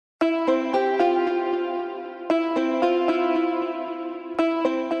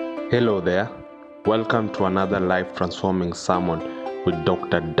Hello there. Welcome to another life-transforming sermon with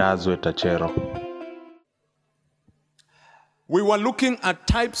Dr. Dodzweit Achero. We were looking at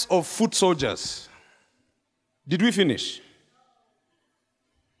types of foot soldiers. Did we finish?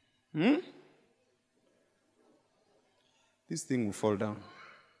 This thing will fall down.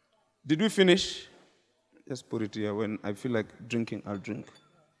 Did we finish? Just put it here. When I feel like drinking, I'll drink.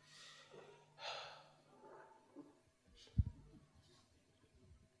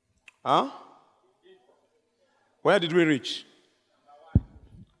 Huh? Where did we reach?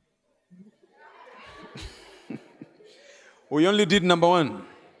 We only did number one.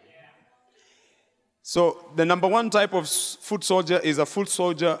 So the number one type of foot soldier is a foot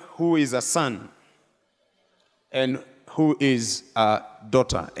soldier who is a son and who is a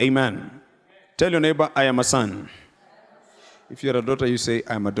daughter. Amen. Tell your neighbor, I am a son. If you're a daughter, you say,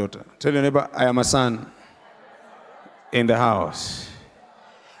 I am a daughter. Tell your neighbor, I am a son in the house.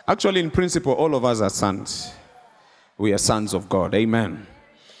 Actually, in principle, all of us are sons. We are sons of God. Amen.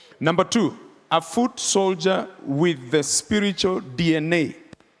 Number two, a foot soldier with the spiritual DNA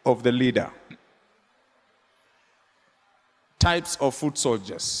of the leader. Types of foot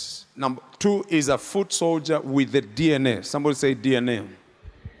soldiers. Number two is a foot soldier with the DNA. Somebody say DNA.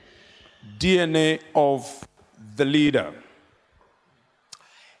 DNA of the leader.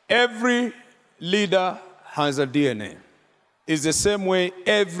 Every leader has a DNA. It's the same way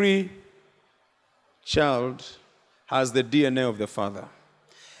every child has the DNA of the father.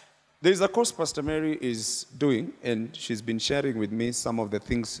 There's a course Pastor Mary is doing, and she's been sharing with me some of the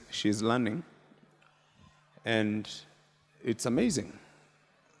things she's learning. And it's amazing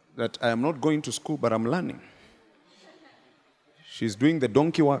that I am not going to school, but I'm learning. She's doing the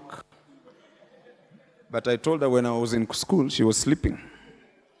donkey work. But I told her when I was in school, she was sleeping.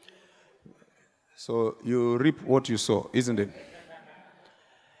 So you reap what you sow, isn't it?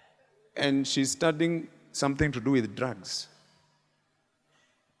 And she's studying something to do with drugs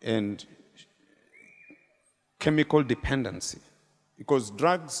and chemical dependency. Because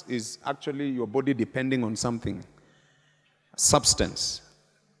drugs is actually your body depending on something, substance,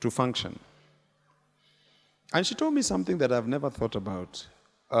 to function. And she told me something that I've never thought about.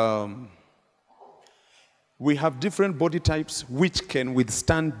 We have different body types which can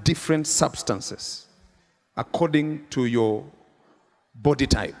withstand different substances according to your body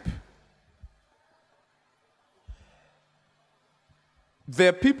type. There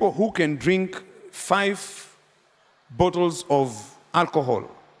are people who can drink 5 bottles of alcohol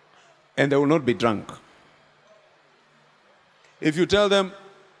and they will not be drunk. If you tell them,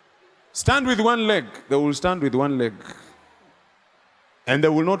 stand with one leg, they will stand with one leg and they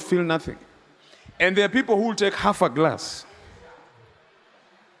will not feel nothing. And there are people who will take half a glass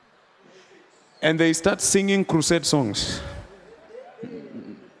and they start singing crusade songs.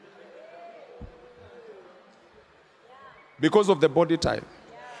 Because of the body type.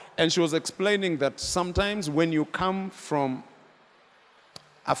 And she was explaining that sometimes when you come from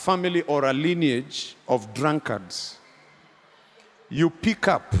a family or a lineage of drunkards, you pick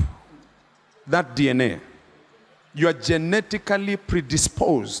up that DNA. You are genetically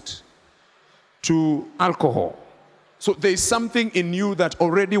predisposed to alcohol. So there is something in you that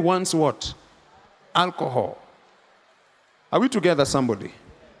already wants what? Alcohol. Are we together, somebody?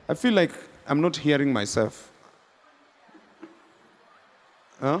 I feel like I'm not hearing myself.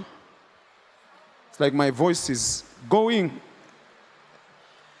 Huh? It's like my voice is going.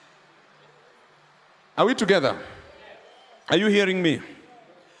 Are we together? Are you hearing me?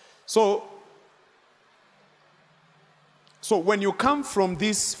 So when you come from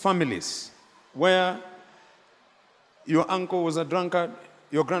these families where your uncle was a drunkard,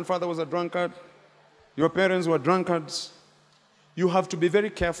 your grandfather was a drunkard, your parents were drunkards, you have to be very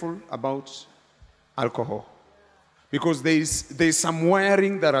careful about alcohol. Because there is some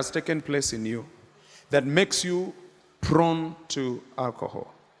wiring that has taken place in you that makes you prone to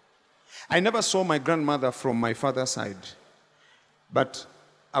alcohol. I never saw my grandmother from my father's side, but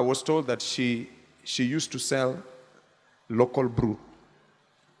I was told that she used to sell local brew.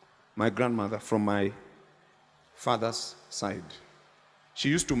 My grandmother from my father's side. She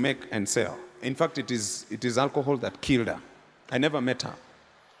used to make and sell. In fact, it is alcohol that killed her. I never met her.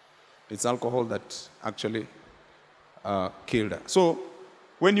 It's alcohol that actually killed her. So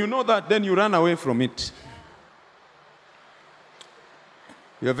when you know that, then you run away from it.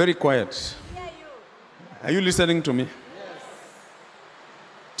 You're very quiet. Are you listening to me? Yes.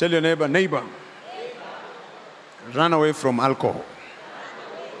 Tell your neighbor, neighbor, run away from alcohol.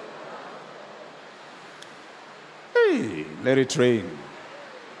 Hey, let it rain.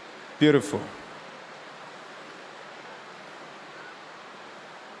 Beautiful.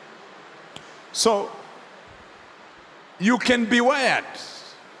 So you can be wired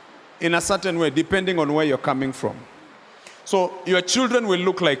in a certain way depending on where you're coming from. So your children will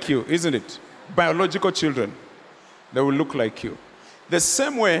look like you, isn't it? Biological children, they will look like you. The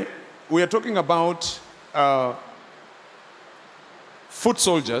same way we are talking about foot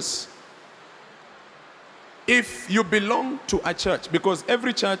soldiers. If you belong to a church, because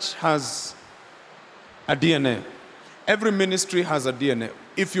every church has a DNA, every ministry has a DNA.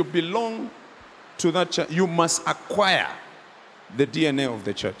 If you belong to that church, you must acquire the DNA of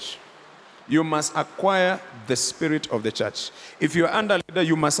the church. You must acquire the spirit of the church. If you're under leader,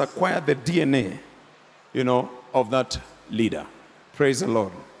 you must acquire the DNA, of that leader. Praise the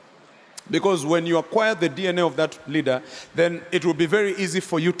Lord. Because when you acquire the DNA of that leader, then it will be very easy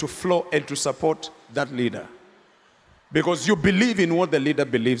for you to flow and to support that leader. Because you believe in what the leader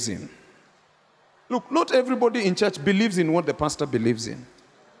believes in. Look, not everybody in church believes in what the pastor believes in.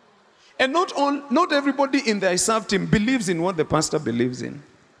 And not everybody in the serve team believes in what the pastor believes in.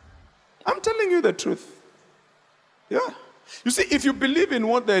 I'm telling you the truth. Yeah. You see, if you believe in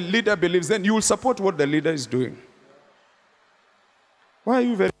what the leader believes, then you will support what the leader is doing. Why are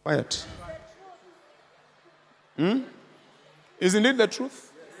you very quiet? Isn't it the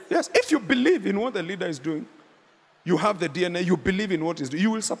truth? Yes. If you believe in what the leader is doing, you have the DNA, you believe in what he's doing,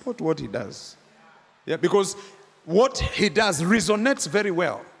 you will support what he does. Yeah, because what he does resonates very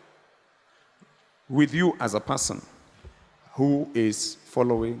well with you as a person who is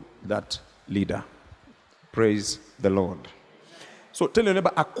following that leader. Praise the Lord. So tell your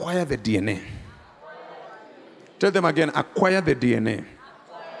neighbor, acquire the DNA. Tell them again, acquire the DNA.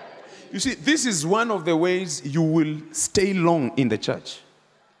 You see, this is one of the ways you will stay long in the church.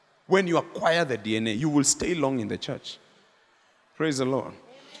 When you acquire the DNA, you will stay long in the church. Praise the Lord.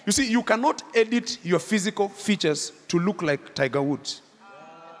 You see, you cannot edit your physical features to look like Tiger Woods.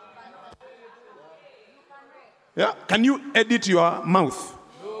 Yeah? Can you edit your mouth,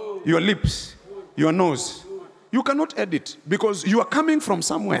 your lips, your nose? You cannot edit because you are coming from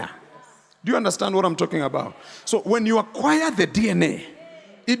somewhere. Do you understand what I'm talking about? So when you acquire the DNA,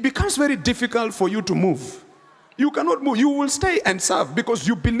 it becomes very difficult for you to move. You cannot move. You will stay and serve because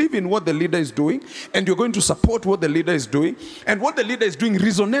you believe in what the leader is doing and you're going to support what the leader is doing. And what the leader is doing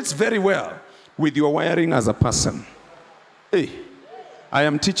resonates very well with your wiring as a person. Hey, I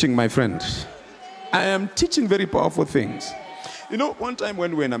am teaching, my friend. I am teaching very powerful things. One time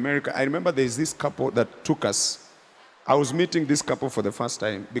when we were in America, I remember there's this couple that took us. I was meeting this couple for the first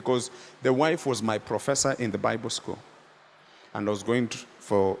time because the wife was my professor in the Bible school. And I was going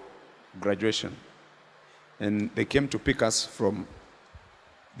for graduation. And they came to pick us from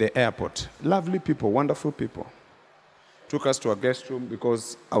the airport. Lovely people, wonderful people. Took us to a guest room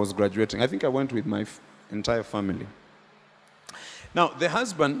because I was graduating. I think I went with my entire family. Now, the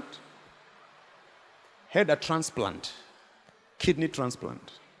husband had a transplant, kidney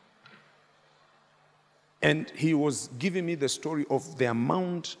transplant. And he was giving me the story of the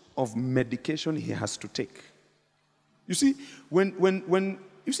amount of medication he has to take. You see, when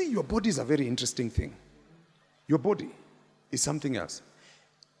you see, your body is a very interesting thing. Your body is something else.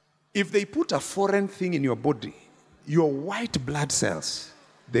 If they put a foreign thing in your body, your white blood cells,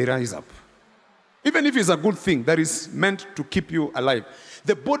 they rise up. Even if it's a good thing that is meant to keep you alive,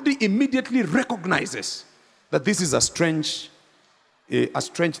 the body immediately recognizes that this is a strange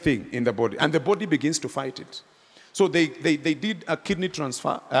thing in the body, and the body begins to fight it. So they did a kidney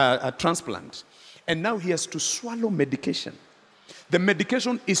transplant, and now he has to swallow medication. The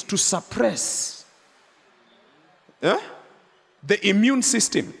medication is to suppress the immune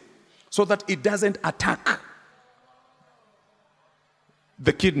system so that it doesn't attack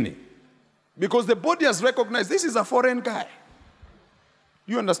the kidney. Because the body has recognized this is a foreign guy.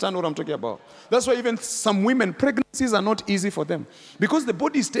 You understand what I'm talking about? That's why even some women, pregnancies are not easy for them. Because the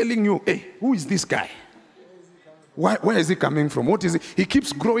body is telling you, hey, who is this guy? Where is he coming from? What is he? He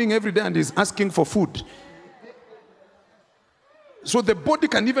keeps growing every day and is asking for food. So the body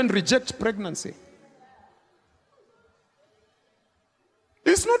can even reject pregnancy.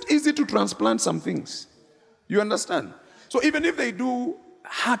 It's not easy to transplant some things. You understand? So even if they do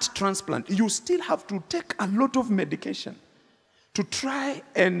heart transplant, you still have to take a lot of medication to try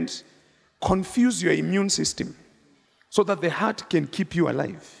and confuse your immune system so that the heart can keep you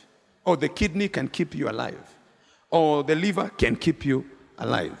alive, or the kidney can keep you alive, or the liver can keep you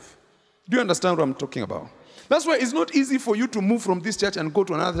alive. Do you understand what I'm talking about? That's why it's not easy for you to move from this church and go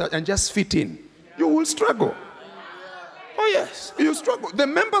to another church and just fit in. You will struggle. Oh yes, you struggle. The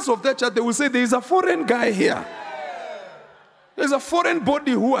members of that church, they will say, there is a foreign guy here. There's a foreign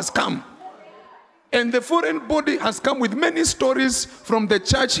body who has come. And the foreign body has come with many stories from the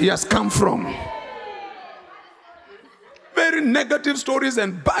church he has come from. Very negative stories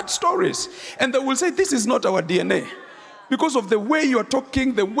and bad stories. And they will say, this is not our DNA. Because of the way you are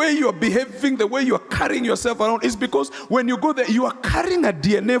talking, the way you are behaving, the way you are carrying yourself around. It's because when you go there, you are carrying a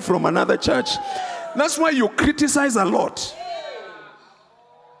DNA from another church. That's why you criticize a lot.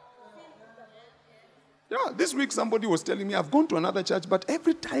 Yeah, this week somebody was telling me, I've gone to another church, but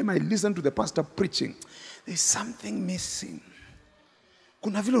every time I listen to the pastor preaching, there's something missing.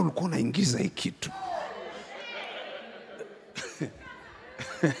 Kuna vile ulikuwa unaingiza hii kitu.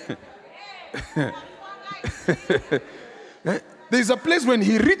 There's a place when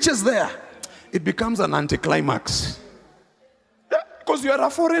he reaches there, it becomes an anticlimax. Yeah, because you are a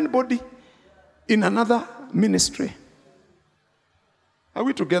foreign body in another ministry. Are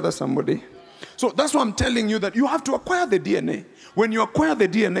we together, somebody? So that's why I'm telling you that you have to acquire the DNA. When you acquire the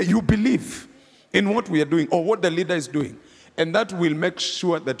DNA, you believe in what we are doing or what the leader is doing. And that will make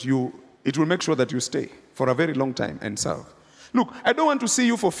sure that it will make sure that you stay for a very long time and serve. Look, I don't want to see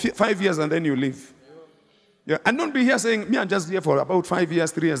you for 5 years and then you leave. Yeah, and don't be here saying, me, I'm just here for about 5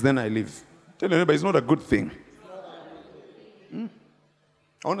 years, 3 years, then I leave. Tell your neighbor, it's not a good thing. I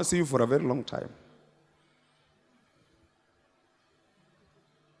want to see you for a very long time.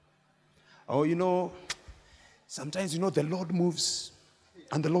 Oh, sometimes, the Lord moves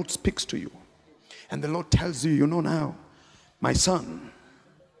and the Lord speaks to you. And the Lord tells you, now, my son,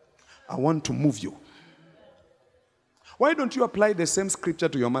 I want to move you. Why don't you apply the same scripture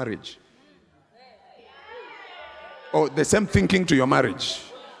to your marriage? Or the same thinking to your marriage?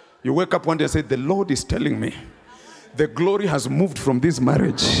 You wake up one day and say, the Lord is telling me, the glory has moved from this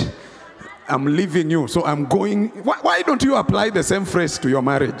marriage. I'm leaving you, so I'm going. Why don't you apply the same phrase to your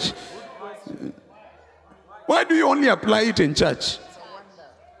marriage? Why do you only apply it in church?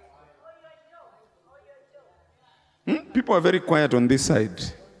 People are very quiet on this side.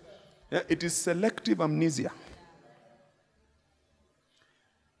 Yeah, it is selective amnesia.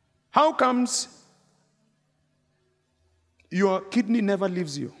 How comes your kidney never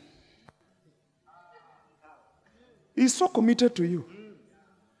leaves you? He's so committed to you.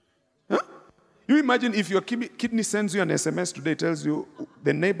 Huh? You imagine if your kidney sends you an SMS today, tells you,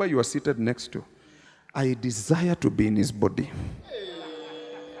 the neighbor you are seated next to, I desire to be in his body.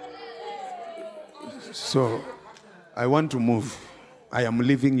 So, I want to move. I am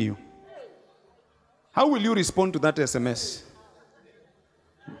leaving you. How will you respond to that SMS?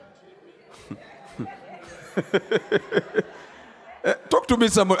 Talk to me,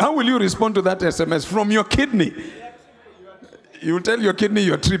 someone. How will you respond to that SMS from your kidney? You will tell your kidney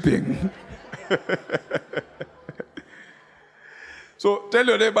you're tripping. So tell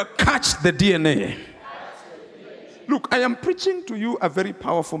your neighbor, catch the DNA. Look, I am preaching to you a very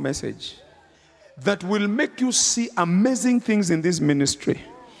powerful message that will make you see amazing things in this ministry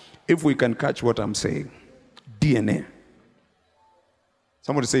if we can catch what I'm saying. DNA.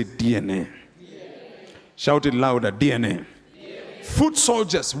 Somebody say DNA. Shout it louder, DNA. Foot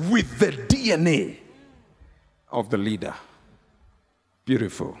soldiers with the DNA of the leader.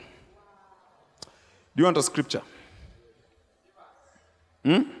 Beautiful. Do you want a scripture?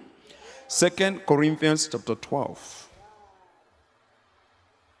 2 Corinthians chapter 12.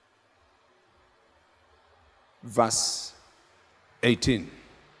 Verse 18.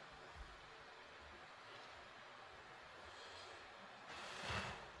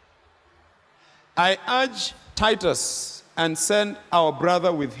 I urge Titus and send our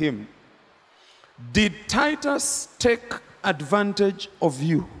brother with him. Did Titus take advantage of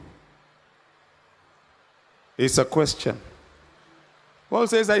you? It's a question. Paul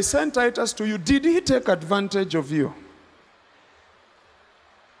says, I sent Titus to you. Did he take advantage of you?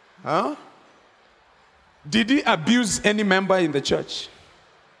 Huh? Did he abuse any member in the church?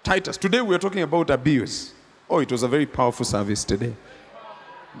 Titus. Today we're talking about abuse. Oh, it was a very powerful service today.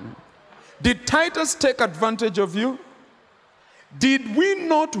 Did Titus take advantage of you? Did we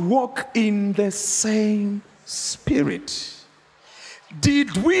not walk in the same spirit?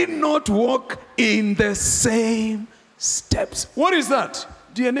 Did we not walk in the same steps? What is that?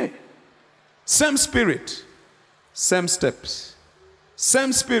 DNA. Same spirit, same steps.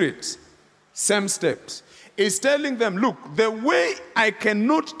 Same spirit, same steps. It's telling them, look, the way I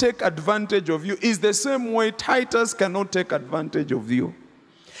cannot take advantage of you is the same way Titus cannot take advantage of you.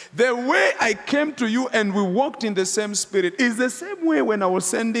 The way I came to you and we walked in the same spirit is the same way when I was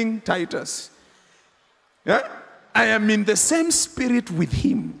sending Titus. Yeah? I am in the same spirit with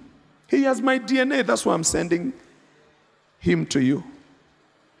him. He has my DNA. That's why I'm sending him to you.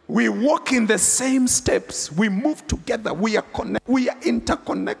 We walk in the same steps. We move together. We are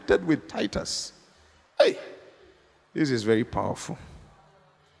interconnected with Titus. Hey, this is very powerful.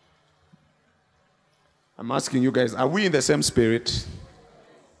 I'm asking you guys, are we in the same spirit?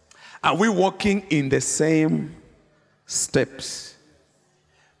 Are we walking in the same steps?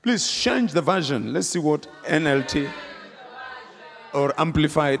 Please change the version. Let's see what NLT or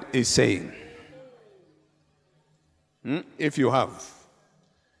Amplified is saying. If you have.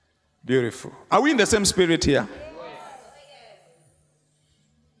 Beautiful. Are we in the same spirit here?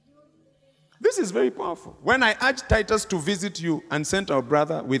 This is very powerful. When I urged Titus to visit you and sent our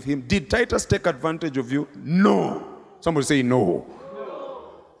brother with him, did Titus take advantage of you? No. Somebody say no.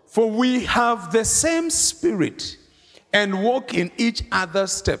 For we have the same spirit and walk in each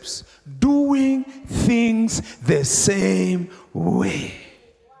other's steps, doing things the same way.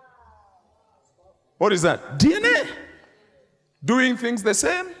 What is that? DNA. Doing things the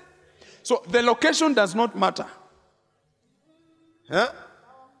same. So the location does not matter. Yeah?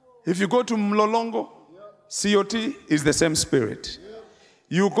 If you go to Mlolongo, COT is the same spirit.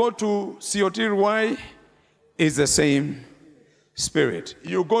 You go to COT Ruai, is the same spirit.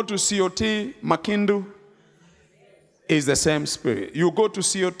 You go to COT Makindu, is the same spirit. You go to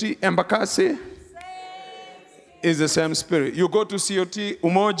COT Embakasi, is the same spirit. You go to COT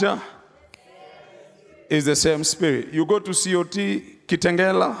Umoja, is the same spirit. You go to COT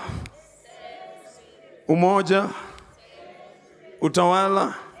Kitengela, Umoja,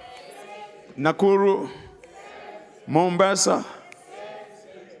 Utawala, Nakuru, Mombasa,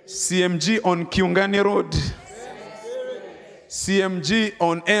 CMG on Kiungani Road, CMG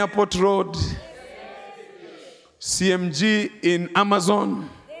on Airport Road, CMG in Amazon.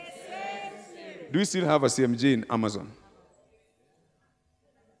 Do we still have a CMG in Amazon?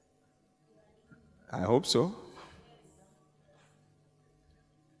 I hope so.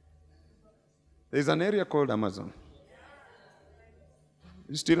 There's an area called Amazon.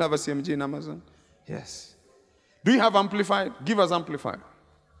 You still have a CMG in Amazon? Yes. Do you have Amplified? Give us Amplified.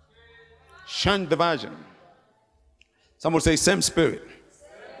 Change the version. Someone say same spirit.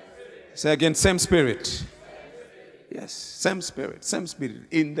 Say again, same spirit. Yes, same spirit. Same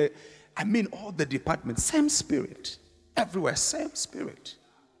spirit. All the departments, same spirit. Everywhere, same spirit.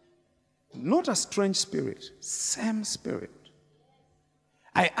 Not a strange spirit, same spirit.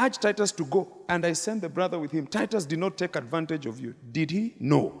 I urged Titus to go, and I sent the brother with him. Titus did not take advantage of you. Did he?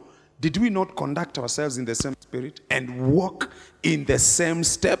 No. Did we not conduct ourselves in the same spirit and walk in the same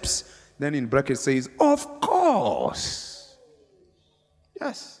steps? Then in brackets says, of course.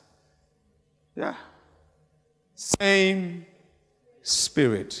 Yes. Yeah. Same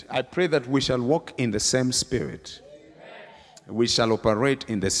spirit. I pray that we shall walk in the same spirit. We shall operate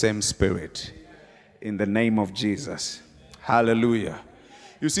in the same spirit. In the name of Jesus. Hallelujah.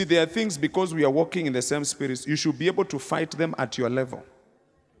 You see, there are things, because we are walking in the same spirit, you should be able to fight them at your level.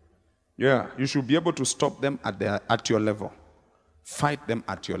 Yeah, you should be able to stop them at your level. Fight them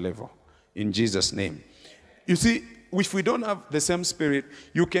at your level. In Jesus' name. You see, if we don't have the same spirit,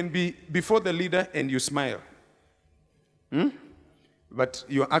 you can be before the leader and you smile. But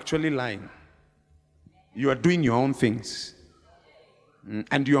you're actually lying. You are doing your own things.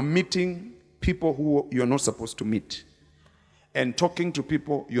 And you're meeting people who you're not supposed to meet. And talking to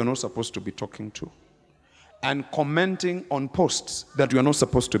people you're not supposed to be talking to. And commenting on posts that you're not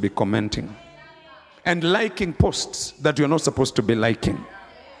supposed to be commenting. And liking posts that you're not supposed to be liking.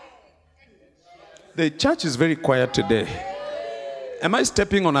 The church is very quiet today. Am I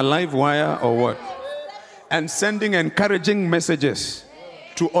stepping on a live wire or what? And sending encouraging messages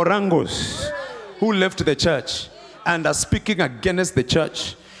to orangos who left the church and are speaking against the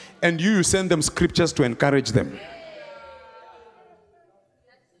church. And you send them scriptures to encourage them.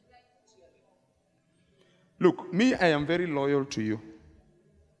 Look, me, I am very loyal to you.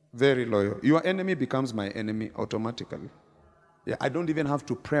 Very loyal. Your enemy becomes my enemy automatically. Yeah, I don't even have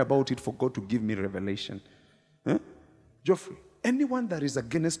to pray about it for God to give me revelation. Geoffrey, anyone that is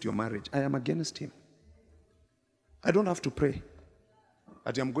against your marriage, I am against him. I don't have to pray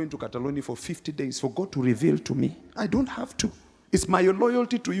that I'm going to Catalonia for 50 days for God to reveal to me. I don't have to. It's my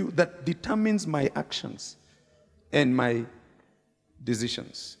loyalty to you that determines my actions and my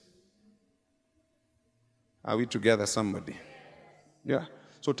decisions. Are we together, somebody? Yeah.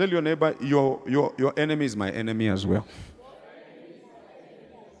 So tell your neighbor, your enemy is my enemy as well.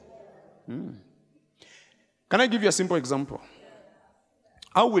 Can I give you a simple example?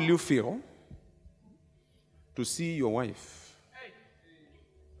 How will you feel to see your wife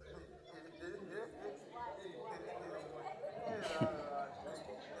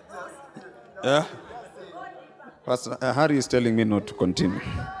yeah? Pastor Harry is telling me not to continue.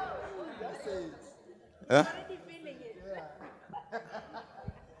 Yeah?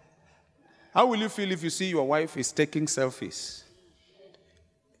 How will you feel if you see your wife is taking selfies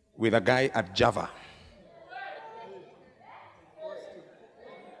with a guy at Java?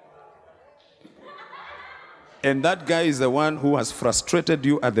 And that guy is the one who has frustrated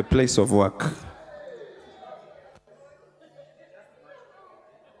you at the place of work.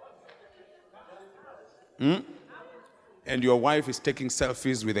 And your wife is taking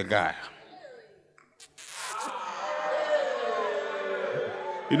selfies with a guy.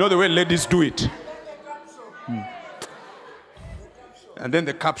 You know the way ladies do it? And then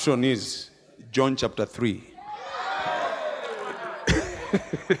the caption is John chapter 3.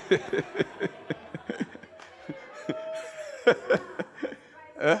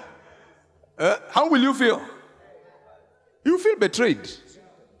 How will you feel? You feel betrayed,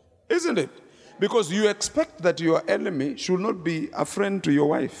 isn't it? Because you expect that your enemy should not be a friend to your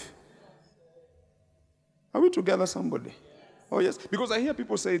wife. Are we together, somebody? Oh, yes. Because I hear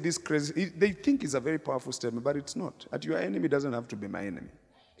people say this crazy. They think it's a very powerful statement, but it's not. That your enemy doesn't have to be my enemy.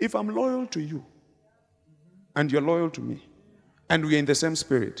 If I'm loyal to you, and you're loyal to me, and we're in the same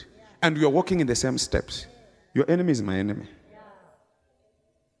spirit, and we are walking in the same steps, your enemy is my enemy.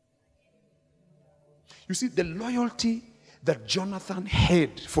 You see, the loyalty that Jonathan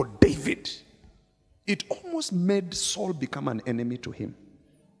had for David, it almost made Saul become an enemy to him.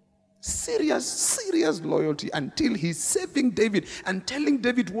 Serious loyalty until he's saving David and telling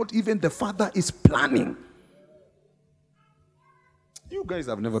David what even the father is planning. You guys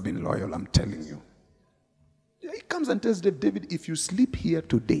have never been loyal, I'm telling you. He comes and tells David, if you sleep here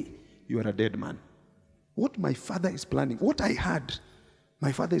today, you are a dead man. What my father is planning, what I had,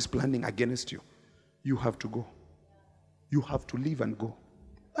 my father is planning against you. You have to go. You have to leave and go.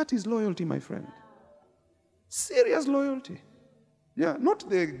 That is loyalty, my friend. Serious loyalty. Yeah, not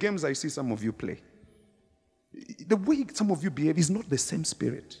the games I see some of you play. The way some of you behave is not the same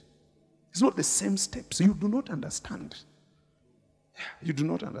spirit. It's not the same steps. You do not understand. You do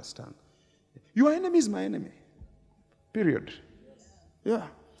not understand. Your enemy is my enemy. Period. Yeah.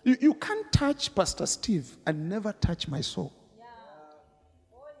 You can't touch Pastor Steve and never touch my soul.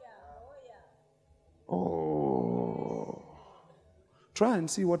 Oh. Try and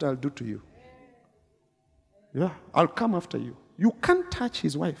see what I'll do to you. Yeah, I'll come after you. You can't touch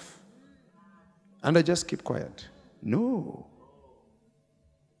his wife. And I just keep quiet. No.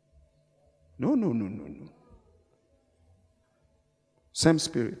 No. Same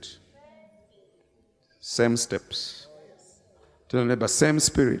spirit. Same steps. Tell your neighbor, same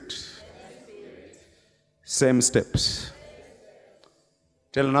spirit. Same steps.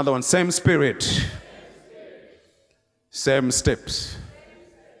 Tell another one, same spirit. Same steps.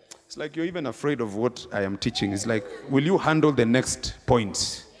 It's like you're even afraid of what I am teaching. It's like, will you handle the next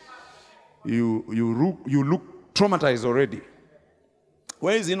points? You look traumatized already.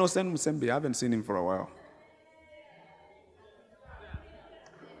 Where is Innocent Musembi? I haven't seen him for a while.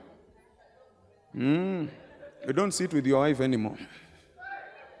 You don't sit with your wife anymore.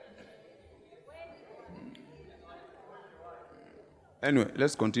 Anyway,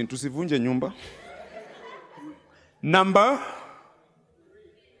 let's continue. Tusivunje nyumba.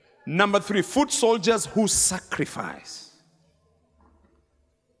 Number 3, foot soldiers who sacrifice.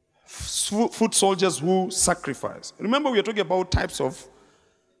 Foot soldiers who sacrifice. Remember, we are talking about types of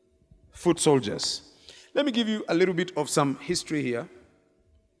foot soldiers. Let me give you a little bit of some history here.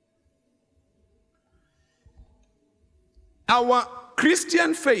 Our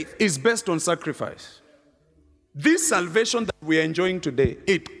Christian faith is based on sacrifice. This salvation that we are enjoying today,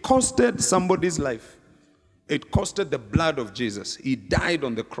 it costed somebody's life. It costed the blood of Jesus. He died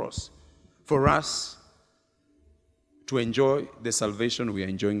on the cross for us to enjoy the salvation we are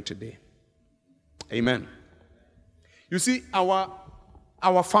enjoying today. Amen. You see, our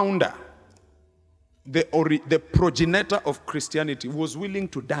founder, the progenitor of Christianity, was willing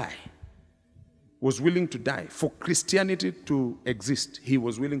to die. Was willing to die. For Christianity to exist, he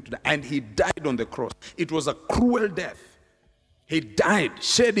was willing to die. And he died on the cross. It was a cruel death. He died,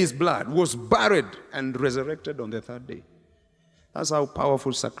 shed his blood, was buried, and resurrected on the third day. That's how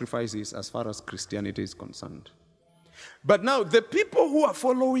powerful sacrifice is as far as Christianity is concerned. But now, the people who are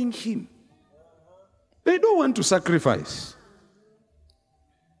following him, they don't want to sacrifice.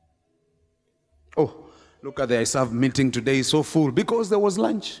 Oh, look at the ISAF meeting today, is so full because there was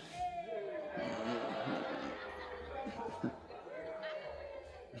lunch.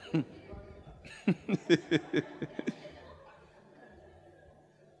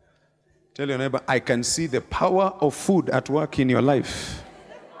 Tell your neighbor, I can see the power of food at work in your life.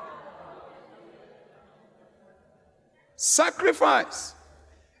 Sacrifice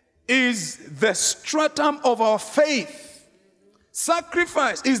is the stratum of our faith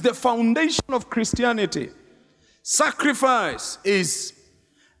Sacrifice is the foundation of Christianity. Sacrifice is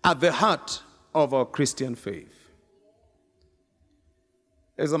at the heart of our Christian faith.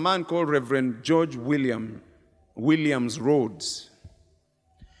 There's a man called Reverend George Williams Rhodes.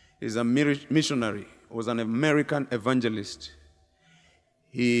 He's a missionary, was an American evangelist.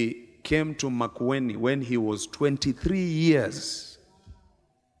 He came to Makueni when he was 23 years.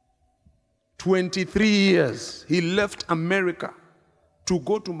 23 years. He left America to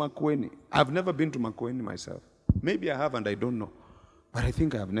go to Makueni. I've never been to Makueni myself. Maybe I have and I don't know. But I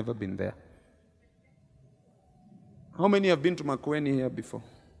think I have never been there. How many have been to Makueni here before?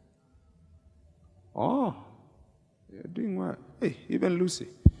 Oh, you're doing well. Hey, even Lucy.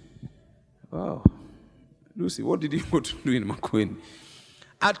 Wow. Lucy, what did you go to do in Makueni?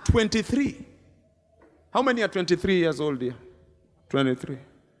 At 23. How many are 23 years old here? 23.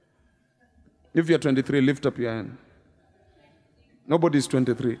 If you're 23, lift up your hand. Nobody's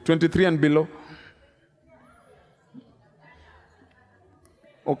 23. 23 and below?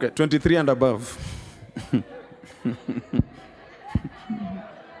 Okay, 23 and above.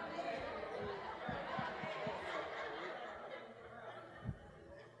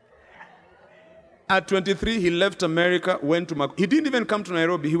 At 23, he left America, went to He didn't even come to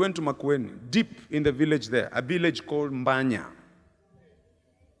Nairobi, he went to Makueni, deep in the village there, a village called Mbanya.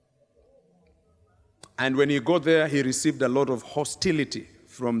 And when he got there, he received a lot of hostility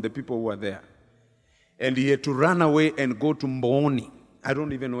from the people who were there. And he had to run away and go to Mboni. I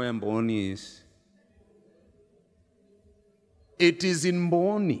don't even know where Mboni is. It is in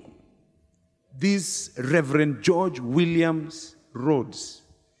Mboni. This Reverend George Williams Rhodes.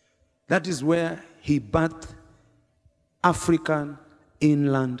 That is where he birthed African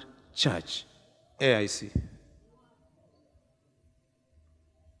Inland Church, AIC.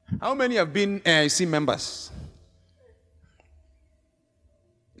 How many have been AIC members?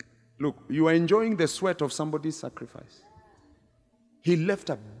 Look, you are enjoying the sweat of somebody's sacrifice. He left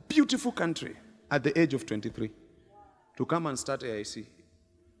a beautiful country at the age of 23 to come and start AIC.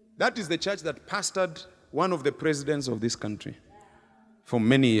 That is the church that pastored one of the presidents of this country for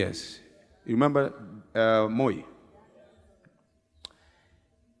many years. You remember Moi?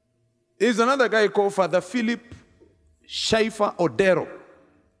 There's another guy called Father Philip Shaifa Odero.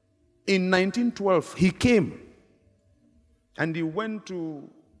 In 1912, he came and he went to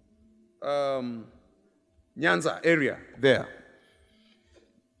Nyanza area there.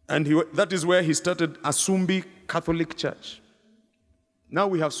 And that is where he started Asumbi Catholic Church. Now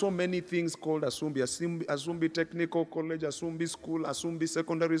we have so many things called Asumbi Technical College, Asumbi School, Asumbi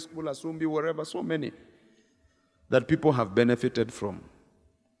Secondary School, Asumbi wherever, so many that people have benefited from.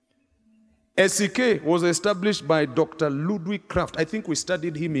 SEK was established by Dr. Ludwig Kraft. I think we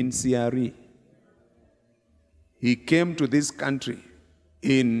studied him in CRE. He came to this country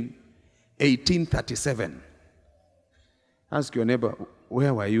in 1837. Ask your neighbor,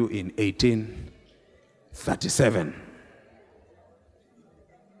 where were you in 1837?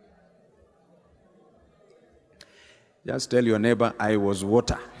 Just tell your neighbor, I was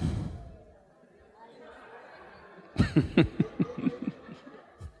water.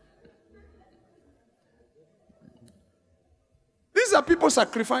 These are people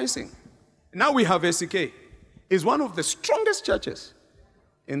sacrificing. Now we have SEK. It's one of the strongest churches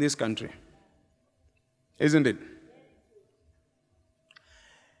in this country. Isn't it?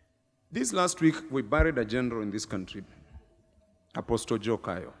 This last week, we buried a general in this country, Apostle Joe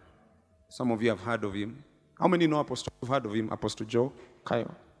Kayo. Some of you have heard of him. How many know Apostle? Have heard of him, Apostle Joe Kayo?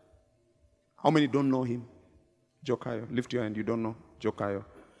 How many don't know him? Joe Kayo. Lift your hand, you don't know Joe Kayo.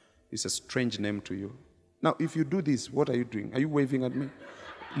 It's a strange name to you. Now, if you do this, what are you doing? Are you waving at me?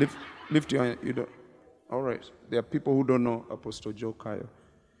 Lift your hand. You don't. All right. There are people who don't know Apostle Joe Kayo.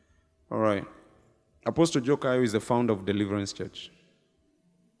 All right. Apostle Joe Kayo is the founder of Deliverance Church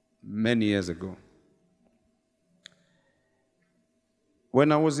many years ago.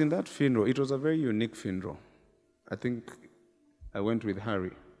 When I was in that funeral, it was a very unique funeral. I think I went with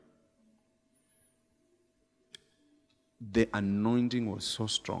Harry. The anointing was so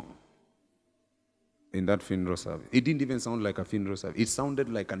strong in that funeral service. It didn't even sound like a funeral service. It sounded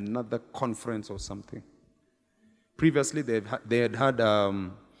like another conference or something. Previously, they had had a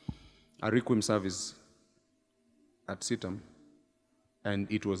requiem service at Sitam,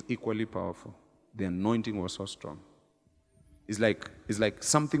 and it was equally powerful. The anointing was so strong. It's like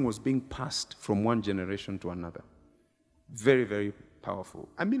something was being passed from one generation to another. Very, very powerful.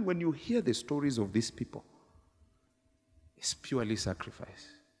 I mean, when you hear the stories of these people, it's purely sacrifice.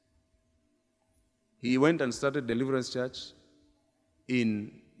 He went and started Deliverance Church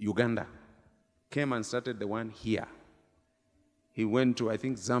in Uganda. Came and started the one here. He went to, I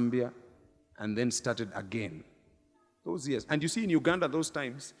think, Zambia, and then started again. Those years. And you see, in Uganda, those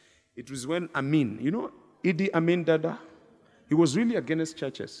times, it was when Amin, Idi Amin Dada, he was really against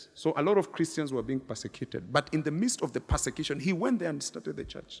churches. So a lot of Christians were being persecuted. But in the midst of the persecution, he went there and started the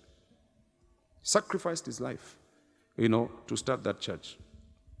church. Sacrificed his life, to start that church.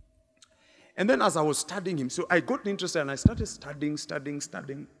 And then as I was studying him, so I got interested and I started studying.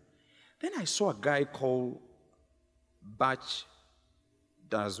 Then I saw a guy called Batch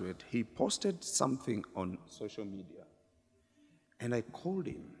Dodzweit. He posted something on social media. And I called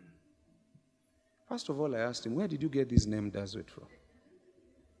him. First of all, I asked him, where did you get this name Dodzweit from?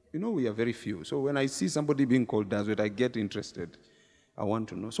 We are very few. So when I see somebody being called Dodzweit, I get interested. I want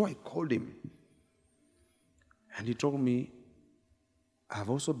to know. So I called him. And he told me, I've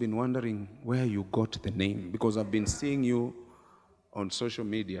also been wondering where you got the name, because I've been seeing you on social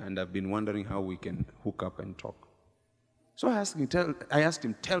media and I've been wondering how we can hook up and talk. So I asked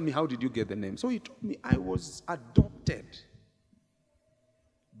him, tell me, how did you get the name? So he told me, I was adopted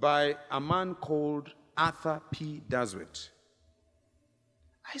by a man called Arthur P. Dodzweit.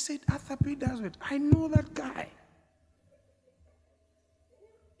 I said, Arthur P. Dodzweit, I know that guy.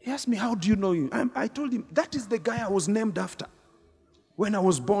 He asked me, how do you know him? I told him, that is the guy I was named after when I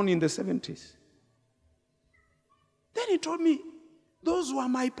was born in the 70s. Then he told me, those were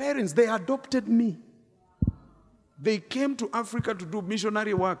my parents. They adopted me. They came to Africa to do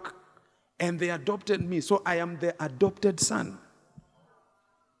missionary work, and they adopted me. So I am the adopted son.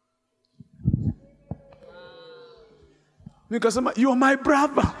 Nikasema, you're my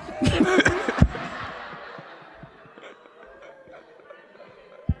brother.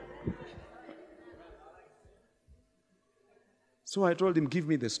 So I told him, give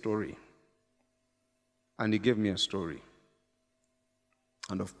me the story. And he gave me a story.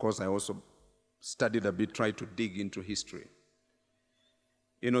 And of course, I also studied a bit, tried to dig into history.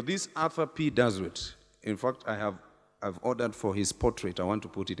 This Arthur P. Dodzweit, in fact, I've ordered for his portrait. I want to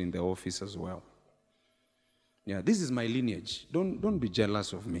put it in the office as well. Yeah, this is my lineage. Don't be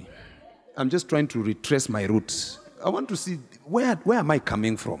jealous of me. I'm just trying to retrace my roots. I want to see where am I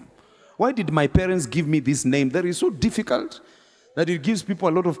coming from? Why did my parents give me this name that is so difficult that it gives people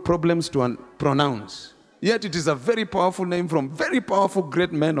a lot of problems to pronounce? Yet it is a very powerful name from very powerful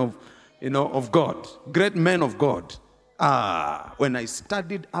great men of God. Great men of God. When I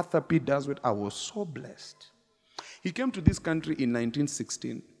studied Arthur P. Dodzweit, I was so blessed. He came to this country in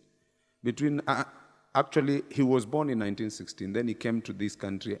 1916. Actually, he was born in 1916. Then he came to this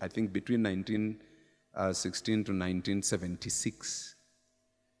country, I think, between 1916 to 1976.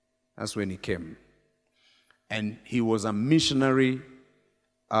 That's when he came. And he was a missionary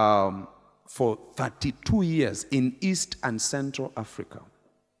for 32 years in East and Central Africa.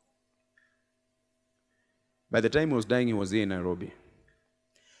 By the time he was dying, he was here in Nairobi.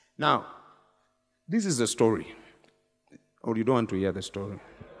 Now, this is the story. Or you don't want to hear the story?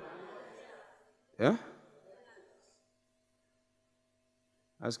 Yeah?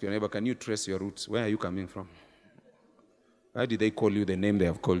 Ask your neighbor, can you trace your roots? Where are you coming from? Why did they call you the name they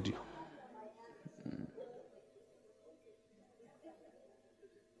have called you?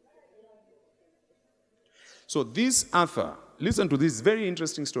 So this Arthur, listen to this very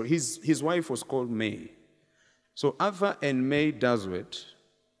interesting story. His wife was called May. So Arthur and May Dodzweit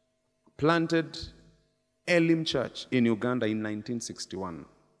planted Elim Church in Uganda in 1961.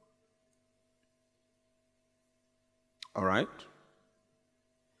 All right?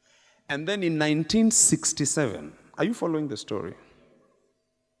 And then in 1967, are you following the story?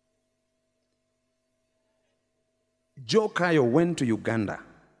 Joe Kayo went to Uganda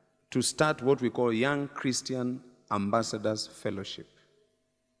to start what we call Young Christian Ambassadors Fellowship.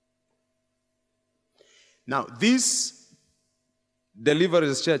 Now, this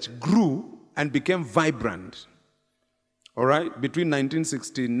Deliverance Church grew and became vibrant, all right, between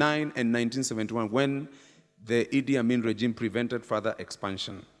 1969 and 1971 when the Idi Amin regime prevented further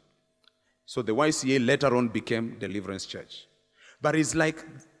expansion. So the YCA later on became Deliverance Church. But it's like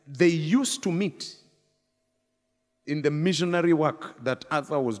they used to meet in the missionary work that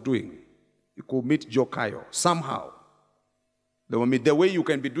Arthur was doing. You could meet Joe Kayo somehow. They will meet the way you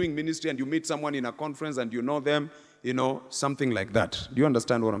can be doing ministry and you meet someone in a conference and you know them, something like that. Do you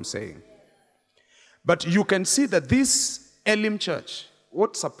understand what I'm saying? But you can see that this Elim Church,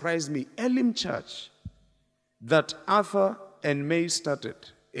 what surprised me, Elim Church, that Arthur and May started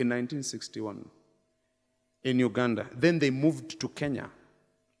in 1961 in Uganda. Then they moved to Kenya.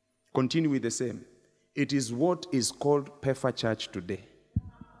 Continue with the same. It is what is called Pefa Church today.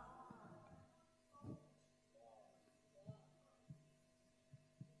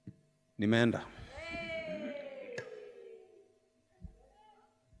 Nimeenda.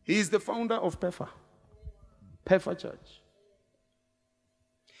 He is the founder of PEFA Church.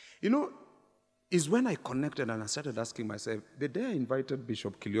 You know, is when I connected and I started asking myself, the day I invited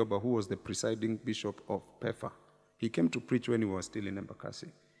Bishop Kilioba, who was the presiding bishop of PEFA, he came to preach when he was still in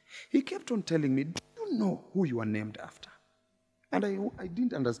Embakasi. He kept on telling me, do you know who you are named after? And I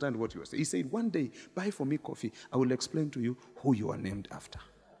didn't understand what he was saying. He said, one day, buy for me coffee. I will explain to you who you are named after.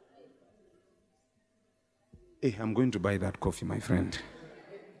 Hey, I'm going to buy that coffee, my friend.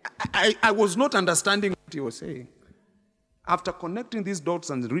 I was not understanding what he was saying. After connecting these dots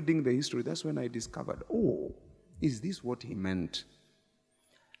and reading the history, that's when I discovered, oh, is this what he meant?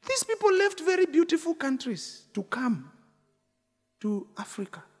 These people left very beautiful countries to come to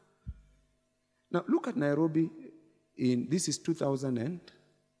Africa. Now, look at Nairobi. This is 2000 and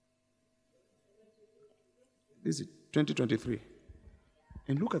this is 2023.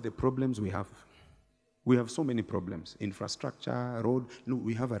 And look at the problems we have. We have so many problems. Infrastructure, road. Look,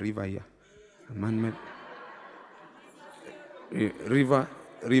 we have a river here. A man-made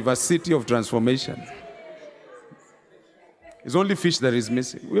river city of transformation. It's only fish that is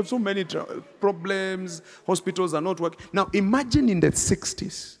missing. We have so many problems. Hospitals are not working. Now, imagine in the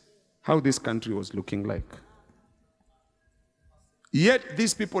 60s how this country was looking like. Yet,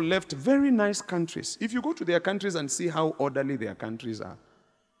 these people left very nice countries. If you go to their countries and see how orderly their countries are,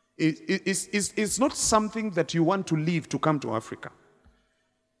 it's not something that you want to leave to come to Africa,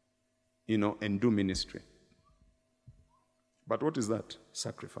 and do ministry. But what is that?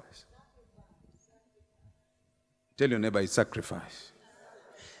 Sacrifice. Tell your neighbor, it's sacrifice.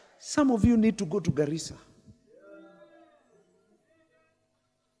 Some of you need to go to Garissa.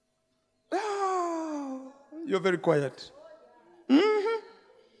 Oh, you're very quiet. Mm-hmm.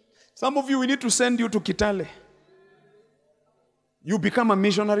 Some of you, we need to send you to Kitale. You become a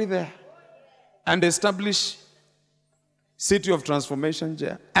missionary there and establish city of transformation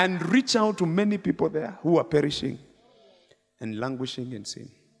there and reach out to many people there who are perishing and languishing in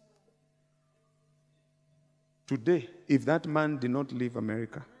sin. Today, if that man did not leave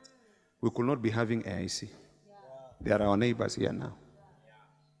America, we could not be having AIC. They are our neighbors here now.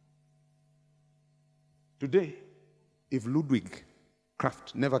 Today, if Ludwig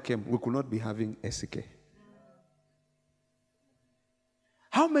Kraft never came, we could not be having SK.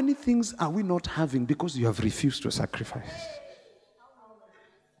 How many things are we not having because you have refused to sacrifice?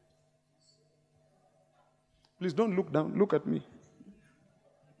 Please don't look down. Look at me.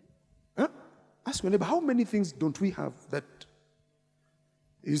 Huh? Ask your neighbor, how many things don't we have that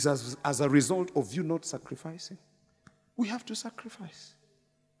is as a result of you not sacrificing? We have to sacrifice.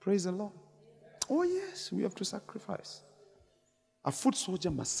 Praise the Lord. Oh yes, we have to sacrifice. A foot soldier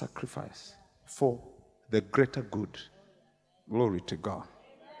must sacrifice for the greater good. Glory to God.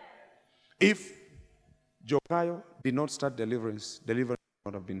 If Jokayo did not start deliverance would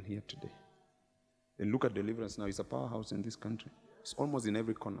not have been here today. And look at deliverance now. It's a powerhouse in this country. It's almost in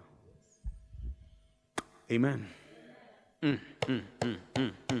every corner. Amen.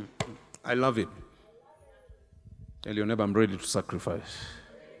 I love it. Tell your neighbor, I'm ready to sacrifice.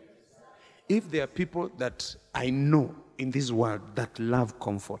 If there are people that I know in this world that love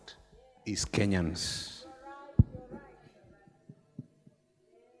comfort, is Kenyans.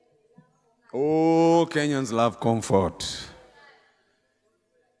 Oh, Kenyans love comfort.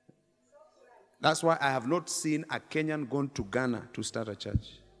 That's why I have not seen a Kenyan gone to Ghana to start a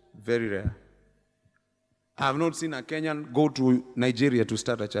church. Very rare. I have not seen a Kenyan go to Nigeria to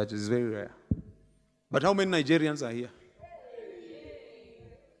start a church. It's very rare. But how many Nigerians are here?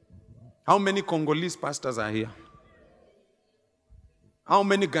 How many Congolese pastors are here? How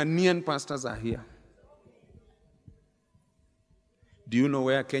many Ghanaian pastors are here? Do you know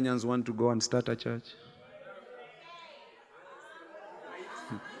where Kenyans want to go and start a church?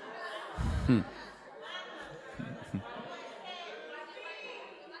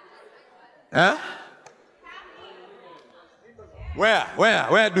 Huh?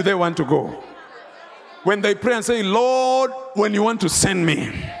 Where do they want to go? When they pray and say, Lord, when you want to send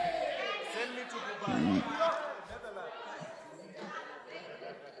me.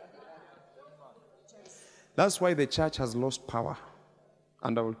 That's why the church has lost power.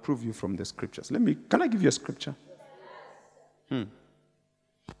 And I will prove you from the scriptures. Can I give you a scripture? 1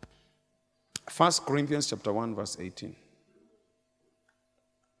 Corinthians chapter 1, verse 18.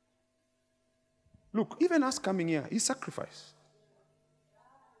 Look, even us coming here is sacrifice.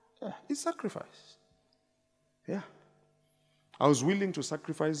 Yeah, it's sacrifice. Yeah. I was willing to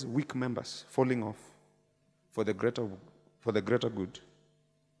sacrifice weak members falling off for the greater good.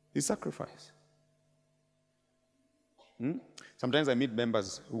 It's sacrifice. Sometimes I meet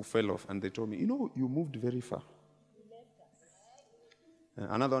members who fell off and they told me, you moved very far.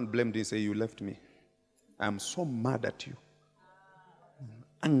 Another one blamed him, say, you left me. I'm so mad at you. I'm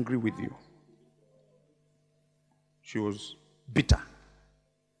angry with you. She was bitter.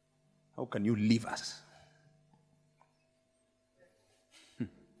 How can you leave us?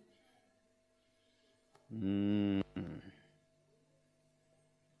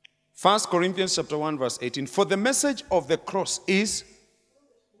 First Corinthians chapter 1 verse 18. For the message of the cross is,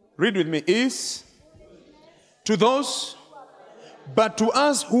 read with me, is to those, but to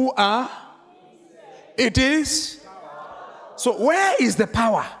us who are, it is. So where is the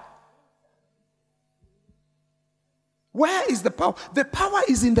power? Where is the power? The power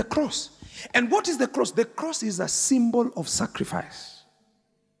is in the cross. And what is the cross? The cross is a symbol of sacrifice.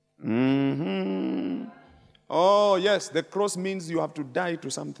 Oh, yes, the cross means you have to die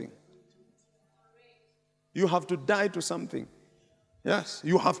to something. You have to die to something. Yes,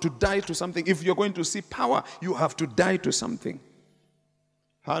 you have to die to something. If you're going to see power, you have to die to something.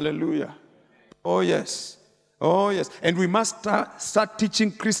 Hallelujah. Oh, yes. Oh, yes. And we must start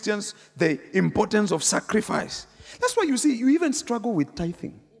teaching Christians the importance of sacrifice. That's why you see, you even struggle with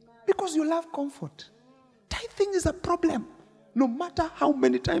tithing. Because you love comfort. Tithing is a problem. No matter how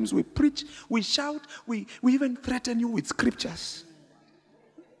many times we preach, we shout, we even threaten you with scriptures.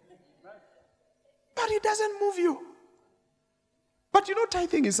 But it doesn't move you. But you know,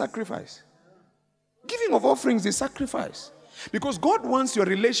 tithing is sacrifice. Giving of offerings is sacrifice. Because God wants your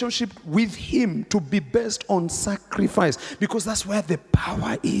relationship with Him to be based on sacrifice. Because that's where the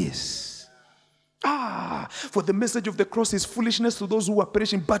power is. For the message of the cross is foolishness to those who are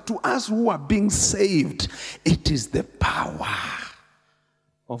perishing, but to us who are being saved, it is the power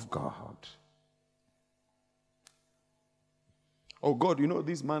of God. Oh God, you know,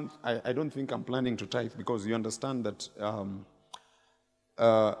 this month, I don't think I'm planning to tithe because you understand that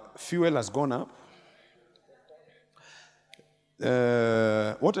fuel has gone up.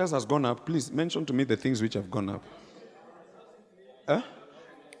 What else has gone up? Please mention to me the things which have gone up.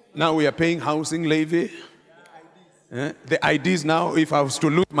 Now we are paying housing levy. The IDs now, if I was to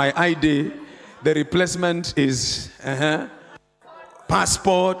lose my ID, the replacement is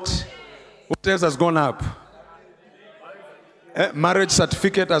passport. What else has gone up? Marriage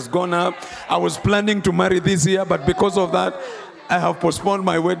certificate has gone up. I was planning to marry this year, but because of that, I have postponed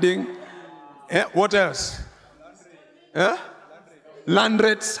my wedding. What else? Land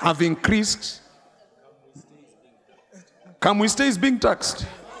rates have increased. Come we stay is being taxed.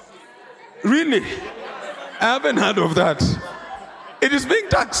 Really? I haven't heard of that. It is being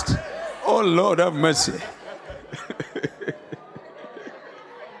taxed. Oh Lord, have mercy.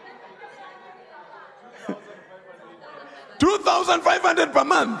 $2,500 per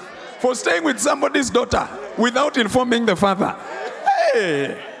month for staying with somebody's daughter without informing the father.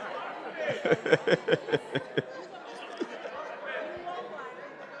 Hey!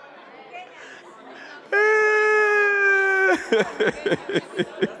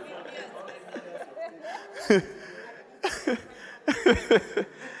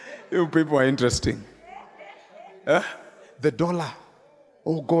 You people are interesting. The dollar.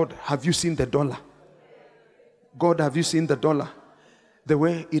 Oh God, have you seen the dollar? God, have you seen the dollar? The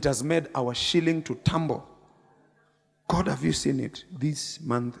way it has made our shilling to tumble. God, have you seen it? This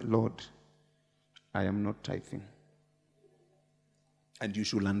month, Lord, I am not tithing. And you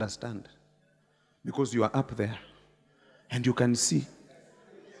should understand. Because you are up there. And you can see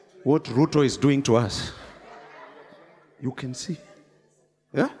what Ruto is doing to us. You can see.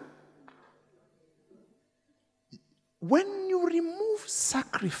 Yeah? When you remove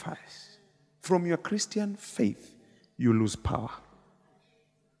sacrifice from your Christian faith, you lose power.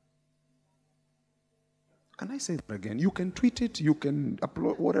 Can I say that again? You can tweet it, you can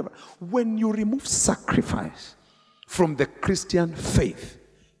upload, whatever. When you remove sacrifice from the Christian faith,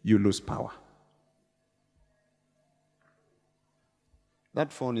 you lose power.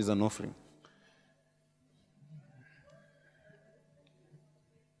 That phone is an offering.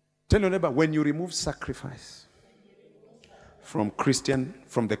 Tell your neighbor, when you remove sacrifice from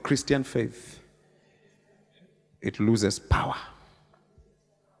the Christian faith, it loses power.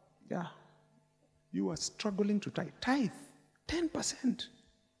 Yeah. You are struggling to tithe. Tithe, 10%.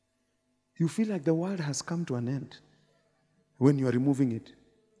 You feel like the world has come to an end. When you are removing it,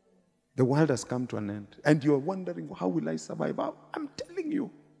 the world has come to an end. And you are wondering, how will I survive? I'm telling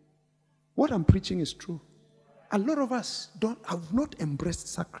you, what I'm preaching is true. A lot of us have not embraced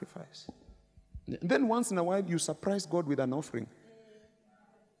sacrifice. Then once in a while, you surprise God with an offering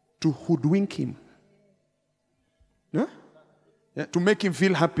to hoodwink Him. Yeah? Yeah, to make Him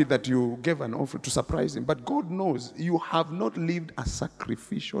feel happy that you gave an offering, to surprise Him. But God knows you have not lived a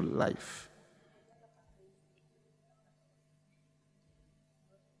sacrificial life.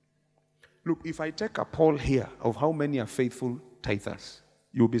 Look, if I take a poll here of how many are faithful tithers,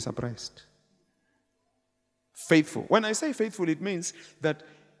 you'll be surprised. Faithful. When I say faithful, it means that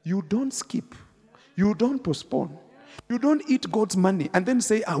you don't skip, you don't postpone, you don't eat God's money and then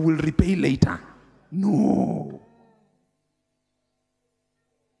say, I will repay later. No.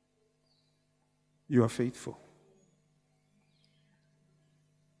 You are faithful.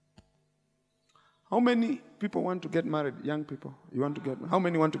 How many people want to get married? Young people, you want to get married? How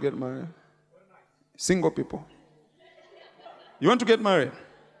many want to get married? Single people. You want to get married?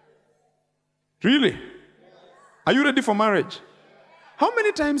 Really? Are you ready for marriage? How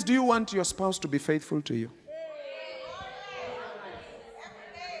many times do you want your spouse to be faithful to you?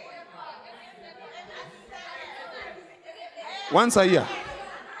 Once a year.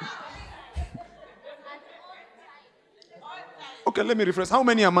 Okay, let me rephrase. How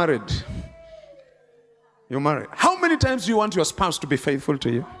many are married? You're married. How many times do you want your spouse to be faithful to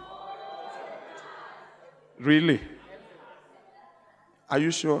you? Really? Are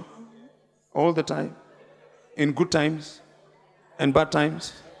you sure? All the time? In good times and bad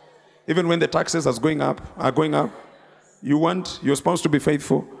times? Even when the taxes are going up, you want your spouse to be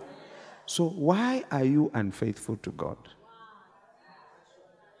faithful. So why are you unfaithful to God?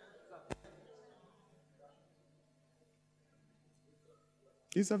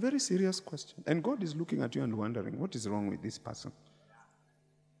 It's a very serious question. And God is looking at you and wondering, what is wrong with this person?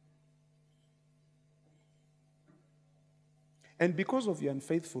 And because of your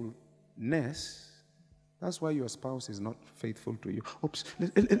unfaithfulness, that's why your spouse is not faithful to you. Oops.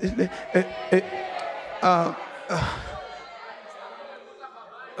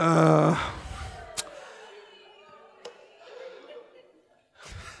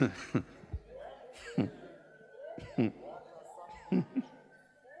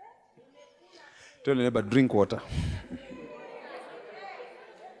 Tell your neighbor, drink water.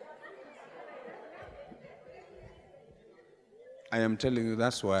 I am telling you,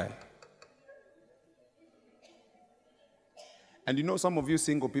 that's why. And you know, some of you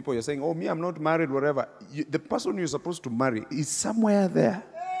single people, you're saying, oh, me, I'm not married, whatever. The person you're supposed to marry is somewhere there.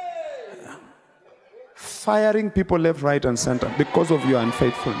 Firing people left, right, and center because of your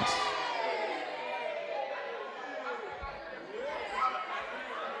unfaithfulness.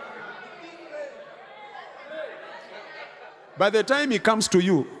 By the time he comes to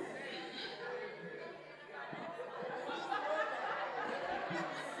you,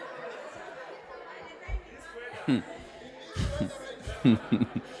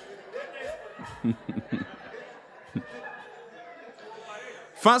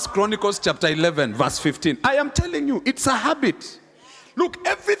 First Chronicles chapter 11, verse 15. I am telling you, it's a habit. Look,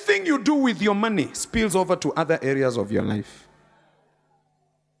 everything you do with your money spills over to other areas of your life.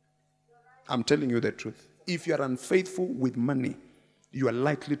 I'm telling you the truth. If you are unfaithful with money, you are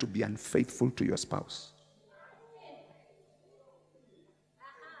likely to be unfaithful to your spouse.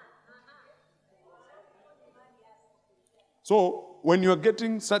 So, when you're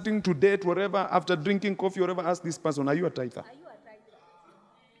starting to date, whatever, after drinking coffee, whatever, ask this person, are you a tither?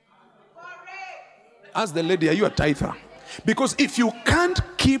 Ask the lady, are you a tither? Because if you can't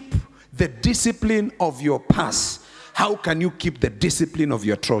keep the discipline of your purse, how can you keep the discipline of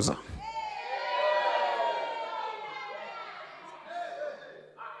your trouser?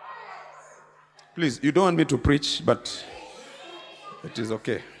 Please, you don't want me to preach, but it is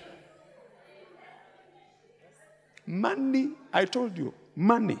okay. Money, I told you,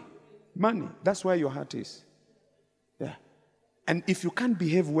 money, that's where your heart is. Yeah. And if you can't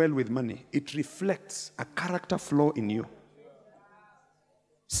behave well with money, it reflects a character flaw in you.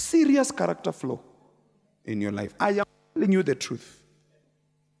 Serious character flaw in your life. I am telling you the truth.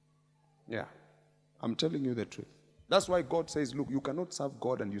 Yeah. I'm telling you the truth. That's why God says, look, you cannot serve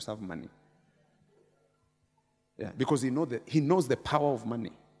God and you serve money. Yeah, because he knows the power of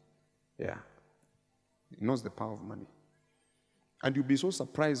money. Yeah. He knows the power of money. And you'll be so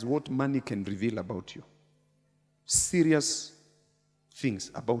surprised what money can reveal about you. Serious things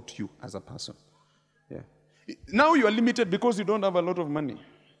about you as a person. Yeah. Now you are limited because you don't have a lot of money.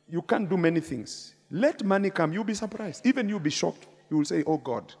 You can't do many things. Let money come, you'll be surprised. Even you'll be shocked. You will say, oh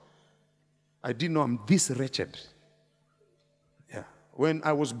God, I didn't know I'm this wretched. Yeah. When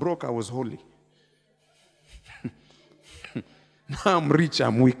I was broke, I was holy. Now I'm rich,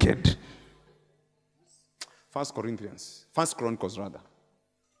 I'm wicked. First Chronicles rather.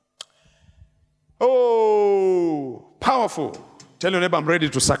 Oh, powerful. Tell your neighbor, I'm ready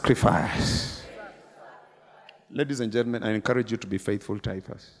to sacrifice. Ladies and gentlemen, I encourage you to be faithful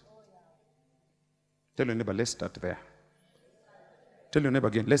tithers. Tell your neighbor, let's start there. Tell your neighbor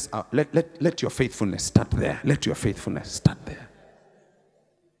again, let your faithfulness start there. Let your faithfulness start there.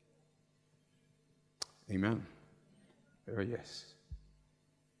 Amen. Oh, yes.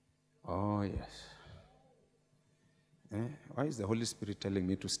 Oh, yes. Why is the Holy Spirit telling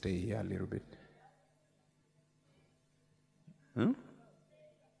me to stay here a little bit? Huh?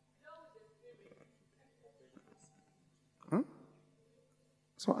 Huh?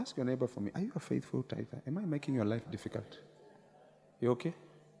 So ask your neighbor for me. Are you a faithful tither? Am I making your life difficult? You okay?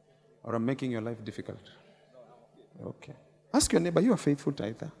 Or I'm making your life difficult? Okay. Ask your neighbor, are you a faithful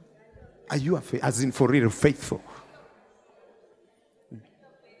tither? Are you as in for real faithful?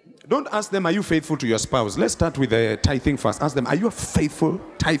 Don't ask them, are you faithful to your spouse? Let's start with the tithing first. Ask them, are you a faithful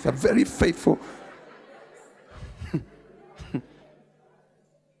tither? Very faithful.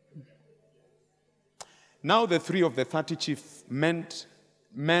 Now the 3 of the 30 chief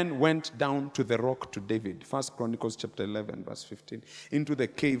men went down to the rock to David. 1 Chronicles chapter 11, verse 15. Into the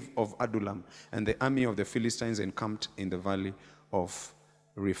cave of Adullam, and the army of the Philistines encamped in the valley of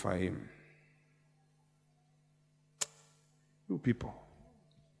Rephaim. You people.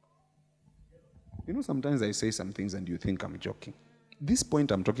 You know, sometimes I say some things and you think I'm joking. This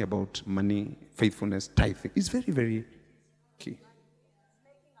point I'm talking about money, faithfulness, tithing is very, very key.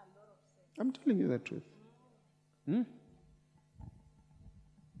 I'm telling you the truth.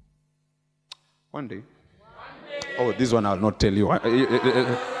 One day. Oh, this one I'll not tell you.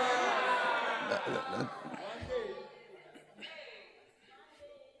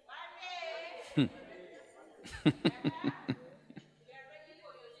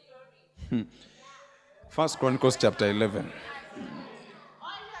 First Chronicles chapter 11.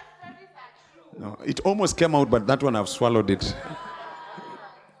 No, it almost came out, but that one I've swallowed it.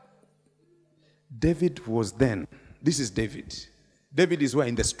 David was then. This is David. David is where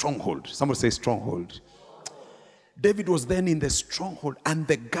in the stronghold. Somebody say stronghold. David was then in the stronghold, and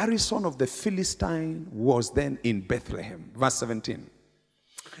the garrison of the Philistine was then in Bethlehem. Verse 17.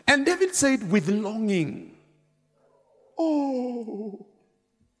 And David said with longing, oh,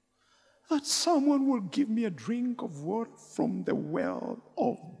 that someone will give me a drink of water from the well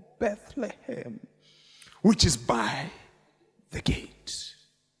of Bethlehem, which is by the gate.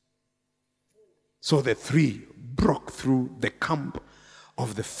 So the 3 broke through the camp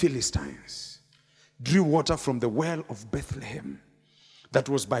of the Philistines, drew water from the well of Bethlehem that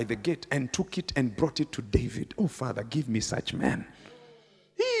was by the gate, and took it and brought it to David. Oh, Father, give me such men.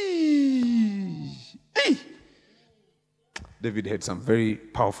 David had some very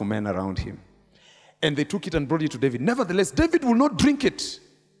powerful men around him. And they took it and brought it to David. Nevertheless, David will not drink it,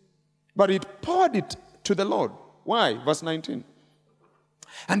 but he poured it to the Lord. Why? Verse 19.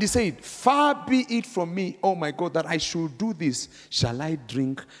 And he said, far be it from me, oh my God, that I should do this. Shall I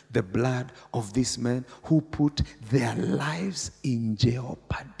drink the blood of these men who put their lives in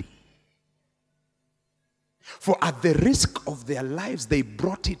jeopardy? For at the risk of their lives, they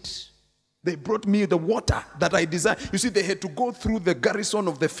brought it. They brought me the water that I desired. You see, they had to go through the garrison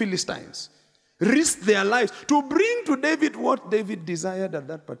of the Philistines, risk their lives to bring to David what David desired at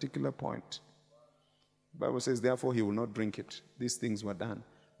that particular point. The Bible says, therefore, he will not drink it. These things were done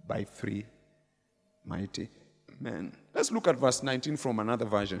by 3 mighty men. Let's look at verse 19 from another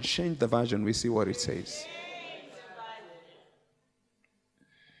version. Change the version, we see what it says.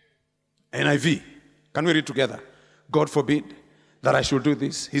 NIV. Can we read together? God forbid that I should do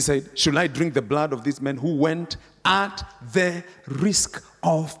this. He said, should I drink the blood of these men who went at the risk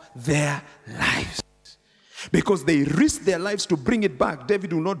of their lives? Because they risked their lives to bring it back.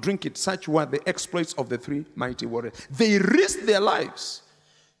 David will not drink it. Such were the exploits of the 3 mighty warriors. They risked their lives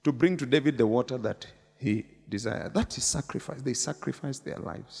to bring to David the water that he desired. That is sacrifice. They sacrificed their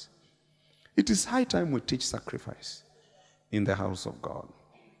lives. It is high time we teach sacrifice in the house of God.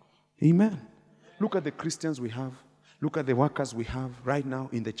 Amen. Look at the Christians we have. Look at the workers we have right now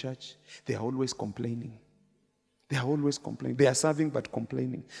in the church. They are always complaining. They are always complaining. They are serving but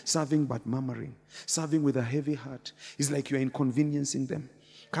complaining. Serving but murmuring. Serving with a heavy heart. It's like you are inconveniencing them.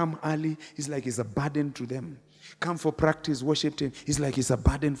 Come early, it's like it's a burden to them. Come for practice, worship team, it's like it's a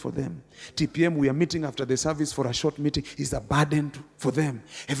burden for them. TPM, we are meeting after the service for a short meeting, it's a burden for them.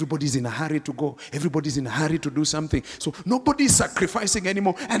 Everybody's in a hurry to go. Everybody's in a hurry to do something. So nobody is sacrificing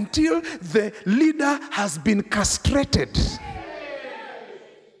anymore until the leader has been castrated.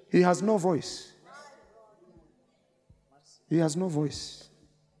 He has no voice. He has no voice.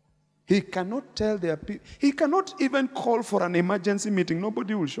 He cannot tell their people. He cannot even call for an emergency meeting.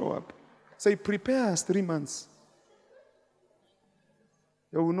 Nobody will show up. Say, prepare us 3 months.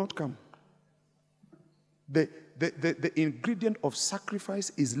 They will not come. The ingredient of sacrifice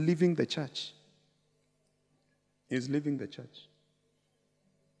is leaving the church. Is leaving the church.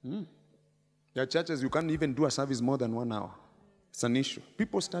 There are churches you can't even do a service more than 1 hour. It's an issue.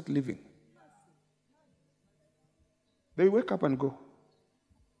 People start leaving. They wake up and go.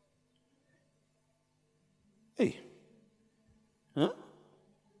 Hey. Huh?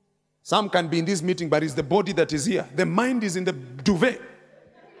 Some can be in this meeting, but it's the body that is here. The mind is in the duvet.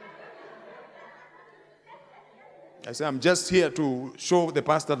 I say, I'm just here to show the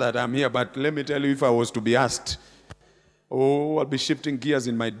pastor that I'm here, but let me tell you, if I was to be asked, I'll be shifting gears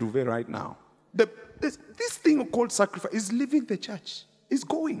in my duvet right now. This thing called sacrifice is leaving the church. It's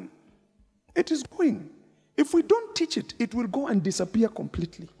going. It is going. If we don't teach it, it will go and disappear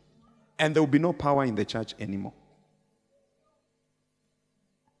completely. And there will be no power in the church anymore.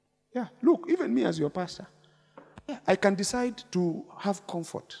 Yeah, look, even me as your pastor, I can decide to have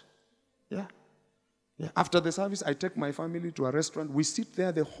comfort. Yeah. After the service, I take my family to a restaurant. We sit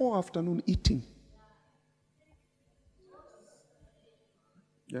there the whole afternoon eating.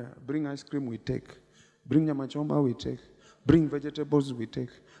 Yeah, bring ice cream, we take. Bring nyamachoma, we take. Bring vegetables, we take.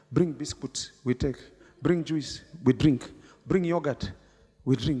 Bring biscuits, we take. Bring juice, we drink. Bring yogurt,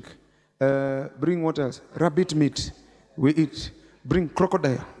 we drink. Bring what else? Rabbit meat, we eat. Bring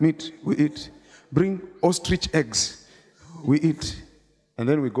crocodile meat, we eat. Bring ostrich eggs, we eat. And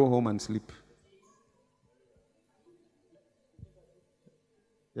then we go home and sleep.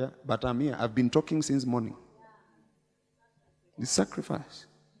 Yeah, but I'm here. I've been talking since morning. The sacrifice.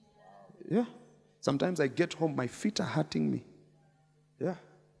 Yeah. Sometimes I get home, my feet are hurting me. Yeah.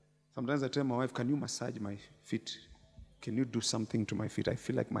 Sometimes I tell my wife, can you massage my feet? Can you do something to my feet? I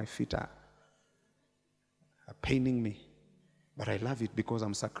feel like my feet are paining me. But I love it because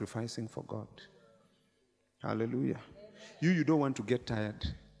I'm sacrificing for God. Hallelujah. You don't want to get tired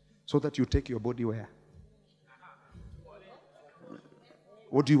so that you take your body where?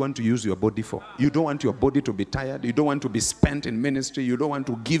 What do you want to use your body for? You don't want your body to be tired. You don't want to be spent in ministry. You don't want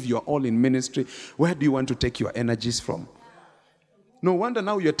to give your all in ministry. Where do you want to take your energies from? No wonder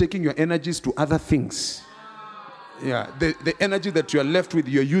now you're taking your energies to other things. Yeah, the energy that you're left with,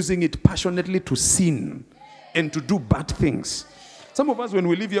 you're using it passionately to sin and to do bad things. Some of us, when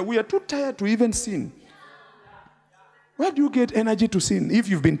we live here, we are too tired to even sin. Where do you get energy to sin if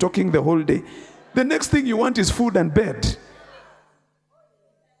you've been talking the whole day? The next thing you want is food and bed.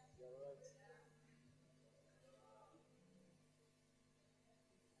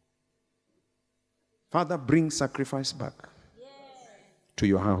 Father, bring sacrifice back to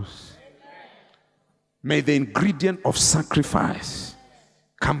your house. May the ingredient of sacrifice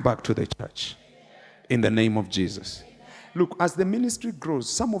come back to the church in the name of Jesus. Look, as the ministry grows,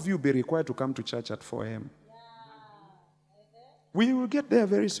 some of you will be required to come to church at 4 a.m. We will get there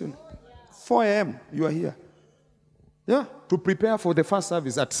very soon. 4 a.m., you are here. Yeah, to prepare for the first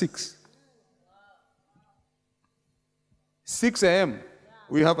service at 6. 6 a.m.,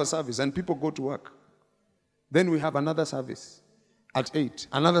 we have a service and people go to work. Then we have another service at 8,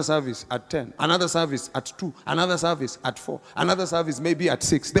 another service at 10, another service at 2, another service at 4, another service maybe at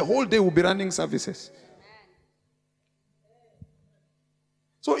 6. The whole day we'll be running services.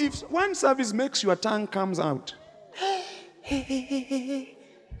 So if one service makes your tongue comes out, si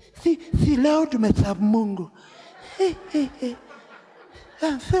leo tumesabu Mungu.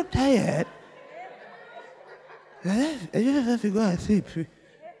 I'm so tired. I just have to go and sleep.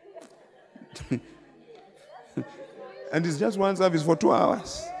 And it's just one service for 2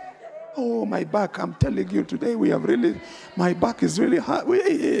 hours. Oh, my back, I'm telling you, today we have really, my back is really hard.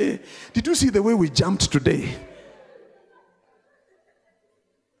 Did you see the way we jumped today?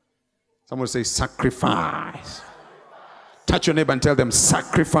 Someone say sacrifice. Touch your neighbor and tell them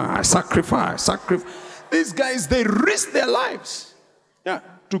sacrifice, sacrifice, sacrifice. These guys, they risked their lives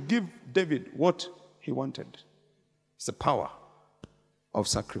to give David what he wanted. It's the power of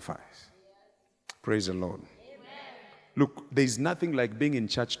sacrifice. Praise the Lord. Look, there is nothing like being in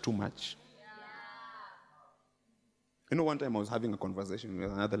church too much. You know, one time I was having a conversation with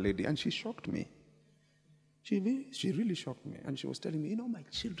another lady and she shocked me. She really shocked me. And she was telling me, you know, my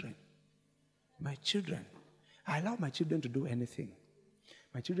children, I allow my children to do anything.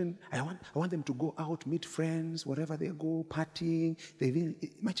 My children, I want them to go out, meet friends, wherever they go, partying.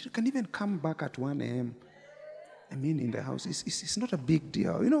 My children can even come back at 1 a.m. I mean, in the house. It's not a big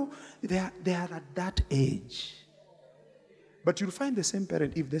deal. You know, they are at that age. But you'll find the same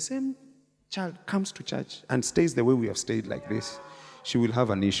parent, if the same child comes to church and stays the way we have stayed like this, she will have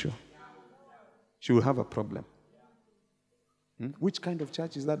an issue. She will have a problem. Which kind of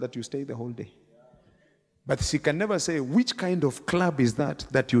church is that you stay the whole day? But she can never say, which kind of club is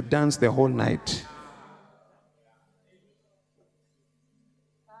that you dance the whole night?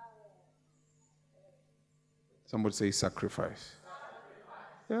 Somebody say sacrifice.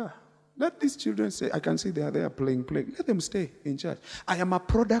 Yeah. Let these children say, I can see they are there playing. Let them stay in church. I am a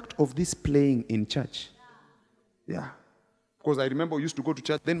product of this playing in church. Yeah. Because I remember we used to go to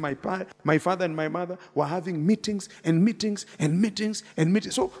church. Then my father and my mother were having meetings and meetings and meetings and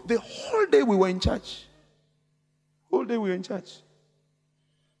meetings. So the whole day we were in church. Whole day we were in church.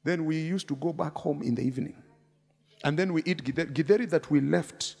 Then we used to go back home in the evening. And then we eat githeri that we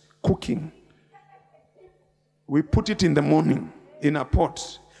left cooking. We put it in the morning in a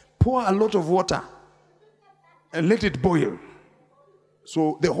pot. Pour a lot of water and let it boil.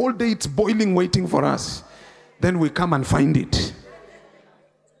 So the whole day it's boiling, waiting for us. Then we come and find it.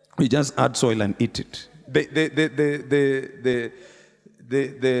 We just add soil and eat it. The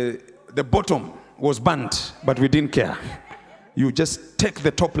bottom was burnt, but we didn't care. You just take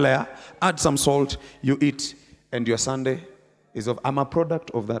the top layer, add some salt, you eat, and your Sunday is of. I'm a product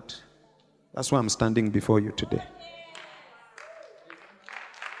of that. That's why I'm standing before you today.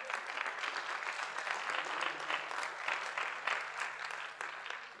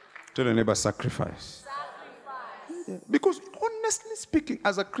 Tell your neighbor, sacrifice. Yeah. Because honestly speaking,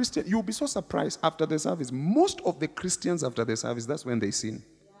 as a Christian, you'll be so surprised after the service. Most of the Christians after the service, that's when they sin.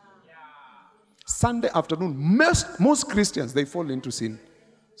 Yeah. Sunday afternoon, most Christians, they fall into sin.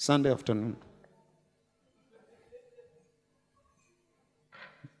 Sunday afternoon.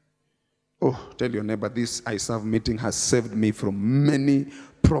 Oh, tell your neighbor, this I serve meeting has saved me from many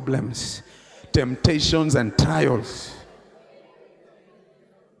problems, temptations, and trials.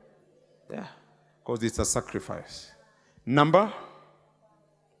 Yeah, because it's a sacrifice. Number?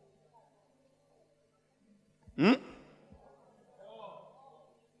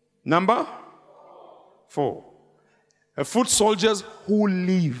 Number? 4. Foot soldiers who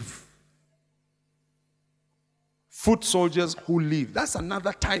live. Foot soldiers who live. That's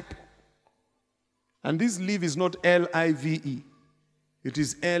another type. And this live is not L-I-V-E. It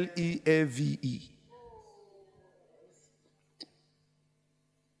is L-E-A-V-E.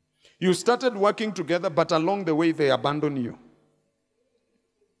 You started working together, but along the way they abandon you.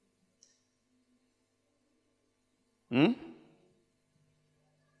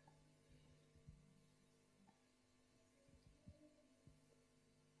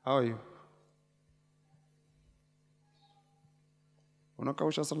 How are you?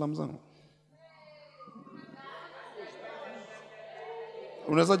 Unakausha salamu zangu?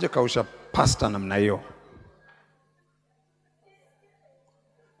 Unawezaje kausha pasta namna hiyo?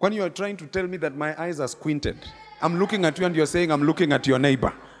 When you are trying to tell me that my eyes are squinted, I'm looking at you and you're saying I'm looking at your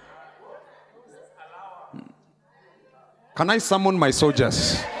neighbor. Can I summon my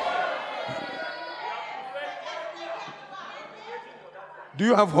soldiers? Do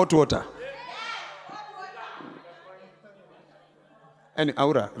you have hot water? And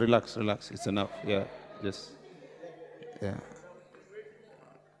Aura, relax. It's enough. Yeah, just. Yeah.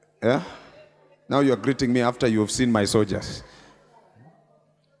 Yeah? Now you're greeting me after you've seen my soldiers.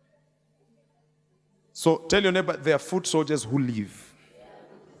 So tell your neighbor, there are foot soldiers who leave.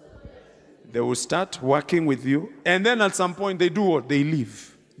 They will start working with you, and then at some point they do what? They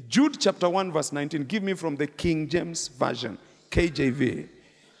leave. Jude chapter 1 verse 19, give me from the King James Version, KJV.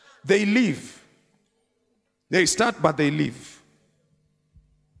 They leave. They start, but they leave.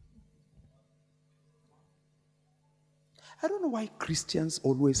 I don't know why Christians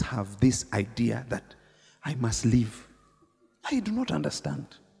always have this idea that I must leave. I do not understand.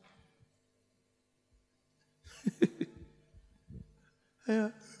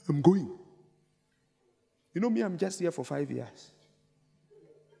 I'm going. You know me, I'm just here for 5 years.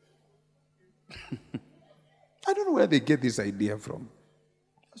 I don't know where they get this idea from.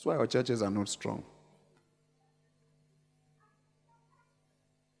 That's why our churches are not strong.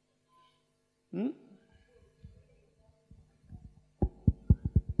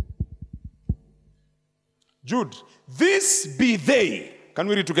 Jude, this be they. Can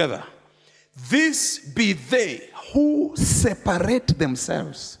we read together? This be they who separate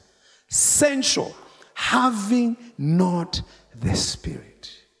themselves, sensual, having not the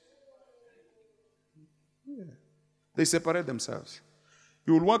Spirit. Yeah. They separate themselves.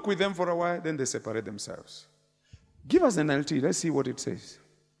 You will work with them for a while, then they separate themselves. Give us an NLT. Let's see what it says.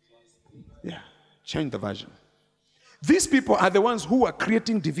 Yeah, change the version. These people are the ones who are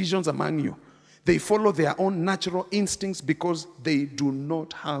creating divisions among you. They follow their own natural instincts because they do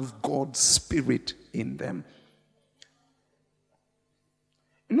not have God's Spirit in them.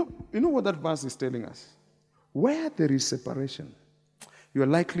 You know what that verse is telling us? Where there is separation, you are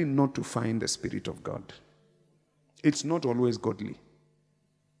likely not to find the Spirit of God. It's not always godly.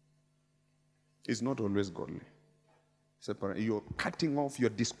 It's not always godly. You're cutting off,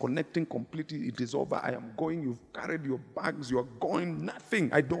 you're disconnecting completely. It is over. I am going. You've carried your bags. You're going.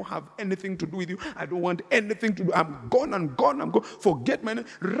 Nothing. I don't have anything to do with you. I don't want anything to do. I'm gone. I'm gone. Forget my name.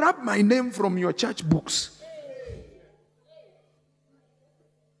 Rub my name from your church books.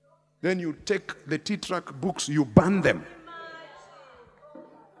 Then you take the T-track books, you burn them.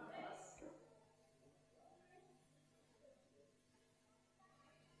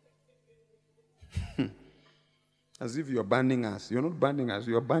 As if you're burning us. You're not burning us,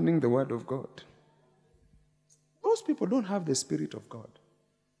 you're burning the word of God. Those people don't have the Spirit of God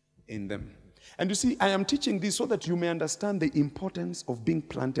in them. And you see, I am teaching this so that you may understand the importance of being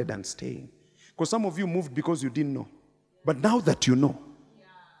planted and staying. Because some of you moved because you didn't know. But now that you know,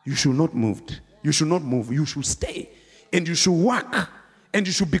 you should not move. You should not move. You should stay. And you should work. And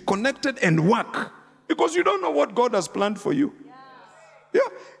you should be connected and work. Because you don't know what God has planned for you. Yeah.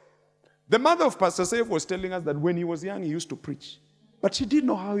 The mother of Pastor Saif was telling us that when he was young, he used to preach. But she didn't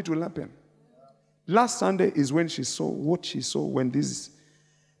know how it will happen. Last Sunday is when she saw what she saw when this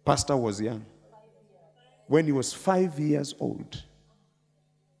pastor was young. When he was 5 years old.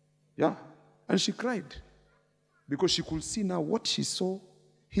 Yeah. And she cried. Because she could see now what she saw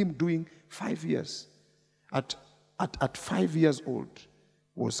him doing 5 years. At 5 years old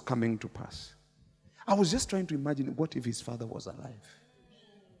was coming to pass. I was just trying to imagine, what if his father was alive?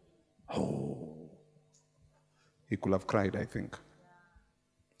 Oh. He could have cried, I think.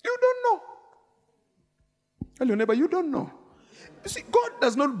 You don't know. Tell your neighbor, you don't know. You see, God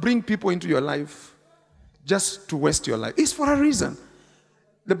does not bring people into your life just to waste your life. It's for a reason.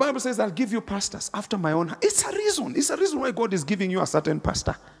 The Bible says, I'll give you pastors after my own heart. It's a reason. It's a reason why God is giving you a certain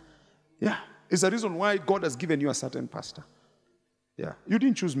pastor. Yeah. It's a reason why God has given you a certain pastor. Yeah. You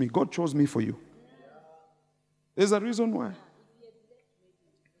didn't choose me. God chose me for you. There's a reason why.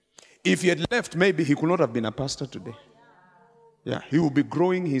 If he had left, maybe he could not have been a pastor today. Yeah. He will be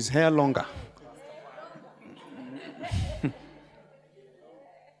growing his hair longer.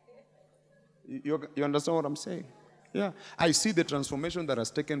 You understand what I'm saying? Yeah. I see the transformation that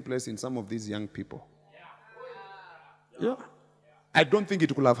has taken place in some of these young people. Yeah. I don't think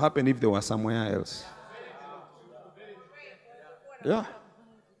it could have happened if they were somewhere else. Yeah.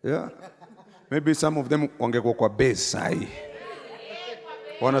 Yeah. Maybe some of them wangekuwa kwa base sahi.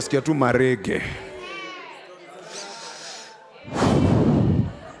 Wanasikia tu marege.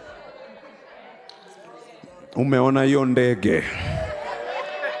 Umeona hiyo ndege?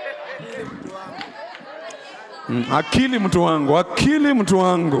 Akili mtu wangu, akili mtu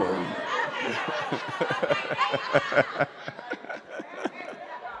wangu.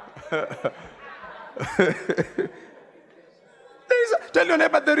 Tell your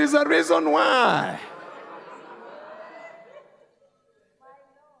neighbor, there is a reason why.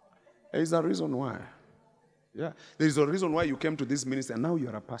 There is a reason why. Yeah. There is a reason why you came to this ministry and now you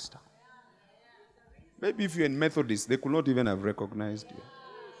are a pastor. Maybe if you're in Methodist, they could not even have recognized you.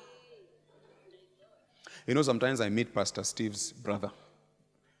 You know, sometimes I meet Pastor Steve's brother,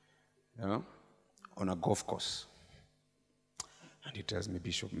 on a golf course. And he tells me,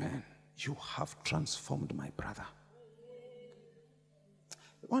 Bishop, man, you have transformed my brother.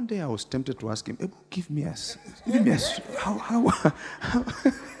 One day I was tempted to ask him, give me a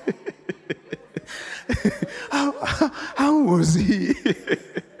how was he?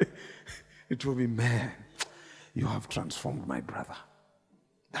 It will be, man, you have transformed my brother.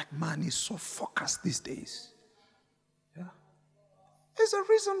 That man is so focused these days. Yeah. There's a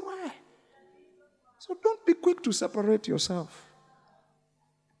reason why. So don't be quick to separate yourself.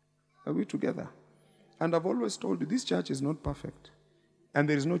 Are we together? And I've always told you, this church is not perfect. And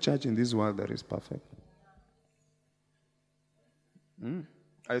there is no church in this world that is perfect.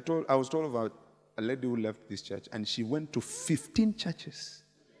 I was told about a lady who left this church, and she went to 15 churches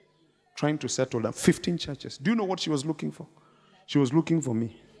trying to settle down. 15 churches. Do you know what she was looking for? She was looking for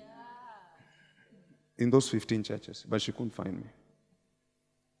me in those 15 churches, but she couldn't find me.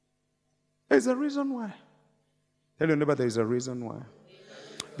 There's a reason why. Tell your neighbor, there is a reason why.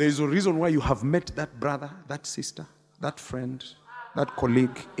 There is a reason why you have met that brother, that sister, that friend, that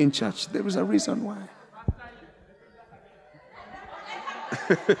colleague in church. There is a reason why.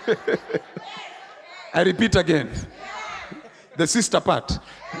 I repeat again. The sister part.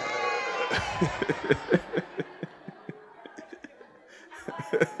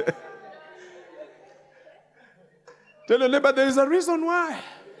 Tell your neighbor, there is a reason why.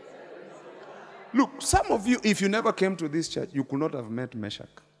 Look, some of you, if you never came to this church, you could not have met Meshach.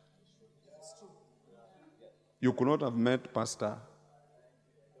 You could not have met Pastor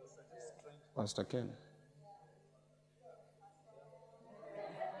Ken.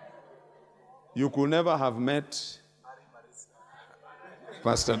 You could never have met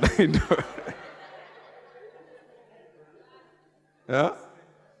Pastor Daido. Yeah?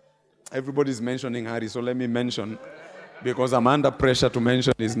 Everybody's mentioning Harry, so let me mention, because I'm under pressure to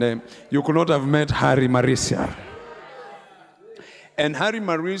mention his name. You could not have met Harry Marisia. And Harry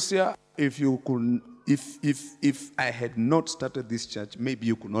Marisia If you could, if I had not started this church, maybe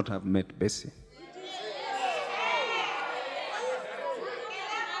you could not have met Bessie.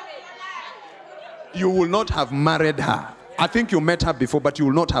 You will not have married her. I think you met her before, but you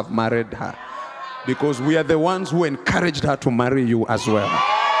will not have married her. Because we are the ones who encouraged her to marry you as well.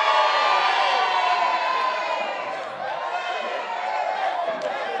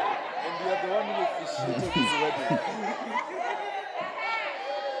 And you are the one who officiated his wedding.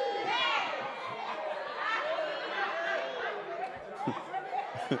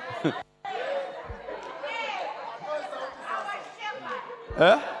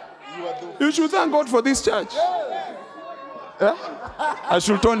 You should thank God for this church. I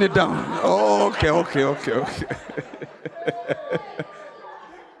should turn it down. Oh, okay.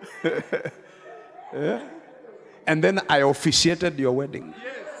 And then I officiated your wedding.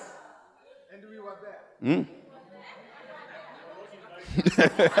 Yes. And we were there.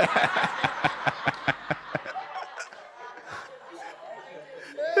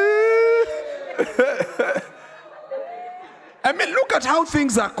 I mean, look at how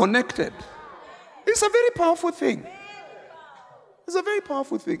things are connected. It's a very powerful thing. It's a very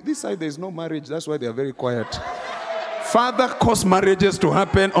powerful thing. This side, there's no marriage. That's why they are very quiet. Father, cause marriages to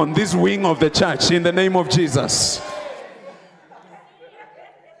happen on this wing of the church in the name of Jesus.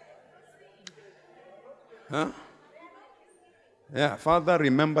 Huh? Yeah, Father,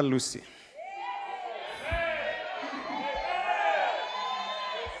 remember Lucy.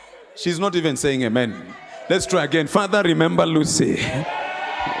 She's not even saying amen. Let's try again. Father, remember Lucy.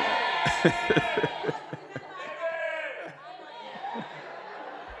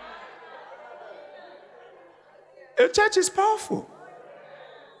 A church is powerful.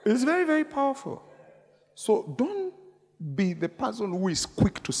 It's very, very powerful. So don't be the person who is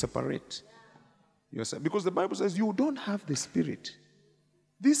quick to separate yourself. Because the Bible says you don't have the Spirit.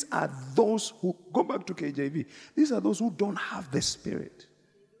 These are those who, go back to KJV, these are those who don't have the Spirit.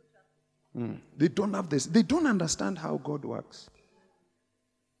 They don't have this. They don't understand how God works.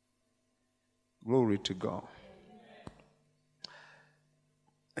 Glory to God.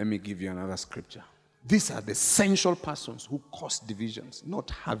 Let me give you another scripture. These are the essential persons who cause divisions,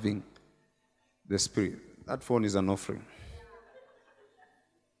 not having the Spirit. That phone is an offering.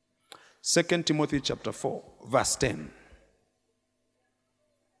 2 Timothy chapter 4, verse 10.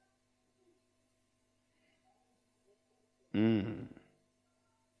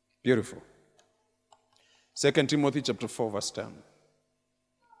 Beautiful. 2 Timothy chapter 4, verse 10.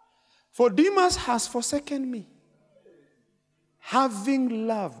 For Demas has forsaken me, having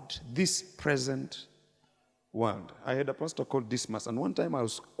loved this present world. I had a pastor called Dismas, and one time I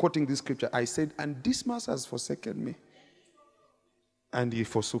was quoting this scripture. I said, and Dismas has forsaken me, and he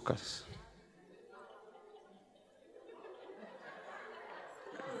forsook us.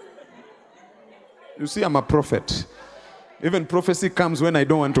 You see, I'm a prophet. Even prophecy comes when I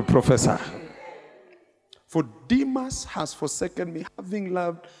don't want to prophesy. For Demas has forsaken me, having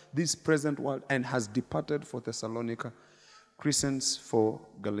loved this present world, and has departed for Thessalonica, Crescens for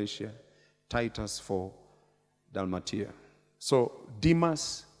Galatia, Titus for Dalmatia. So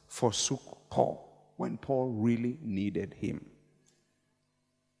Demas forsook Paul when Paul really needed him.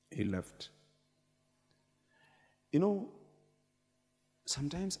 He left. You know,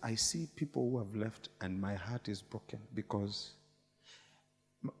 sometimes I see people who have left and my heart is broken because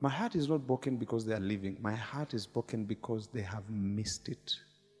my heart is not broken because they are leaving. My heart is broken because they have missed it.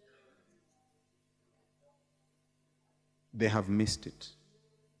 They have missed it.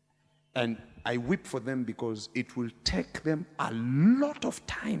 And I weep for them because it will take them a lot of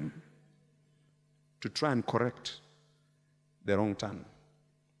time to try and correct the wrong turn.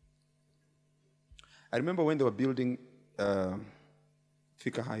 I remember when they were building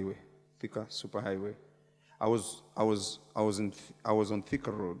Thika Highway, Thika Superhighway. I was on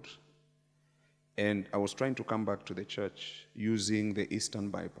Thika Road, and I was trying to come back to the church using the Eastern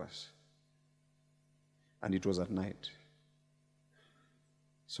Bypass, and it was at night.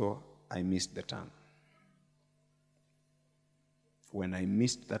 So I missed the turn. When I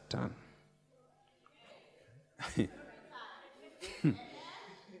missed that turn,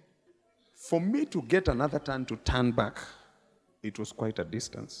 for me to get another turn to turn back, it was quite a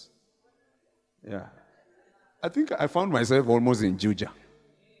distance. Yeah. I think I found myself almost in Juja,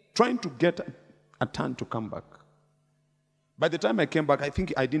 trying to get a turn to come back. By the time I came back, I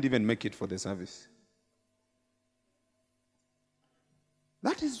think I didn't even make it for the service.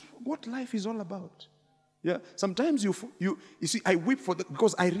 That is what life is all about. Yeah. Sometimes you see, I weep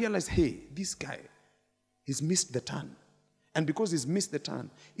because I realize, hey, this guy, he's missed the turn. And because he's missed the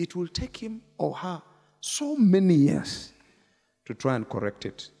turn, it will take him or her so many years to try and correct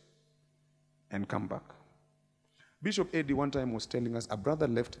it. and come back. Bishop Eddie one time was telling us a brother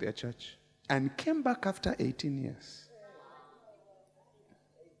left their church and came back after 18 years.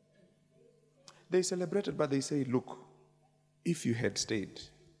 They celebrated, but they say, look, if you had stayed.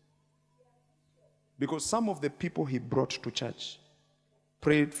 Because some of the people he brought to church,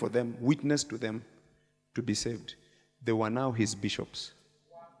 prayed for them, witnessed to them to be saved. They were now his bishops.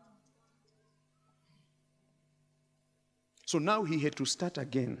 So now he had to start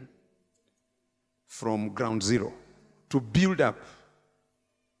again from ground zero to build up.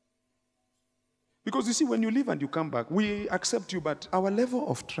 Because you see, when you leave and you come back, we accept you, but our level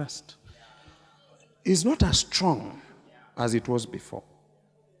of trust is not as strong as it was before.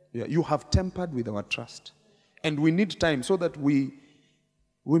 Yeah, you have tempered with our trust. And we need time so that we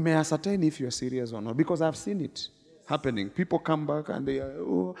may ascertain if you're serious or not. Because I've seen it happening. People come back and they are,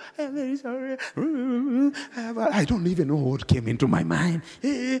 oh, I'm very sorry. I don't even know what came into my mind.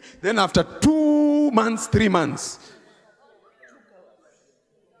 Then after 2 months, 3 months.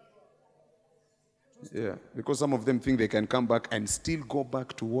 Yeah, because some of them think they can come back and still go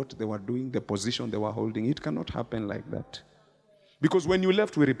back to what they were doing, the position they were holding. It cannot happen like that. Because when you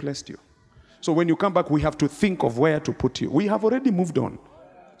left, we replaced you. So when you come back, we have to think of where to put you. We have already moved on.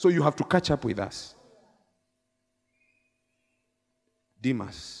 So you have to catch up with us.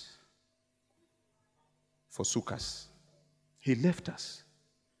 Demas forsook us. He left us.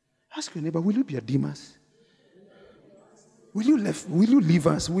 Ask your neighbor, will you be a Demas? Will you leave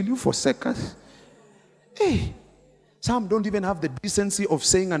us? Will you forsake us? Hey, some don't even have the decency of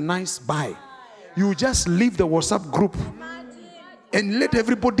saying a nice bye. You just leave the WhatsApp group and let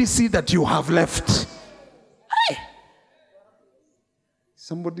everybody see that you have left. Hey,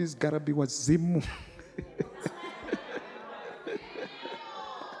 somebody's gotta be wazimu.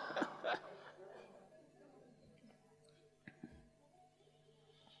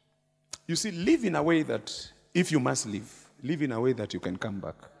 You see, live in a way that if you must live in a way that you can come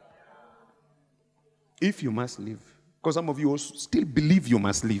back. If you must live. Because some of you also still believe you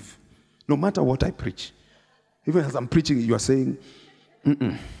must live. No matter what I preach. Even as I'm preaching, you are saying,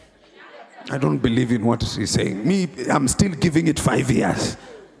 I don't believe in what he's saying. Me, I'm still giving it 5 years.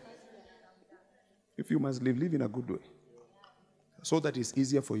 If you must live in a good way. So that it's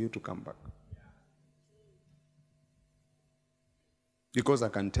easier for you to come back. Because I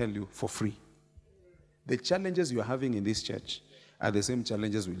can tell you for free. The challenges you are having in this church are the same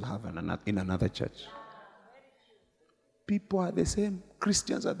challenges we'll have in another church. People are the same.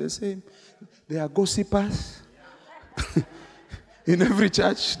 Christians are the same. They are gossipers. In every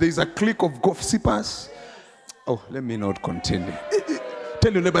church, there is a clique of gossipers. Oh, let me not continue.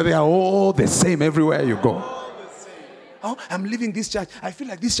 Tell your neighbor, they are all the same everywhere you go. Oh, I'm leaving this church. I feel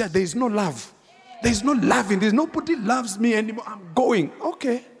like this church, there is no love. There is no love in this. Nobody loves me anymore. I'm going.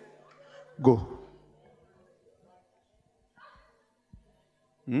 Okay. Go.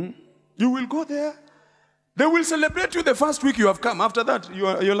 You will go there. They will celebrate you the first week you have come. After that,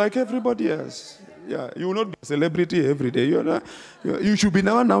 you're like everybody else. Yeah, you will not be a celebrity every day. You should be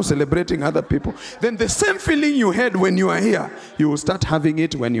now celebrating other people. Then the same feeling you had when you are here, you will start having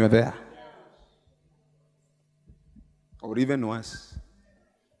it when you're there. Or even worse.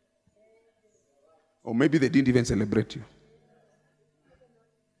 Or maybe they didn't even celebrate you.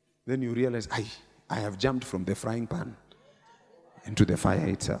 Then you realize, I have jumped from the frying pan into the fire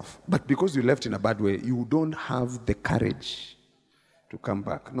itself. But because you left in a bad way, you don't have the courage to come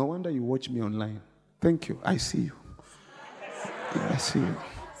back. No wonder you watch me online. Thank you. I see you. Yeah, I see you.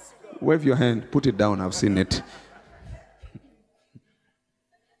 Wave your hand. Put it down. I've seen it.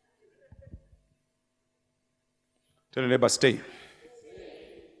 Tell your neighbor, stay.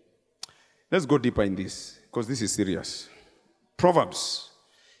 Let's go deeper in this, because this is serious. Proverbs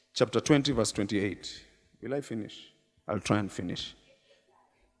chapter 20, verse 28. Will I finish? I'll try and finish.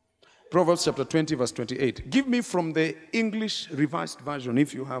 Proverbs chapter 20, verse 28. Give me from the English Revised Version,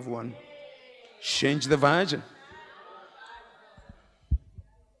 if you have one. Change the version.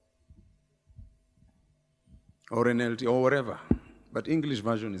 Or NLT, or whatever. But English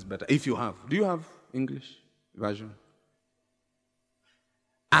version is better, if you have. Do you have English version?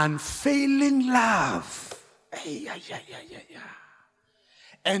 Unfailing love.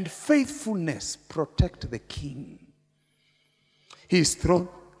 And faithfulness protect the king. His throne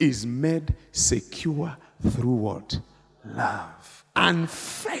is made secure through what? Love.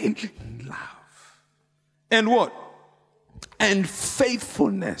 Unfailing love. And what? And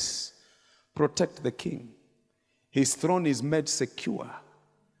faithfulness protect the king. His throne is made secure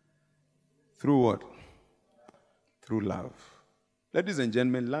through what? Through love. Ladies and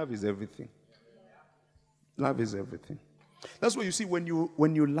gentlemen, love is everything. Love is everything. That's why you see when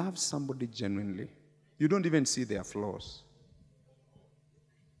you love somebody genuinely, you don't even see their flaws.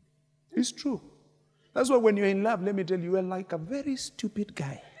 It's true. That's why when you're in love, let me tell you, you're like a very stupid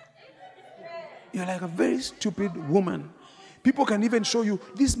guy. You're like a very stupid woman. People can even show you,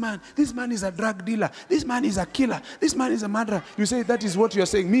 this man is a drug dealer. This man is a killer. This man is a murderer. You say, that is what you're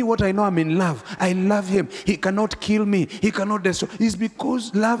saying. Me, what I know, I'm in love. I love him. He cannot kill me. He cannot destroy. It's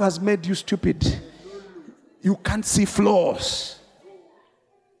because love has made you stupid. You can't see flaws.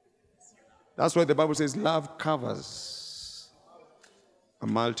 That's why the Bible says love covers a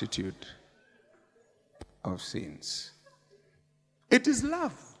multitude of sins. It is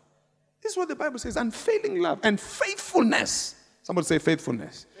love. This is what the Bible says. Unfailing love and faithfulness. Somebody say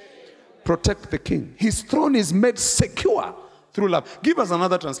faithfulness. Protect the king. His throne is made secure through love. Give us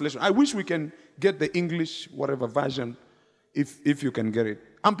another translation. I wish we can get the English, whatever version, if you can get it.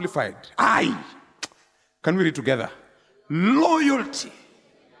 Amplified. Aye. Can we read together? Loyalty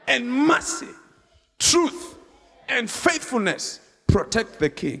and mercy, truth and faithfulness protect the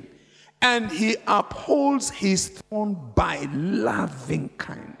king. And he upholds his throne by loving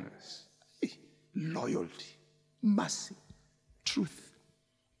kindness. Loyalty, mercy, truth,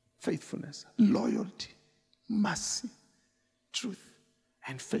 faithfulness. Loyalty, mercy, truth,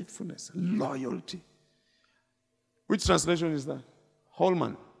 and faithfulness. Loyalty. Which translation is that?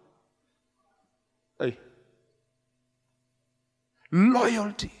 Holman. Hey.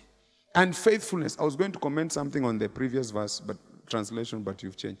 Loyalty and faithfulness. I was going to comment something on the previous verse, but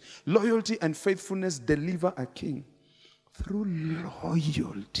you've changed. Loyalty and faithfulness deliver a king. Through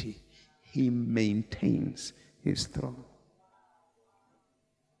loyalty, he maintains his throne.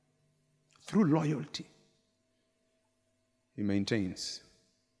 Through loyalty, he maintains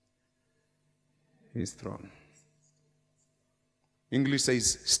his throne. English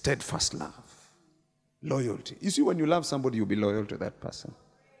says steadfast love. Loyalty. You see, when you love somebody, you'll be loyal to that person.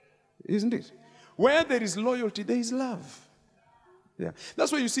 Isn't it? Where there is loyalty, there is love. Yeah.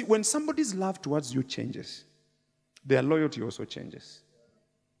 That's why you see, when somebody's love towards you changes, their loyalty also changes.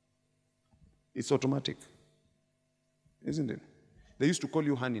 It's automatic. Isn't it? They used to call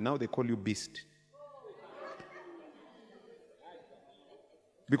you honey, now they call you beast.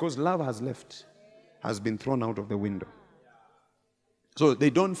 Because love has left, has been thrown out of the window. So they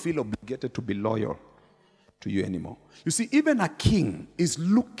don't feel obligated to be loyal to you anymore. You see, even a king is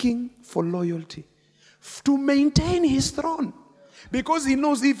looking for loyalty to maintain his throne. Because he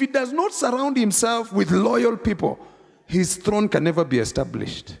knows if he does not surround himself with loyal people, his throne can never be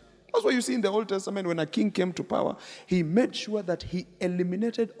established. That's why you see in the Old Testament, when a king came to power, he made sure that he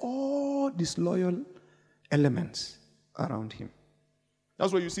eliminated all disloyal elements around him.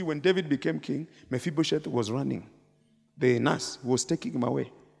 That's why you see when David became king, Mephibosheth was running. The nurse was taking him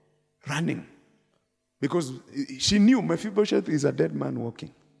away, running. Because she knew Mephibosheth is a dead man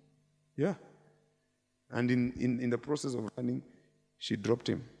walking. Yeah. And in the process of running, she dropped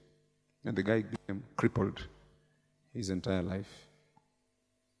him. And the guy became crippled his entire life.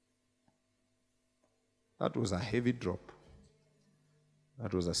 That was a heavy drop.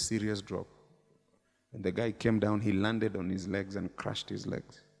 That was a serious drop. And the guy came down, he landed on his legs and crushed his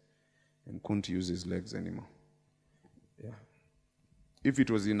legs. And couldn't use his legs anymore. Yeah. If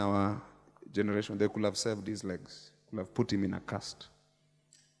it was in our generation, they could have saved his legs. Could have put him in a cast.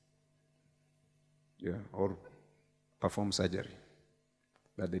 Yeah, or perform surgery.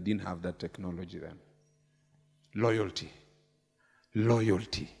 But they didn't have that technology then. Loyalty.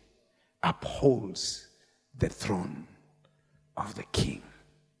 Loyalty upholds the throne of the king.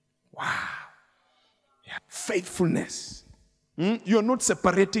 Wow. Yeah. Faithfulness. You're not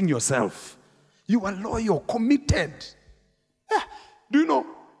separating yourself. You are loyal, committed. Yeah. Do you know,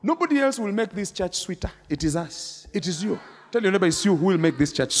 nobody else will make this church sweeter. It is us. It is you. Tell your neighbor, it's you who will make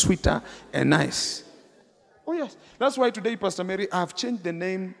this church sweeter and nice. Oh yes. That's why today, Pastor Mary, I have changed the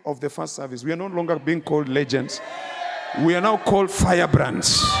name of the first service. We are no longer being called legends. We are now called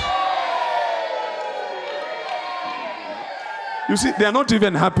firebrands. You see, they are not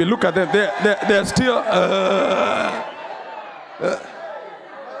even happy. Look at them. They're still...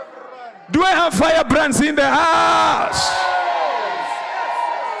 Do I have firebrands in the house?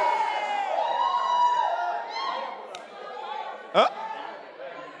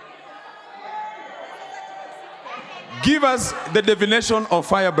 Give us the definition of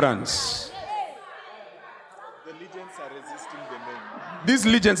firebrands. The legions are resisting the name. These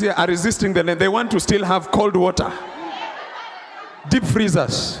legions here are resisting the name. They want to still have cold water. Deep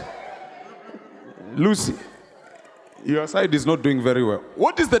freezers. Lucy, your side is not doing very well.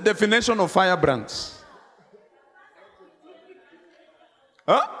 What is the definition of firebrands?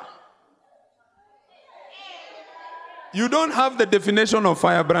 You don't have the definition of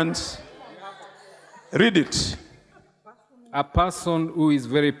firebrands. Read it. A person who is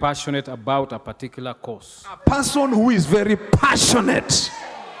very passionate about a particular cause. A person who is very passionate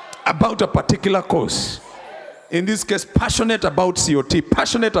about a particular cause. In this case, passionate about COT,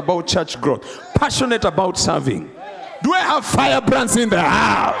 passionate about church growth, passionate about serving. Do I have firebrands in the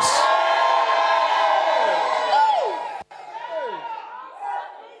house?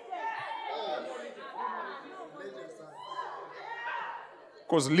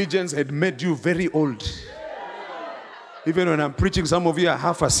 Because legions had made you very old. Even when I'm preaching, some of you are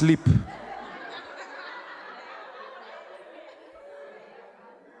half asleep.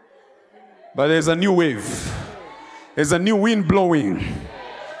 But there's a new wave. There's a new wind blowing.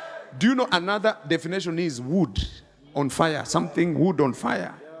 Do you know another definition is wood on fire? Something wood on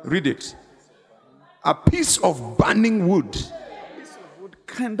fire. Read it. A piece of burning wood. Wood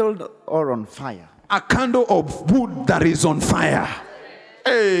kindled or on fire. A candle of wood that is on fire.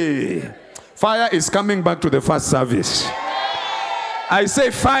 Hey, fire is coming back to the first service. I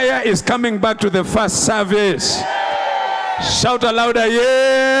say fire is coming back to the first service. Shout louder,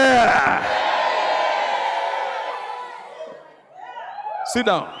 yeah! Sit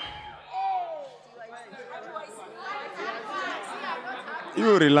down.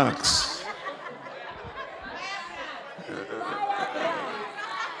 You relax.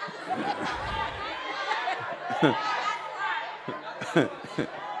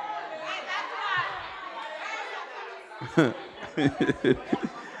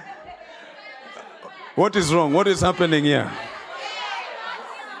 What is wrong? What is happening here?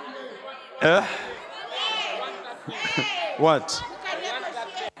 What?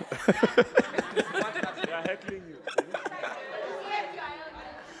 They are heckling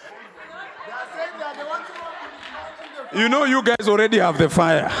you. You know you guys already have the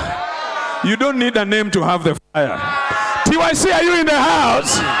fire. You don't need a name to have the fire. TYC, are you in the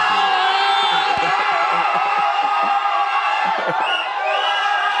house?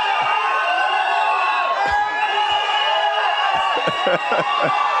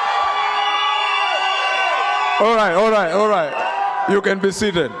 All right. You can be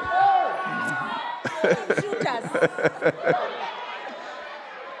seated.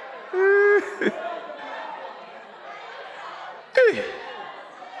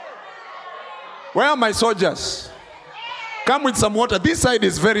 Where are my soldiers? Come with some water. This side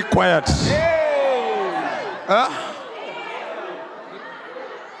is very quiet. Huh?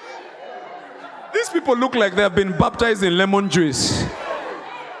 These people look like they have been baptized in lemon juice.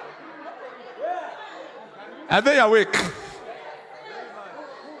 Are they awake?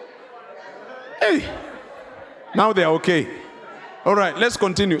 Hey, now they are okay. All right, let's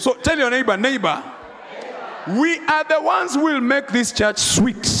continue. So tell your neighbor, we are the ones who will make this church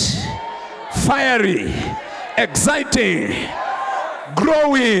sweet, fiery, exciting,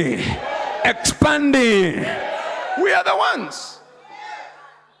 growing, expanding. We are the ones.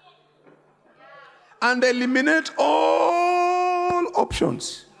 And eliminate all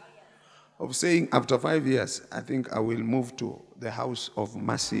options of saying after 5 years, I think I will move to the House of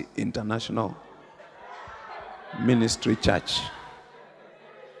Mercy International Ministry Church.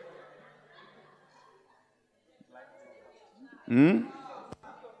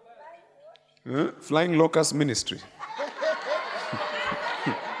 Flying Locust Ministry.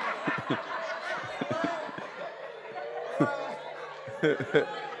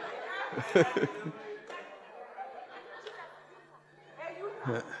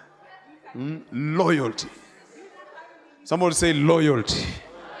 Loyalty. Someone say loyalty.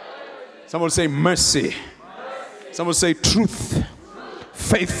 Someone say mercy. Someone say truth.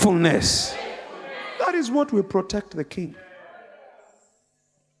 Faithfulness. That is what will protect the king.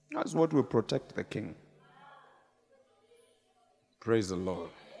 That's what will protect the king. Praise the Lord.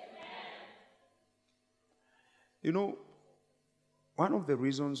 You know, one of the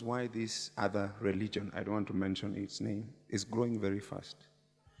reasons why this other religion, I don't want to mention its name, is growing very fast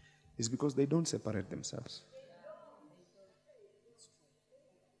is because they don't separate themselves.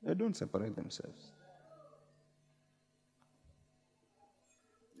 They don't separate themselves.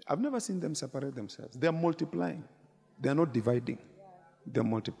 I've never seen them separate themselves. They are multiplying. They are not dividing. They are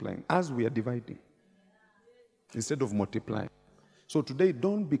multiplying. As we are dividing, instead of multiplying. So today,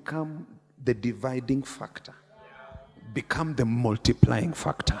 don't become the dividing factor. Become the multiplying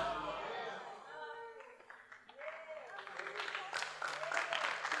factor.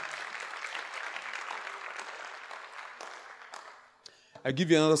 I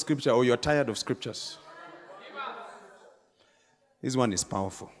give you another scripture, or you're tired of scriptures. This one is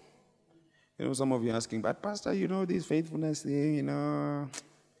powerful. You know, some of you are asking, but Pastor, you know, this faithfulness thing, you know,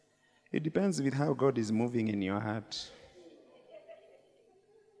 it depends with how God is moving in your heart.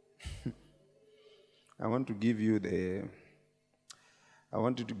 I want to give you the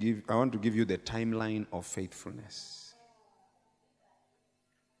timeline of faithfulness.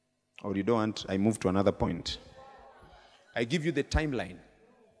 Or you don't want, I move to another point. I give you the timeline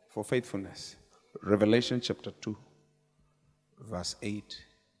for faithfulness. Revelation chapter 2, verse 8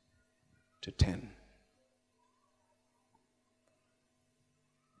 to 10.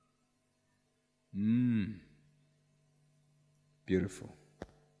 Beautiful.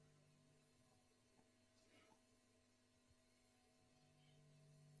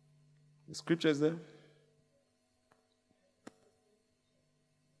 The scripture is there.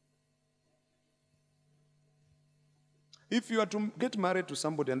 If you are to get married to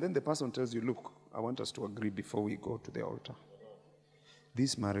somebody and then the person tells you, look, I want us to agree before we go to the altar.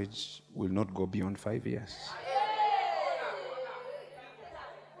 This marriage will not go beyond 5 years.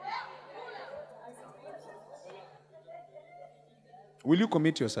 Will you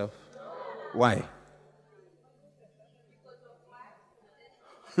commit yourself? Why?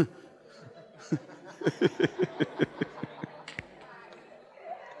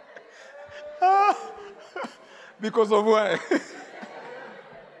 Because of why?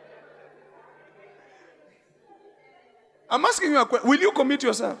 I'm asking you a question. Will you commit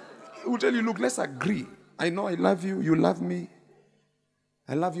yourself? He will tell you, look, let's agree. I know I love you. You love me.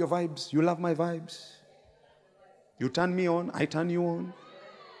 I love your vibes. You love my vibes. You turn me on. I turn you on.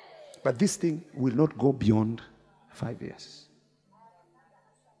 But this thing will not go beyond 5 years.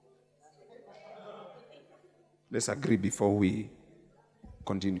 Let's agree before we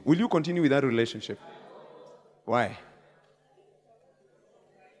continue. Will you continue with that relationship? Why?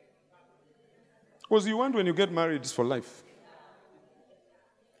 Because you want when you get married, it's for life.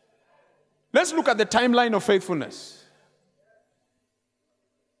 Let's look at the timeline of faithfulness.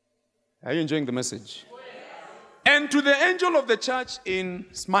 Are you enjoying the message? And to the angel of the church in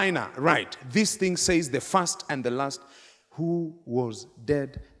Smyrna, right, this thing says the first and the last, who was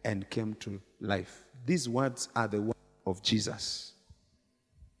dead and came to life. These words are the words of Jesus.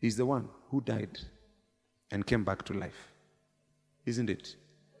 He's the one who died and came back to life. Isn't it?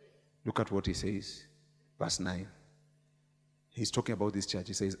 Look at what he says. Verse 9. He's talking about this church.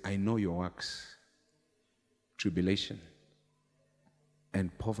 He says, I know your works, tribulation,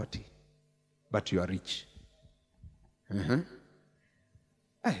 and poverty, but you are rich.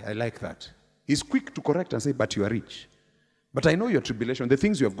 I like that. He's quick to correct and say, but you are rich. But I know your tribulation, the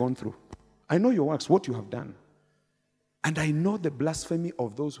things you have gone through. I know your works, what you have done. And I know the blasphemy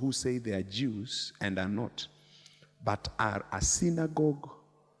of those who say they are Jews and are not, but are a synagogue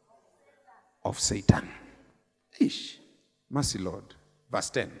of Satan. Ish. Mercy, Lord. Verse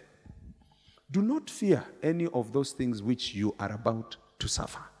 10. Do not fear any of those things which you are about to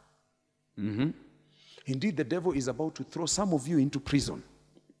suffer. Indeed, the devil is about to throw some of you into prison.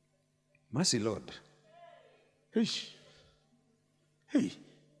 Mercy, Lord. Ish. Hey.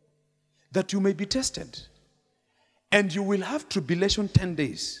 That you may be tested. And you will have tribulation 10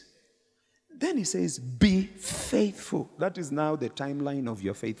 days. Then he says, be faithful. That is now the timeline of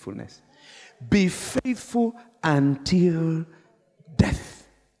your faithfulness. Be faithful until death.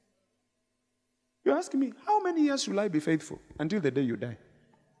 You're asking me, how many years should I be faithful? Until the day you die.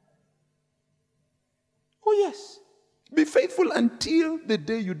 Oh yes. Be faithful until the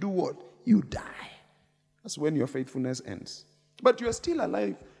day you do what? You die. That's when your faithfulness ends. But you are still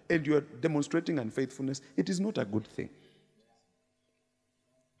alive and you are demonstrating unfaithfulness. It is not a good thing.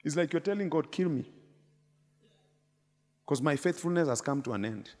 It's like you're telling God, kill me. Because my faithfulness has come to an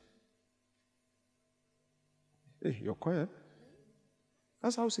end. Hey, you're quiet.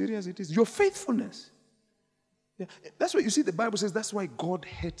 That's how serious it is. Your faithfulness. Yeah. That's why you see the Bible says that's why God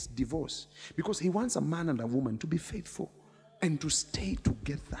hates divorce. Because he wants a man and a woman to be faithful and to stay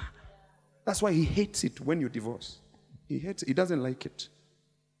together. That's why he hates it when you divorce. He hates it. He doesn't like it.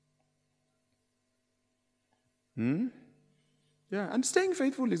 Yeah, and staying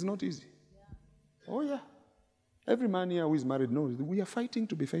faithful is not easy. Oh yeah. Every man here who is married knows we are fighting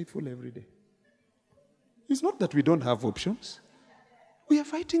to be faithful every day. It's not that we don't have options. We are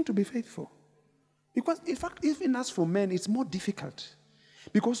fighting to be faithful. Because, in fact, even as for men, it's more difficult.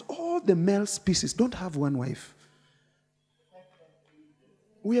 Because all the male species don't have one wife.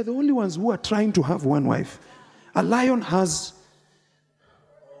 We are the only ones who are trying to have one wife. A lion has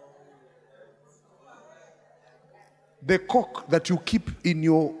the cock that you keep in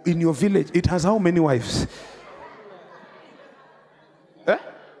your village. It has how many wives?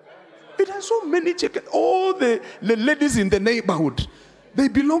 It has so many chickens. All the ladies in the neighborhood, they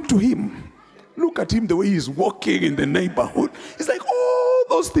belong to him. Look at him, the way he's walking in the neighborhood. It's like all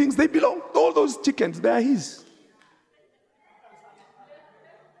those things, they belong. All those chickens, they are his.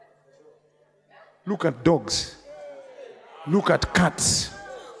 Look at dogs. Look at cats.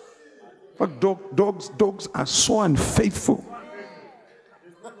 But dogs are so unfaithful.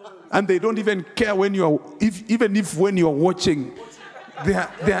 And they don't even care when even if when you're watching, they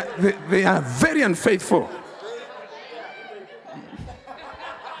are very unfaithful.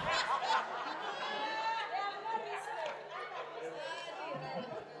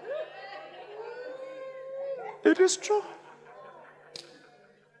 It is true.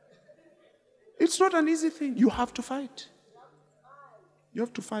 It's not an easy thing. You have to fight. You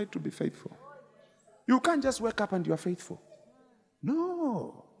have to fight to be faithful. You can't just wake up and you are faithful.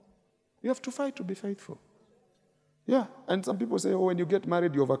 No. You have to fight to be faithful. Yeah. And some people say, oh, when you get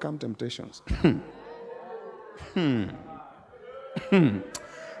married, you overcome temptations.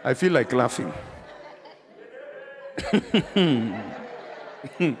 I feel like laughing.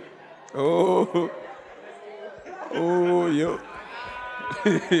 Oh, yo.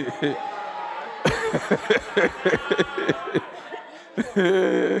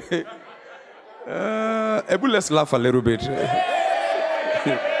 Ebu, let's laugh a little bit.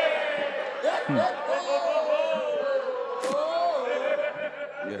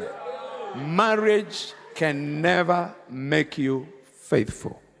 Marriage can never make you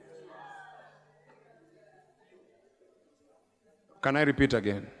faithful. Can I repeat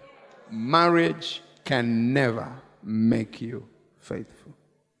again? Marriage can never make you faithful.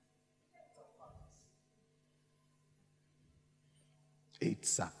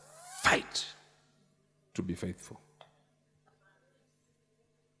 It's a fight to be faithful.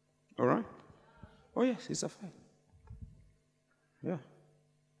 All right? Oh, yes, it's a fight. Yeah.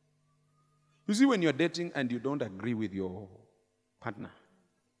 You see, when you're dating and you don't agree with your partner,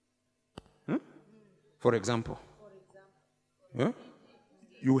 for example,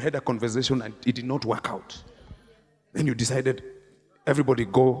 you had a conversation and it did not work out. Then you decided, everybody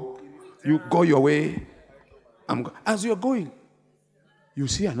go. You go your way. As you're going, you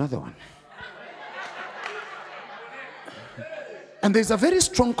see another one. And there's a very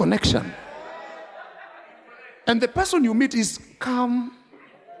strong connection. And the person you meet is calm,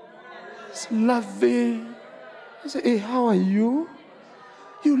 is loving. You say, hey, how are you?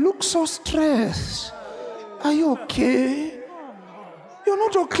 You look so stressed. Are you okay? You're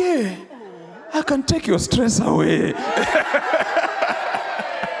not okay. I can take your stress away.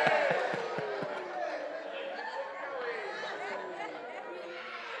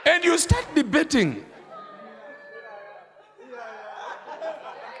 And you start debating.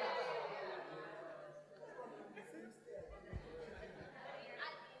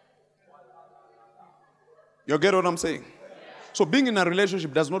 You get what I'm saying? So being in a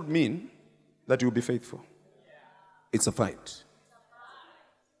relationship does not mean that you'll be faithful. It's a fight.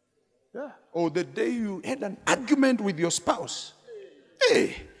 Yeah. Or the day you had an argument with your spouse.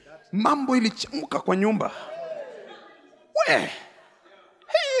 Hey, mambo ilichamuka kwa nyumba. Where?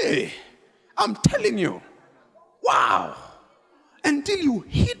 Hey, I'm telling you. Wow. Until you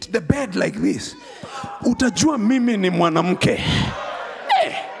hit the bed like this, utajua mimi ni mwanamke.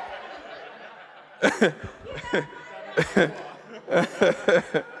 Hey.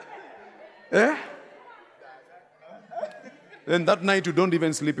 Eh? Then that night you don't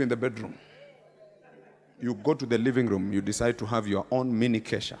even sleep in the bedroom. You go to the living room, you decide to have your own mini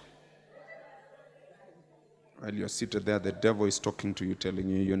kesha. While you're seated there, the devil is talking to you, telling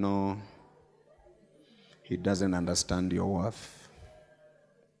you, you know, he doesn't understand your worth.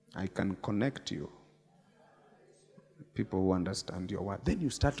 I can connect you. People who understand your worth. Then you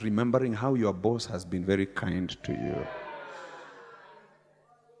start remembering how your boss has been very kind to you.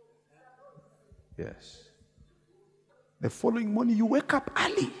 Yes. The following morning, you wake up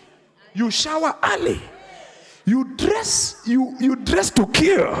early. You shower early. You dress to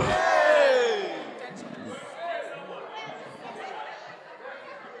kill.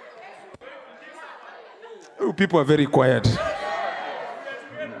 Oh, people are very quiet.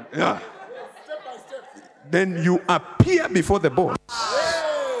 Yeah. Then you appear before the boss.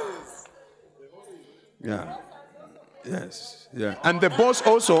 Yeah. Yes. Yeah. And the boss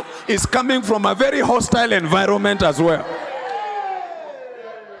also is coming from a very hostile environment as well.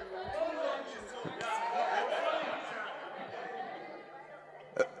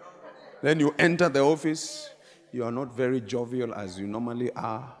 Then you enter the office. You are not very jovial as you normally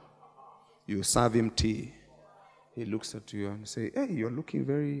are. You serve him tea. He looks at you and say, hey, you're looking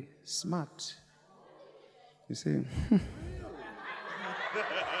very smart. You say,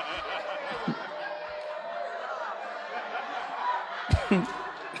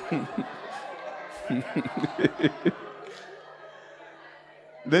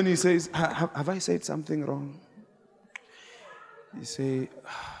 Then he says, have I said something wrong? You say,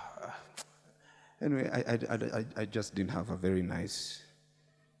 Anyway, I just didn't have a very nice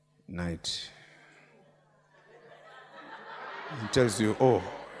night. He tells you, oh,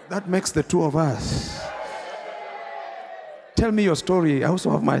 that makes the two of us. Tell me your story. I also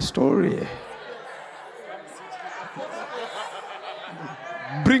have my story.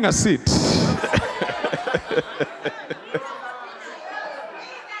 Bring a seat.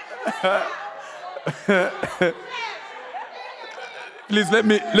 Please let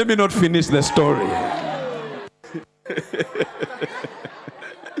me not finish the story.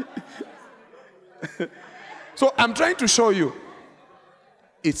 So I'm trying to show you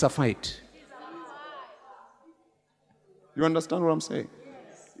it's a fight. You understand what I'm saying?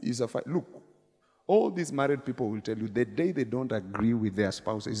 It's a fight. Look, all these married people will tell you the day they don't agree with their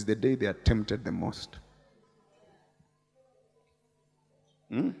spouse is the day they are tempted the most.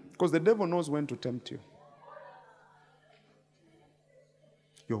 Because the devil knows when to tempt you.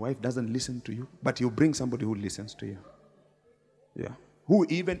 Your wife doesn't listen to you, but you bring somebody who listens to you. Yeah. Who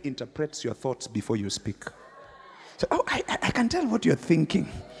even interprets your thoughts before you speak. So, oh, I can tell what you're thinking.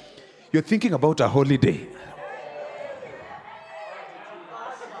 You're thinking about a holiday.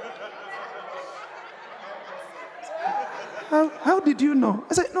 How did you know?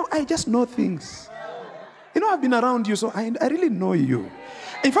 I said, no, I just know things. You know, I've been around you, so I really know you.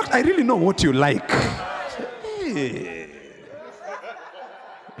 In fact, I really know what you like. Hey.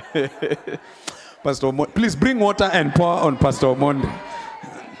 Pastor Omondi, please bring water and pour on Pastor Omondi.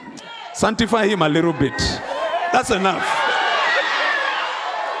 Sanctify him a little bit. That's enough.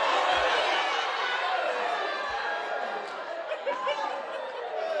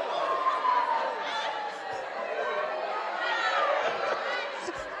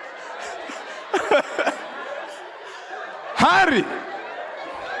 Hurry.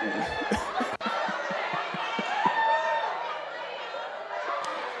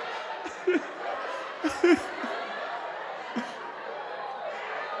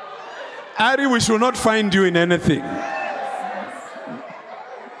 Harry, we should not find you in anything.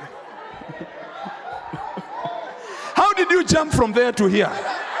 How did you jump from there to here?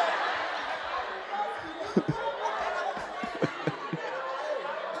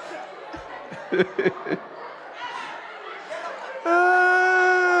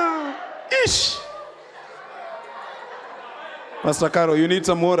 Ish. Pastor Caro, you need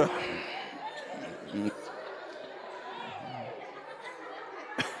some water.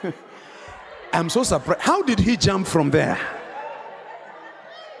 I'm so surprised. How did he jump from there?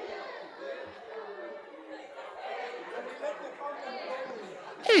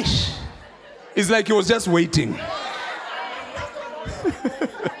 Ish. It's like he was just waiting.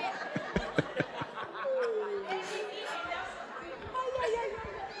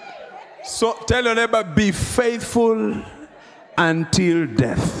 So tell your neighbor, be faithful until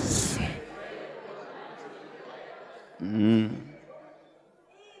death.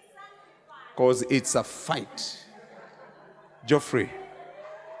 Because it's a fight. Geoffrey,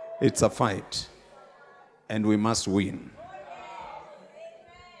 it's a fight. And we must win.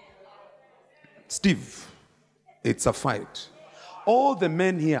 Steve, it's a fight. All the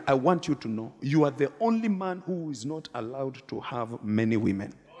men here, I want you to know, you are the only man who is not allowed to have many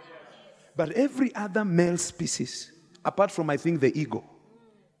women. But every other male species, apart from, I think, the eagle,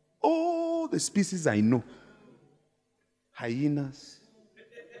 all the species I know, hyenas,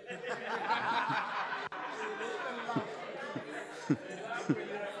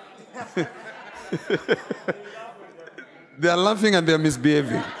 they are laughing and they are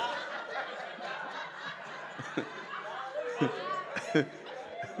misbehaving.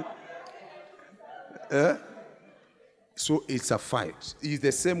 So it's a fight. It's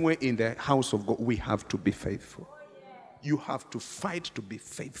the same way in the house of God. We have to be faithful. You have to fight to be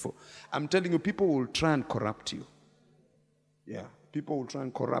faithful. I'm telling you, people will try and corrupt you. Yeah, people will try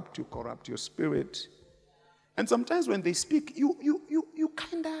and corrupt you, corrupt your spirit. And sometimes when they speak, you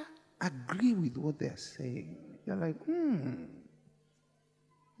kind of agree with what they're saying. You're like,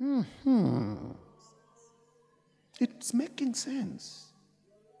 It's making sense.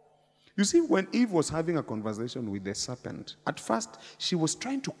 You see, when Eve was having a conversation with the serpent, at first she was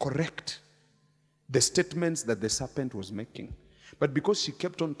trying to correct the statements that the serpent was making. But because she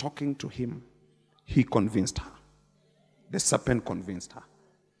kept on talking to him, he convinced her. The serpent convinced her.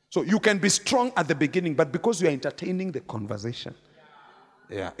 So you can be strong at the beginning, but because you are entertaining the conversation,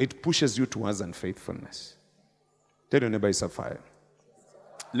 it pushes you towards unfaithfulness. Tell your neighbor it's a fire.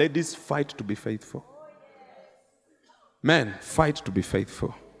 Ladies, fight to be faithful. Men, fight to be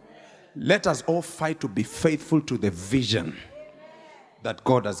faithful. Let us all fight to be faithful to the vision that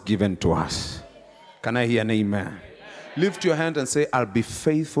God has given to us. Can I hear an amen? Lift your hand and say, I'll be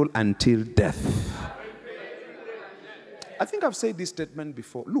faithful until death. I think I've said this statement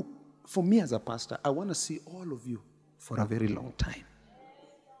before. Look, for me as a pastor, I want to see all of you for a very long time.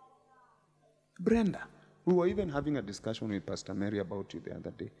 Brenda, we were even having a discussion with Pastor Mary about you the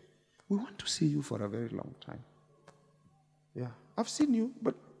other day. We want to see you for a very long time. Yeah, I've seen you,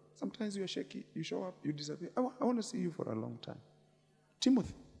 but sometimes you're shaky. You show up, you disappear. I want to see you for a long time.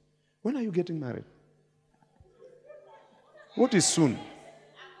 Timothy, when are you getting married? What is soon?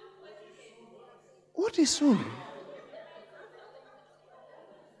 What is soon?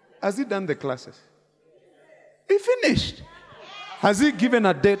 Has he done the classes? He finished. Has he given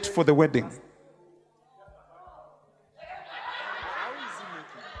a date for the wedding?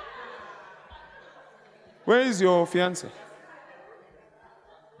 Where is your fiancé?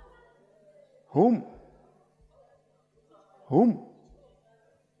 Home. Home.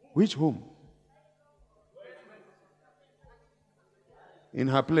 Which home? In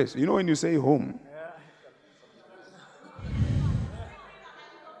her place. You know when you say home.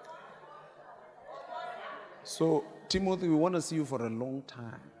 So, Timothy, we want to see you for a long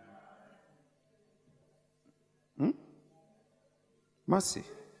time. Mercy.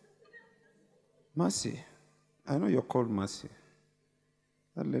 Mercy. I know you're called Mercy.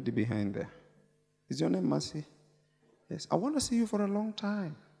 That lady behind there. Is your name Mercy? Yes. I want to see you for a long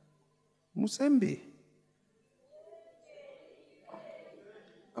time. Musembi.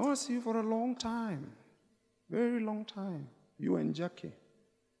 I want to see you for a long time. Very long time. You and Jackie.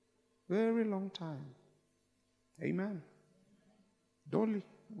 Very long time. Amen. Dolly,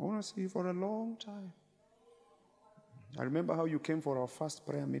 I want to see you for a long time. I remember how you came for our first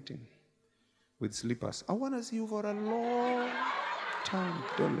prayer meeting with slippers. I want to see you for a long time,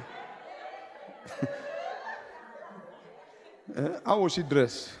 Dolly. How was she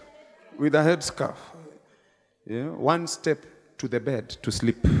dressed? With a headscarf. Yeah, one step to the bed to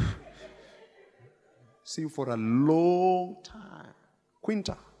sleep. See you for a long time.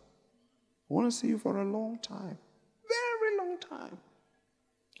 Quinta, I want to see you for a long time. Very long time.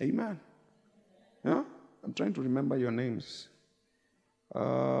 Amen. Yeah? I'm trying to remember your names.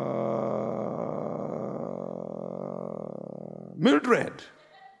 Mildred.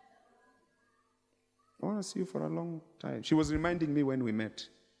 I want to see you for a long time. She was reminding me when we met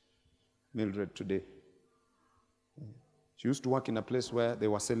Mildred today. She used to work in a place where they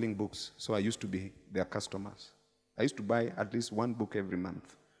were selling books, so I used to be their customers. I used to buy at least one book every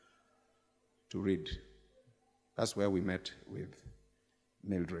month to read. That's where we met with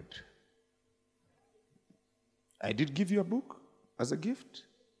Mildred. I did give you a book as a gift.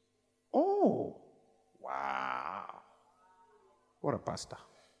 Oh, wow. What a pastor.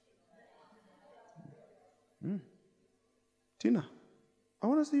 Tina, I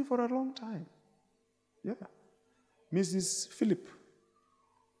want to see you for a long time. Yeah. Mrs. Philip,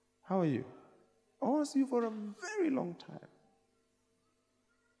 how are you? I want to see you for a very long time.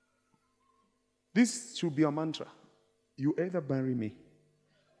 This should be a mantra. You either bury me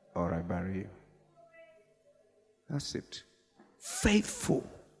or I bury you. That's it. Faithful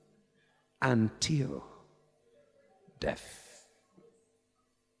until death.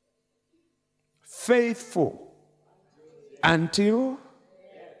 Faithful until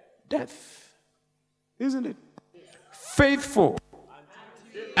death. Isn't it? Faithful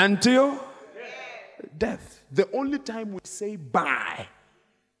until death. The only time we say bye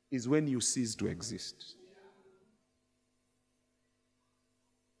is when you cease to exist.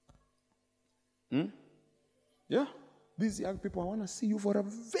 Yeah. These young people, I want to see you for a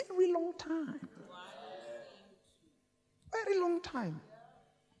very long time. Very long time.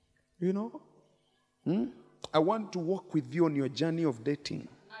 You know? I want to walk with you on your journey of dating.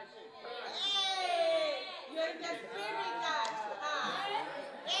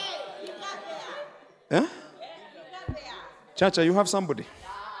 Huh? Chacha, you have somebody?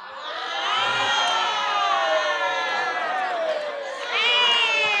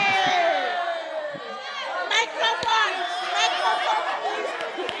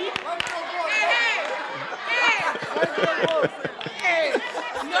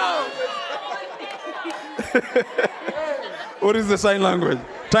 What is the sign language?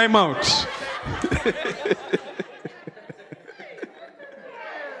 Time out.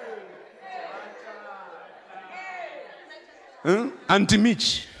 Auntie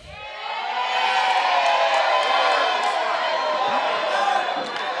Mitch.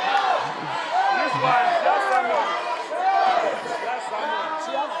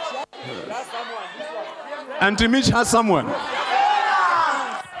 Auntie Mitch has someone.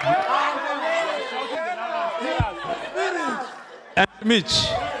 Auntie Mitch.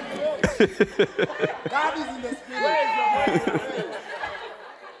 God is in the spirit.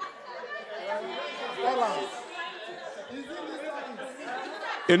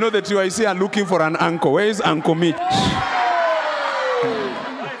 You know that UIC are looking for an uncle. Where is Uncle Mitch?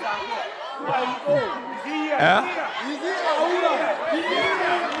 Yeah?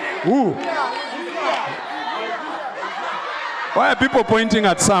 Who? Why are people pointing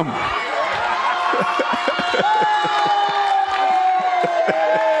at Sam?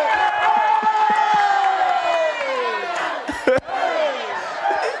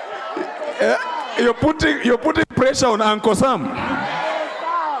 Yeah? You're putting pressure on Uncle Sam.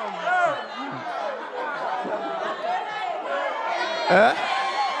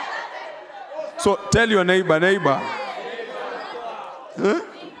 So tell your neighbor, huh?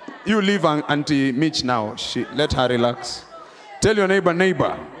 You leave Auntie Mitch now. Let her relax. Tell your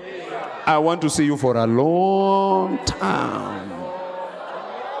neighbor, I want to see you for a long time.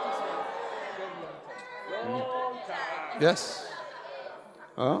 Yes.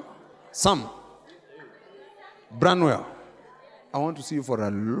 Sam. Branwell. I want to see you for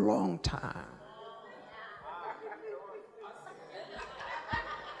a long time.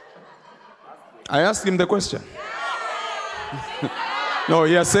 I asked him the question. No,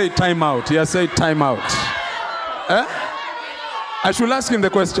 he has said time out. He has said time out. I should ask him the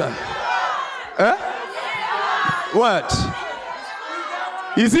question. What?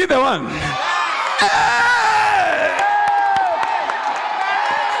 Is he the one?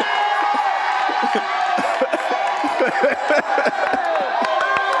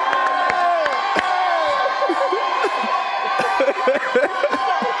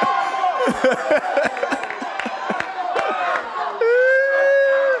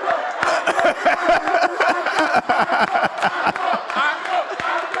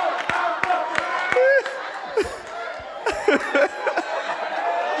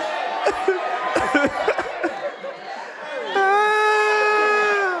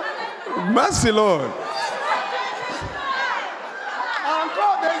 Mercy, Lord.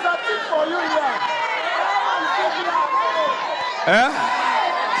 Uncle, there's a tip for you here.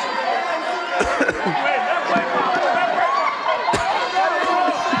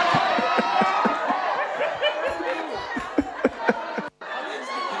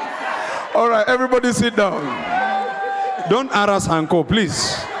 All right, everybody sit down. Don't harass Uncle,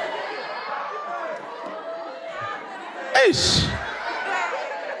 please. Ish.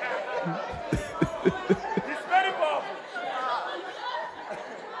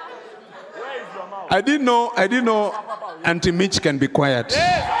 I didn't know Auntie Mitch can be quiet.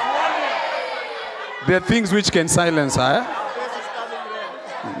 There are things which can silence her.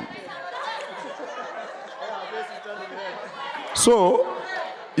 So,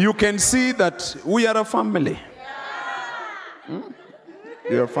 you can see that we are a family.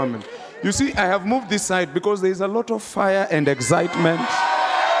 We are a family. You see, I have moved this side because there is a lot of fire and excitement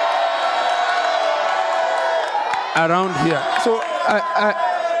around here. So,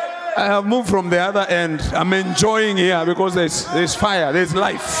 I have moved from the other end. I'm enjoying here because there's fire, there's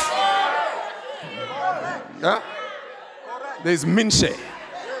life. Yeah? There's minche.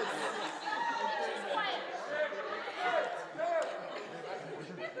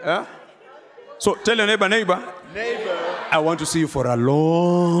 Yeah? So tell your neighbor, I want to see you for a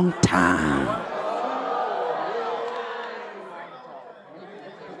long time.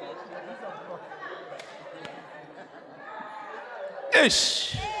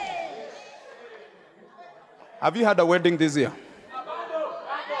 Ish. Have you had a wedding this year?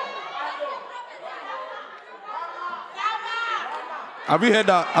 Have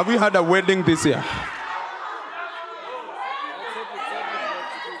you had a wedding this year?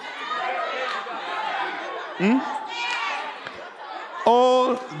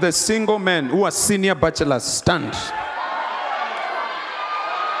 All the single men who are senior bachelors stand.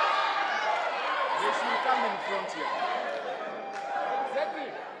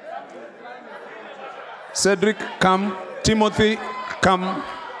 Cedric, come. Timothy, come.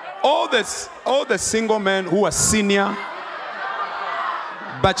 All the single men who are senior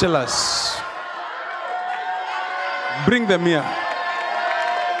bachelors, bring them here.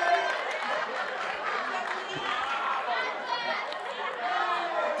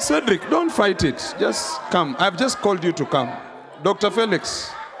 Cedric, don't fight it. Just come. I've just called you to come. Dr.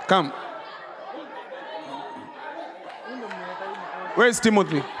 Felix, come. Where is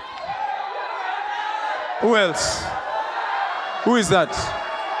Timothy? Who else? Who is that?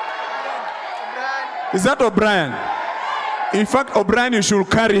 Is that O'Brien? In fact, O'Brien, you should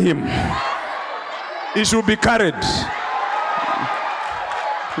carry him. He should be carried.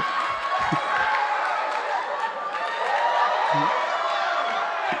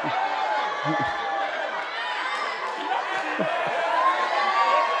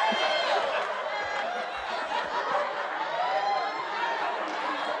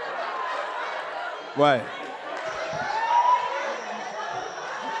 Why?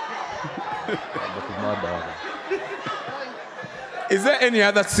 Is there any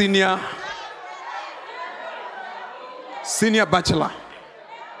other senior bachelor?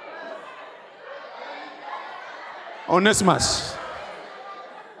 Onesimus.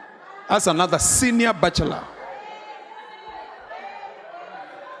 That's another senior bachelor.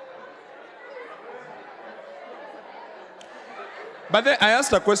 But then I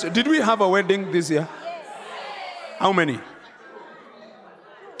asked a question. Did we have a wedding this year? Yes. How many?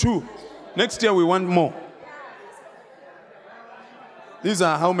 2. Next year we want more. These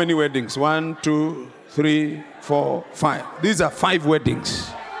are how many weddings? 1, 2, 3, 4, 5. These are 5 weddings.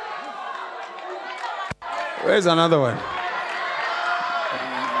 Where's another one?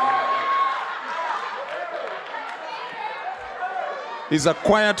 He's a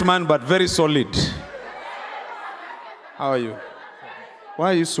quiet man but very solid. How are you?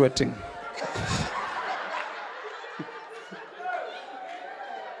 Why are you sweating?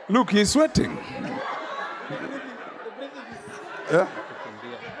 Look, he's sweating. Yeah?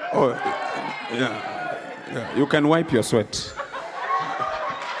 Oh, yeah. You can wipe your sweat.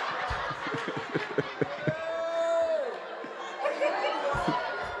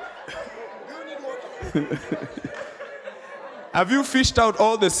 Have you fished out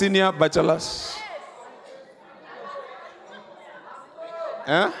all the senior bachelors?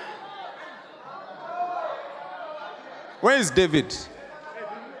 Eh? Where is David?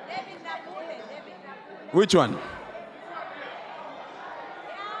 Which one?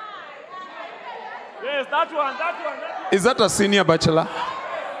 Yes, that one. Is that a senior bachelor?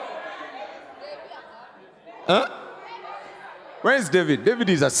 Huh? Where is David? David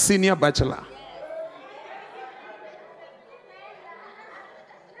is a senior bachelor.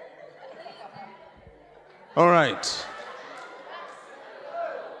 All right.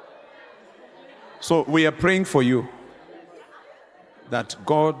 So we are praying for you that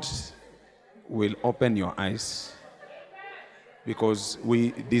God will open your eyes, because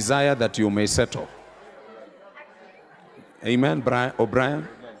we desire that you may settle. Amen, O'Brien?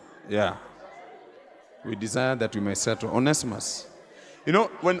 Yeah. We desire that you may settle. Onesimus. You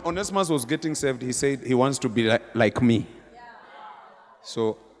know, when Onesimus was getting saved, he said he wants to be like me.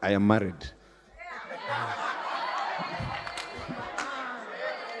 So I am married.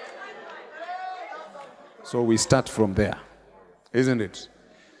 So we start from there, isn't it?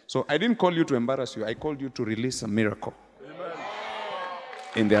 So I didn't call you to embarrass you. I called you to release a miracle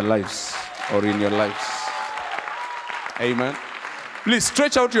in their lives or in your lives. Amen. Please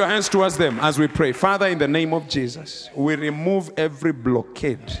stretch out your hands towards them as we pray. Father, in the name of Jesus, we remove every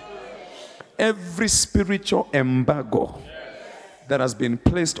blockade, every spiritual embargo that has been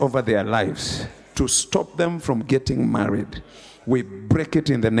placed over their lives to stop them from getting married. We break it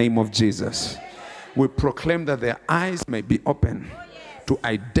in the name of Jesus. We proclaim that their eyes may be open to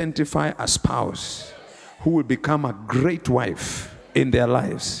identify a spouse who will become a great wife in their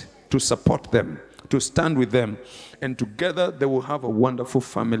lives, to support them, to stand with them, and together they will have a wonderful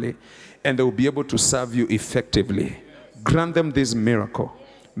family and they will be able to serve you effectively. Grant them this miracle.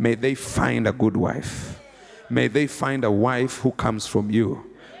 May they find a good wife. May they find a wife who comes from you,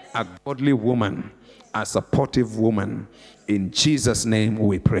 a godly woman, a supportive woman. In Jesus' name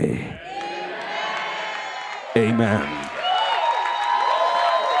we pray. Amen.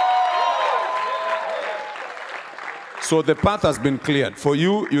 So the path has been cleared. For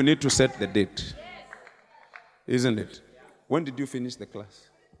you, you need to set the date. Isn't it? When did you finish the class?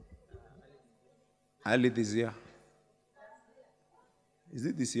 Early this year. Is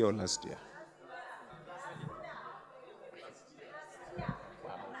it this year or last year?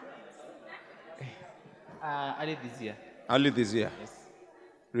 Early this year. Early this year? Yes.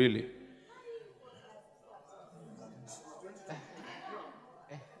 Really?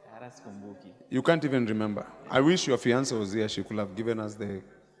 You can't even remember. I wish your fiancé was here. She could have given us the...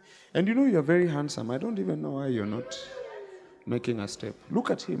 And you know, you're very handsome. I don't even know why you're not making a step.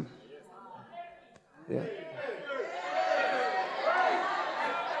 Look at him. Yeah.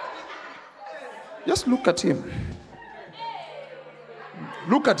 Just look at him.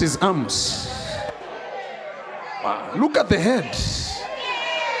 Look at his arms. Wow. Look at the head.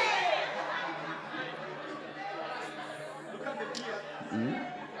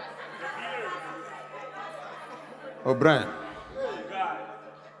 O'Brien.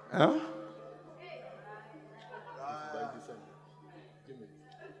 Huh?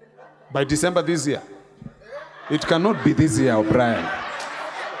 By December this year. It cannot be this year, O'Brien.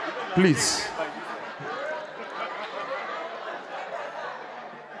 Please.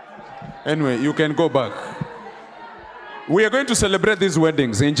 Anyway, you can go back. We are going to celebrate these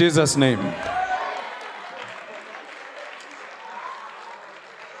weddings in Jesus' name.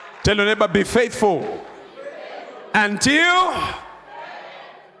 Tell your neighbor, be faithful until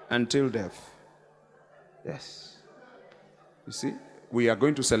death. Yes. You see, we are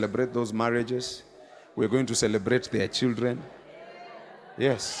going to celebrate those marriages. We are going to celebrate their children.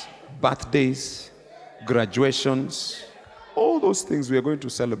 Yes. Birthdays, graduations, all those things we are going to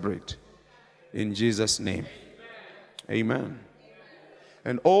celebrate in Jesus' name. Amen.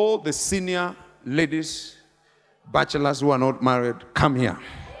 And all the senior ladies, bachelors who are not married, come here.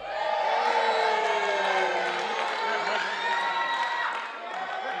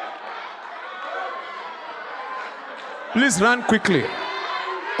 Please run quickly.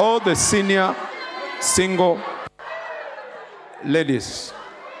 All the senior, single ladies,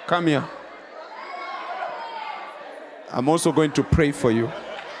 come here. I'm also going to pray for you.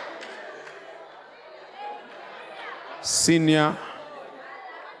 Senior.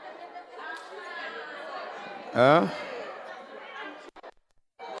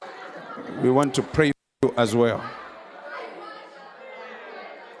 We want to pray for you as well.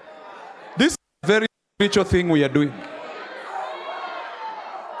 This is a very spiritual thing we are doing.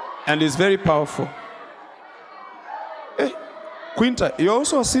 And it's very powerful. Hey, Quinta, you're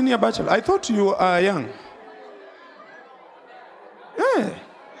also a senior bachelor. I thought you are young. Hey.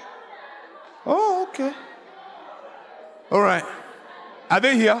 Oh, okay. All right. Are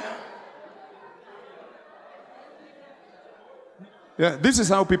they here? Yeah, this is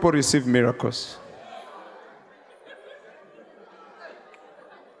how people receive miracles.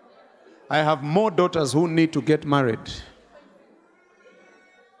 I have more daughters who need to get married.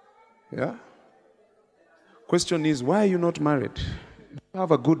 Yeah? Question is, why are you not married? You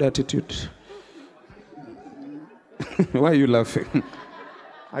have a good attitude. Why are you laughing?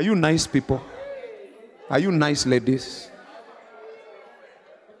 Are you nice people? Are you nice ladies?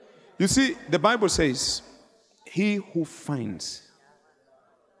 You see, the Bible says, he who finds,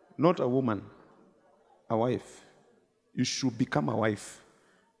 not a woman, a wife. You should become a wife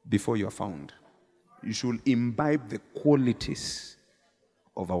before you are found. You should imbibe the qualities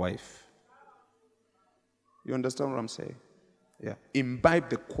of a wife. You understand what I'm saying? Yeah. Imbibe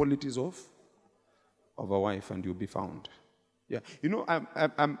the qualities of a wife and you'll be found. Yeah. You know,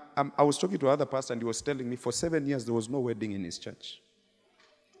 I was talking to another pastor and he was telling me for 7 years there was no wedding in his church.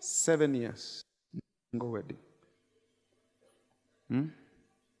 7 years. No wedding.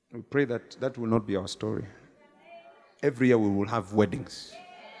 We pray that will not be our story. Every year we will have weddings.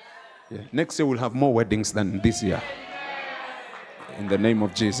 Yeah. Next year we'll have more weddings than this year. In the name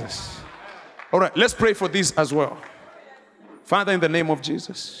of Jesus. All right, let's pray for this as well. Father, in the name of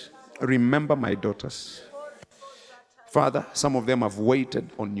Jesus, remember my daughters. Father, some of them have waited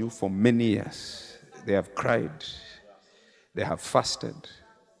on you for many years. They have cried. They have fasted.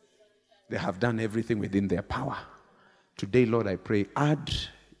 They have done everything within their power. Today, Lord, I pray, add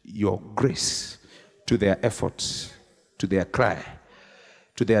your grace to their efforts, to their cry,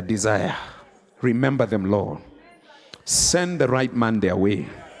 to their desire. Remember them, Lord. Send the right man their way,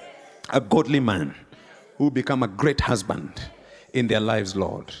 a godly man who will become a great husband in their lives,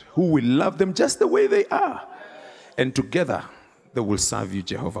 Lord, who will love them just the way they are. And together, they will serve you,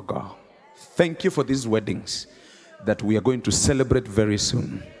 Jehovah God. Thank you for these weddings that we are going to celebrate very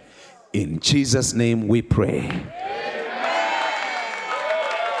soon. In Jesus' name we pray.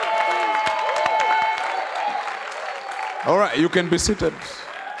 All right, you can be seated.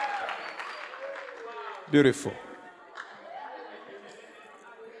 Beautiful.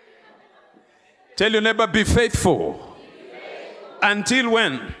 Tell your neighbor, be faithful. Until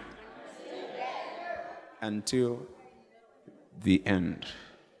when? Until the end.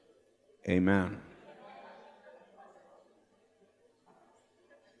 Amen.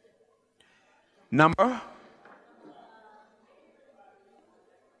 Number?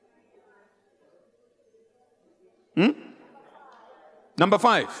 Number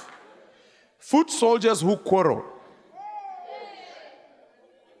 5. Foot soldiers who quarrel.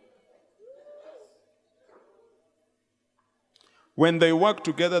 When they work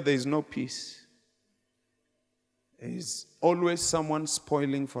together, there is no peace. There is always someone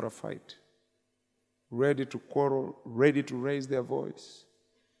spoiling for a fight, ready to quarrel, ready to raise their voice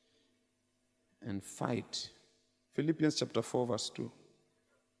and fight. Philippians chapter 4, verse 2.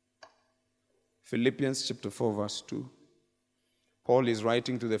 Philippians chapter 4, verse 2. Paul is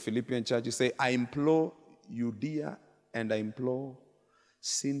writing to the Philippian church. He says, I implore Judea and I implore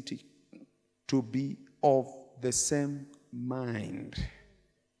Syntyche to be of the same mind.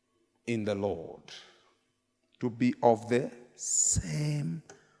 in the Lord. To be of the same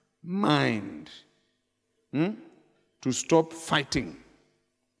mind. To stop fighting.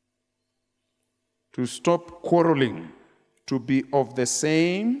 To stop quarreling. To be of the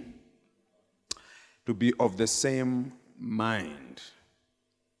same mind.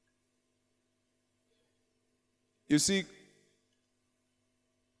 You see,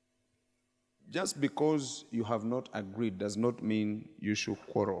 just because you have not agreed does not mean you should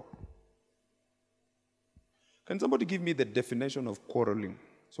quarrel. Can somebody give me the definition of quarreling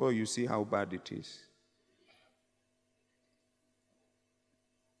so you see how bad it is?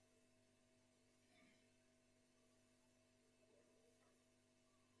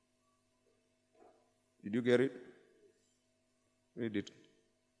 Did you get it? Read it.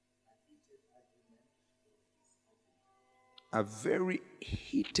 A very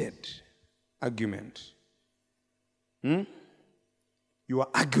heated argument. You are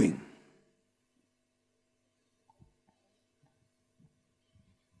arguing.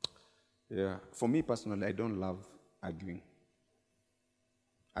 Yeah. For me personally, I don't love arguing.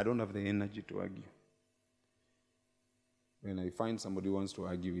 I don't have the energy to argue. When I find somebody who wants to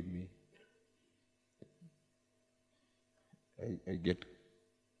argue with me,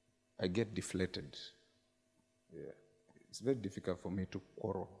 I get deflated. Yeah. It's very difficult for me to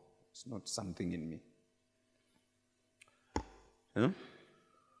quarrel. It's not something in me. Let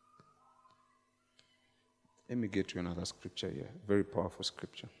me get you another scripture here. Very powerful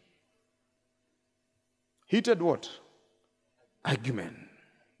scripture. Heated what? Argument.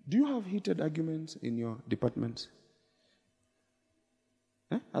 Do you have heated arguments in your departments?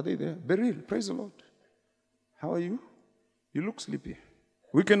 Are they there? Beryl, praise the Lord. How are you? You look sleepy.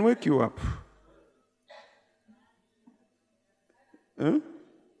 We can wake you up.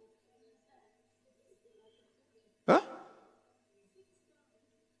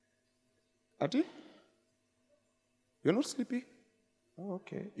 Ati? You're not sleepy? Oh,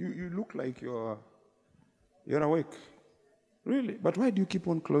 okay. You look like you're awake. Really? But why do you keep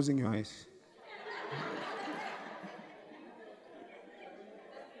on closing your eyes?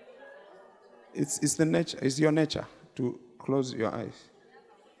 It's the nature. It's your nature to close your eyes.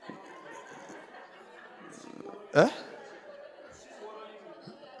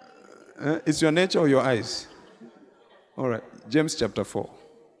 It's your nature or your eyes? All right. James chapter 4.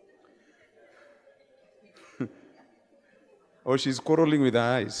 Or she's quarreling with her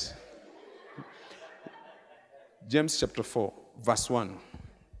eyes. James chapter 4, verse 1.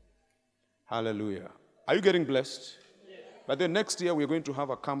 Hallelujah. Are you getting blessed? Yes. But then next year we're going to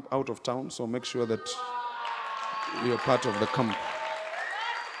have a camp out of town, so make sure that you're part of the camp.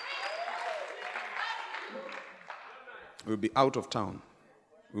 We'll be out of town.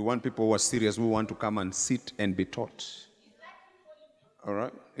 We want people who are serious, who want to come and sit and be taught. All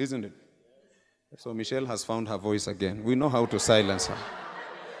right? Isn't it? So Michelle has found her voice again. We know how to silence her.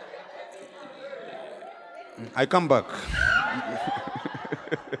 I come back.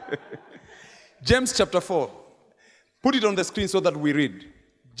 James chapter 4. Put it on the screen so that we read.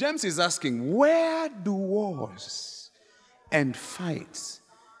 James is asking, where do wars and fights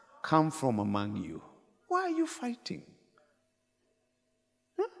come from among you? Why are you fighting?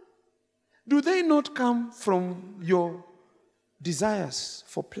 Do they not come from your desires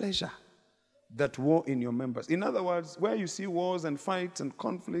for pleasure that war in your members? In other words, where you see wars and fights and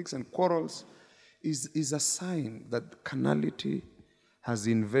conflicts and quarrels is a sign that carnality has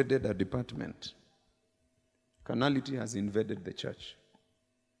invaded a department. Carnality has invaded the church.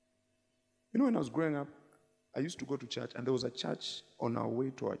 You know, when I was growing up, I used to go to church, and there was a church on our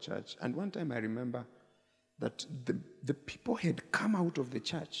way to our church. And one time I remember that the people had come out of the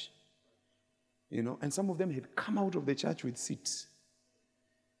church, you know, and some of them had come out of the church with seats.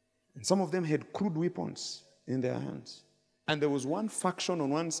 And some of them had crude weapons in their hands. And there was one faction on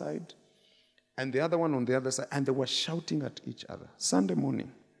one side and the other one on the other side, and they were shouting at each other. Sunday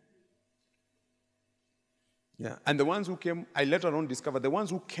morning. Yeah. And the ones who came, I later on discovered, the ones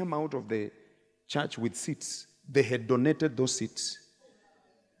who came out of the church with seats, they had donated those seats.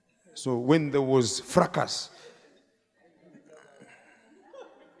 So when there was fracas,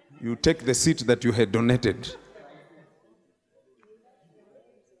 you take the seat that you had donated.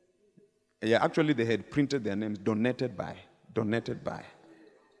 Yeah, actually they had printed their names, donated by.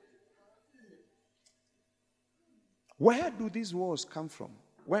 Where do these wars come from?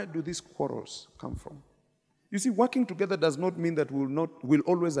 Where do these quarrels come from? You see, working together does not mean that we'll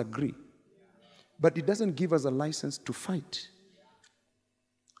always agree. But it doesn't give us a license to fight.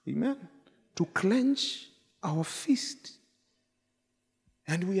 Amen? To clench our fist.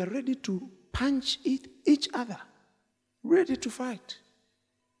 And we are ready to punch each other. Ready to fight.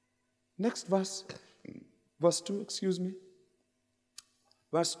 Next verse. Verse 2, excuse me.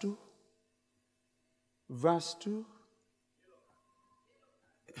 Verse 2. Verse 2.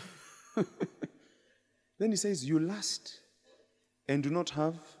 Then he says, you lust and do not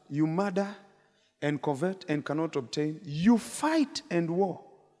have. You murder and covet and cannot obtain. You fight and war.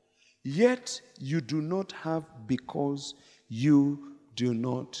 Yet you do not have because you do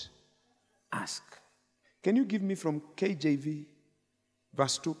not ask. Can you give me from KJV?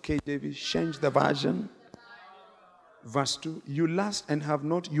 Verse 2, KJV. Change the version. Verse 2. You lust and have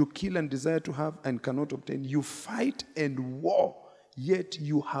not. You kill and desire to have and cannot obtain. You fight and war. Yet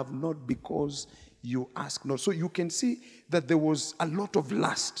you have not because you ask not. So you can see that there was a lot of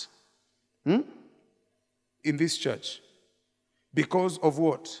lust in this church. Because of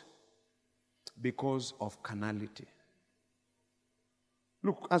what? Because of carnality.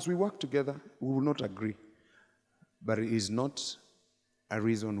 Look, as we work together, we will not agree. But it is not a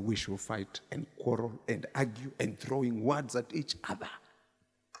reason we should fight and quarrel and argue and throwing words at each other.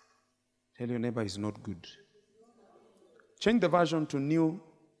 Tell your neighbor it's not good. Change the version to new.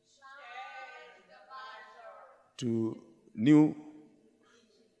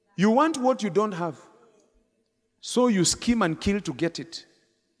 You want what you don't have. So you scheme and kill to get it.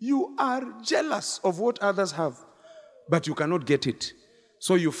 You are jealous of what others have, but you cannot get it.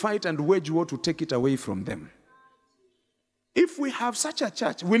 So you fight and wage war to take it away from them. If we have such a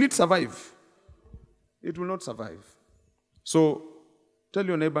church, will it survive? It will not survive. So tell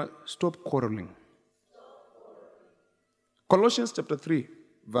your neighbor, stop quarreling. Colossians chapter 3,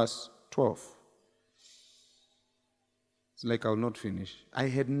 verse 12. It's like I will not finish. I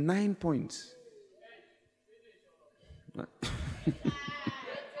had 9 points.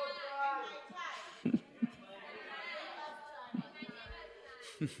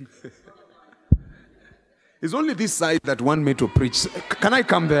 It's only this side that want me to preach. Can I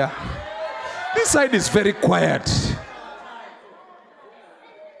come there? This side is very quiet.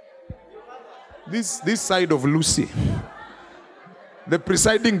 This side of Lucy. The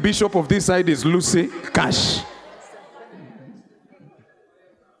presiding bishop of this side is Lucy Cash.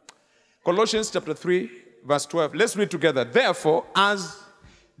 Colossians chapter 3, verse 12. Let's read together. Therefore, as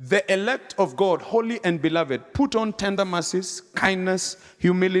the elect of God, holy and beloved, put on tender mercies, kindness,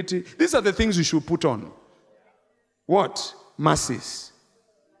 humility. These are the things you should put on. What? Mercies.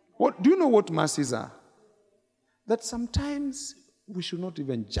 What? Do you know what mercies are? That sometimes we should not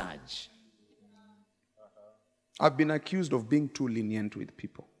even judge. I've been accused of being too lenient with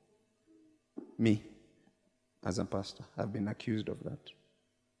people. Me, as a pastor, I've been accused of that.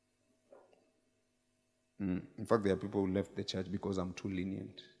 In fact, there are people who left the church because I'm too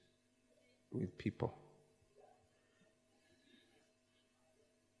lenient with people.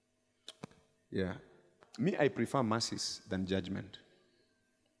 Yeah. Me, I prefer mercies than judgment.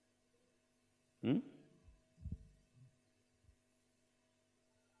 The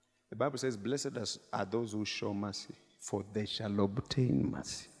Bible says, blessed are those who show mercy, for they shall obtain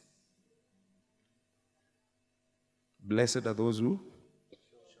mercy. Blessed are those who,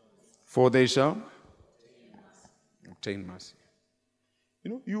 for they shall obtain mercy.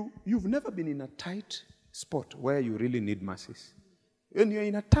 You know, you've never been in a tight spot where you really need mercies. When you're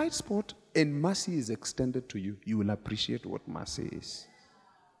in a tight spot and mercy is extended to you, you will appreciate what mercy is.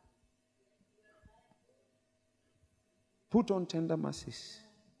 Put on tender mercies,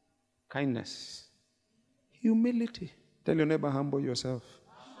 kindness, humility. Tell your neighbor, humble yourself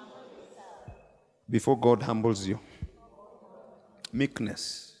before God humbles you.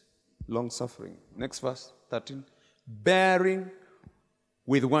 Meekness, long-suffering. Next verse, 13. Bearing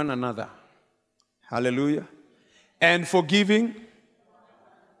with one another. Hallelujah. And forgiving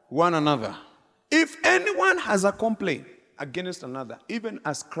one another. If anyone has a complaint against another, even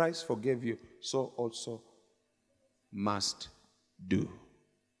as Christ forgave you, so also must do.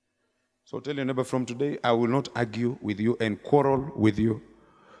 So tell your neighbor, from today, I will not argue with you and quarrel with you.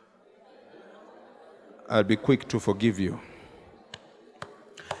 I'll be quick to forgive you.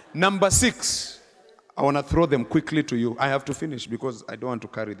 Number 6. I want to throw them quickly to you. I have to finish because I don't want to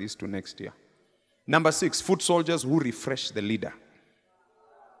carry this to next year. Number 6, foot soldiers who refresh the leader.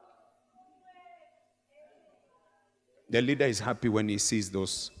 The leader is happy when he sees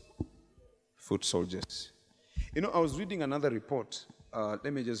those foot soldiers. You know, I was reading another report.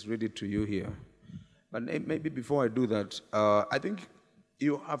 Let me just read it to you here. But maybe before I do that, I think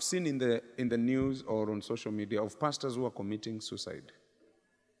you have seen in the news or on social media of pastors who are committing suicide.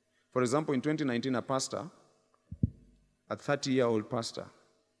 For example, in 2019, a pastor, a 30-year-old pastor,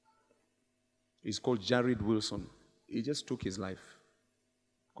 is called Jared Wilson. He just took his life,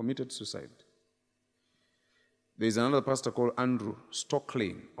 committed suicide. There's another pastor called Andrew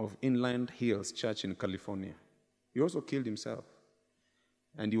Stockley of Inland Hills Church in California. He also killed himself.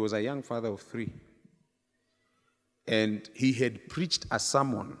 And he was a young father of 3. And he had preached a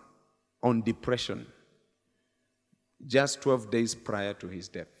sermon on depression just 12 days prior to his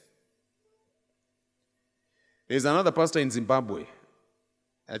death. There's another pastor in Zimbabwe,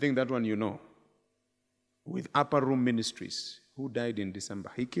 I think that one you know, with Upper Room Ministries, who died in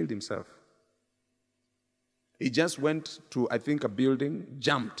December. He killed himself. He just went to, I think, a building,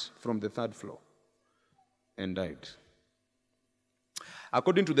 jumped from the 3rd floor, and died.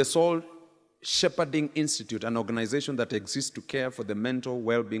 According to the Soul Shepherding Institute, an organization that exists to care for the mental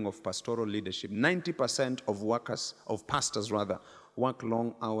well-being of pastoral leadership, 90% of pastors work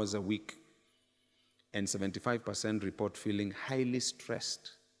long hours a week, and 75% report feeling highly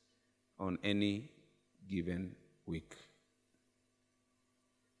stressed on any given week.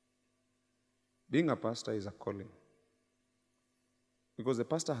 Being a pastor is a calling, because the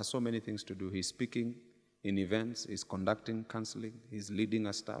pastor has so many things to do. He's speaking in events, he's conducting counseling, he's leading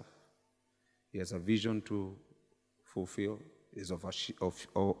a staff. He has a vision to fulfill. He's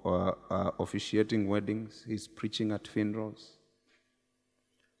officiating weddings. He's preaching at funerals.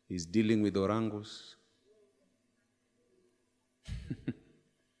 He's dealing with orangus.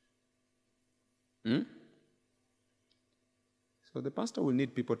 So the pastor will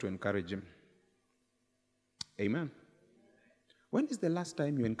need people to encourage him. Amen. When is the last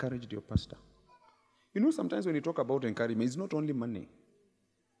time you encouraged your pastor? You know, sometimes when you talk about encouragement, it's not only money.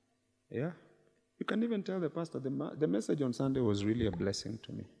 Yeah? You can even tell the pastor, the message on Sunday was really a blessing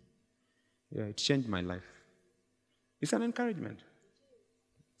to me. Yeah, it changed my life. It's an encouragement.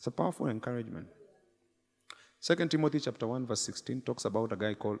 It's a powerful encouragement. 2 Timothy chapter 1 verse 16 talks about a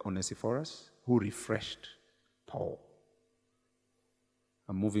guy called Onesiphorus who refreshed Paul.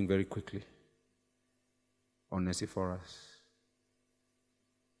 I'm moving very quickly. Onesiphorus.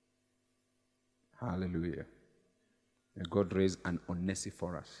 Hallelujah. May God raise an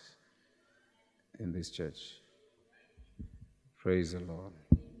Onesiphorus in this church. Praise the Lord.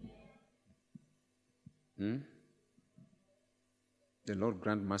 The Lord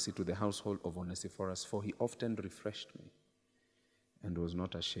grant mercy to the household of Onesiphorus, for he often refreshed me and was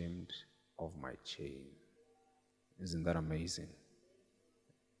not ashamed of my chain. Isn't that amazing?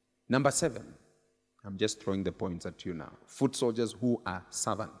 Number 7, I'm just throwing the points at you now. Foot soldiers who are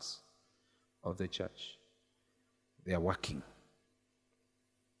servants of the church. They are working.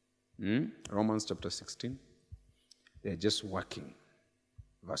 Romans chapter 16. They are just working.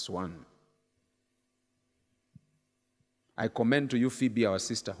 Verse 1. I commend to you Phoebe, our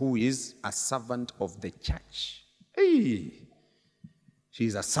sister, who is a servant of the church. Hey! She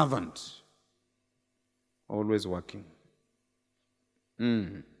is a servant. Always working.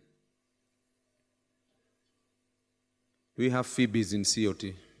 Do we have Phoebes in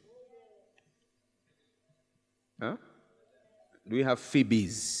COT? Huh? Do we have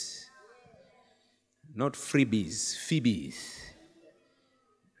Phoebes? Not freebies, Phoebes,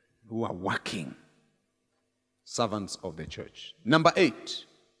 who are working. Servants of the church. Number 8,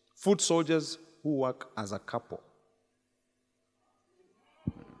 foot soldiers who work as a couple.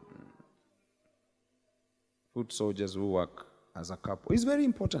 Foot soldiers who work as a couple. It's very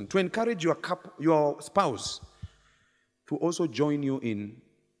important to encourage your couple, your spouse, to also join you in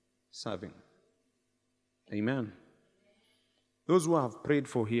serving. Amen. Those who have prayed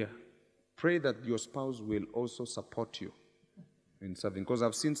for here, pray that your spouse will also support you in serving. Because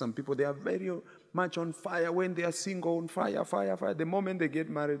I've seen some people, they are very much on fire when they are single, on fire, fire, fire. The moment they get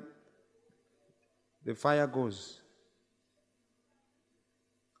married, the fire goes.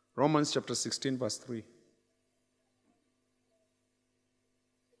 Romans chapter 16 verse 3.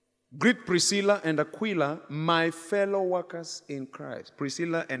 Greet Priscilla and Aquila, my fellow workers in Christ.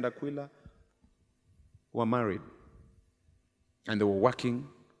 Priscilla and Aquila were married, and they were working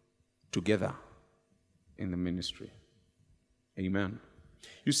together in the ministry. Amen.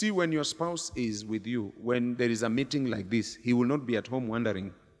 You see, when your spouse is with you, when there is a meeting like this, he will not be at home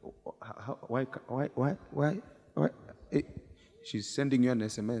wondering, why? She's sending you an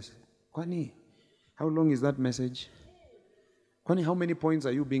SMS. Kwani, how long is that message? Kwani, how many points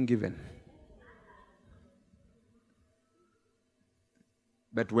are you being given?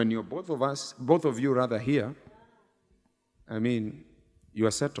 But when you're both of you here, I mean, you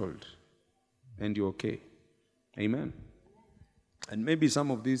are settled and you're okay. Amen. And maybe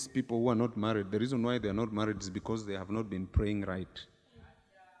some of these people who are not married, the reason why they are not married is because they have not been praying right.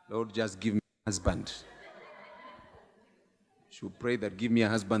 Lord, just give me a husband. You should pray that give me a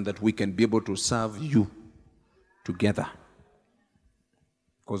husband that we can be able to serve you together.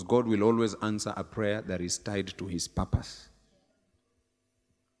 Because God will always answer a prayer that is tied to his purpose.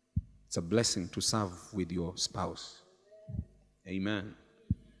 It's a blessing to serve with your spouse. Amen.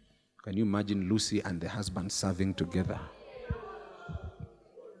 Can you imagine Lucy and the husband serving together?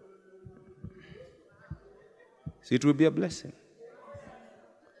 See, it will be a blessing.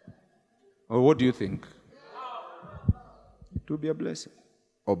 Or what do you think? It will be a blessing.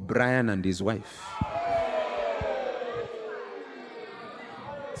 Or Brian and his wife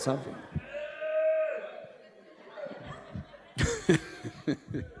serving.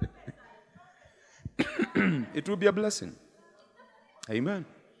 It will be a blessing. Amen.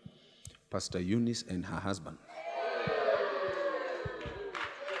 Pastor Eunice and her husband.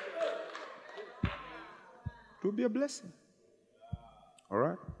 It will be a blessing. All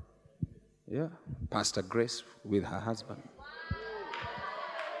right? Yeah. Pastor Grace with her husband.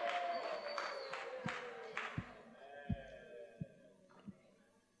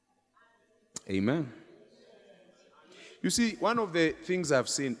 Amen. You see, one of the things I've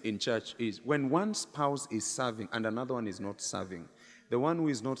seen in church is when one spouse is serving and another one is not serving, the one who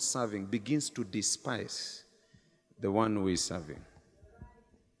is not serving begins to despise the one who is serving.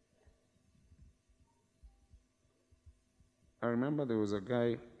 I remember there was a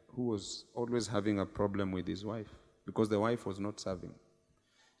guy who was always having a problem with his wife because the wife was not serving.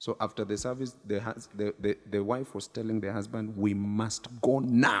 So after the service, the wife was telling the husband, "We must go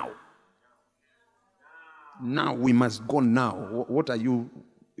now. Now, we must go now. What are you,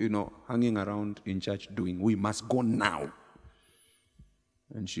 hanging around in church doing? We must go now."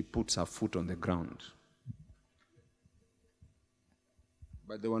 And she puts her foot on the ground.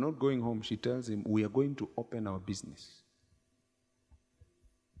 But they were not going home. She tells him, "We are going to open our business."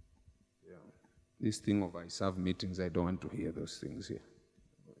 Yeah. This thing of I serve meetings, I don't want to hear those things here.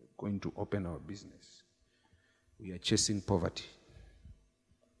 We're going to open our business. We are chasing poverty.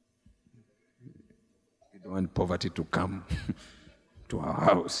 We don't want poverty to come to our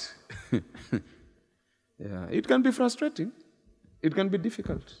house. Yeah, it can be frustrating. It can be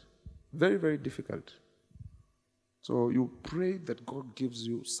difficult. Very, very difficult. So you pray that God gives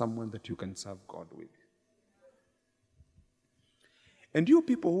you someone that you can serve God with. And you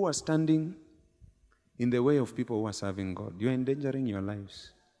people who are standing in the way of people who are serving God, you're endangering your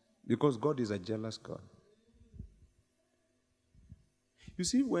lives because God is a jealous God. You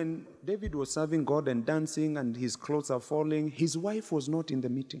see, when David was serving God and dancing and his clothes are falling, his wife was not in the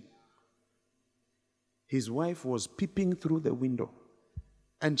meeting. His wife was peeping through the window.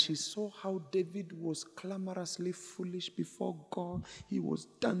 And she saw how David was clamorously foolish before God. He was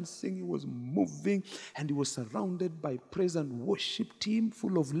dancing, he was moving, and he was surrounded by praise and worship team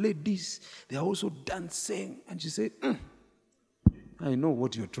full of ladies. They are also dancing. And she said, "I know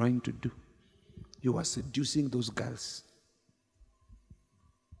what you're trying to do. You are seducing those girls."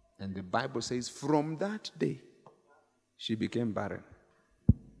 And the Bible says from that day, she became barren.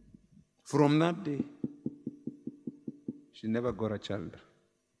 From that day, she never got a child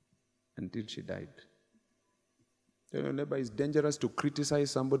until she died. Tell your neighbor, it's dangerous to criticize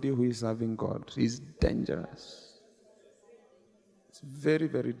somebody who is serving God. It's dangerous. It's very,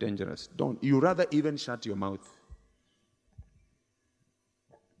 very dangerous. Don't. You rather even shut your mouth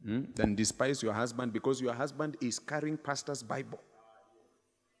than despise your husband because your husband is carrying pastor's Bible.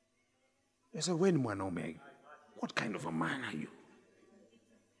 You say, "When Mwanaume, what kind of a man are you?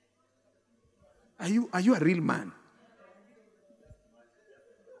 Are you a real man?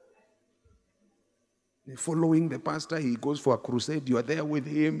 Following the pastor, he goes for a crusade, you are there with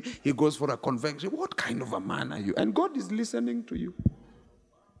him, he goes for a convention. What kind of a man are you?" And God is listening to you.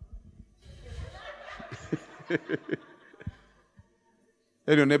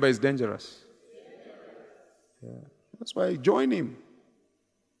 Tell your neighbor, it's dangerous. Yeah. That's why join him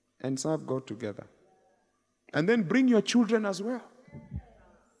and serve God together. And then bring your children as well.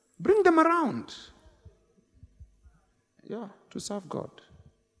 Bring them around. Yeah, to serve God.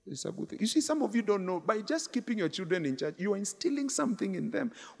 It's a good thing. You see, some of you don't know. By just keeping your children in church, you are instilling something in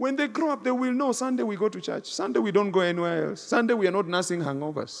them. When they grow up, they will know Sunday we go to church. Sunday we don't go anywhere else. Sunday we are not nursing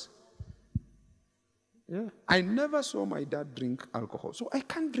hangovers. Yeah. I never saw my dad drink alcohol. So I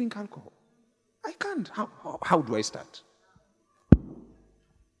can't drink alcohol. I can't. How do I start?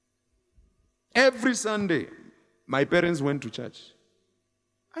 Every Sunday, my parents went to church.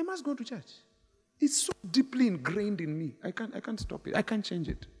 I must go to church. It's so deeply ingrained in me. I can't stop it. I can't change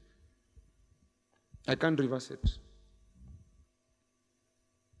it. I can't reverse it.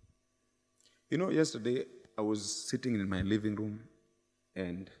 Yesterday I was sitting in my living room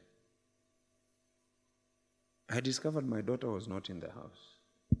and I discovered my daughter was not in the house.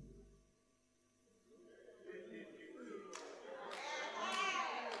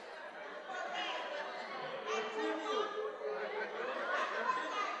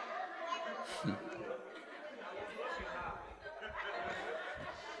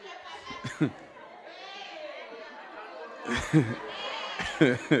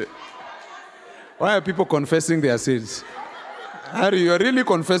 Why are people confessing their sins? Harry, you are really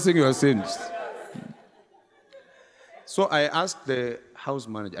confessing your sins. So I asked the house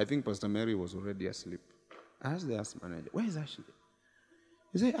manager, I think Pastor Mary was already asleep. I asked the house manager, where is Ashley?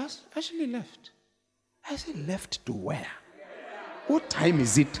 He said, Ashley left. I said, left to where? What time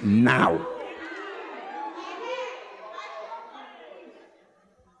is it now?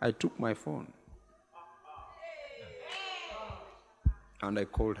 I took my phone and I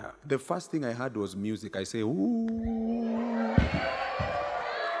called her. The first thing I heard was music. I say, ooh.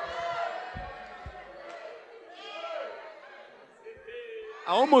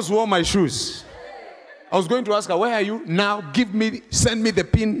 I almost wore my shoes. I was going to ask her, where are you? Now, send me the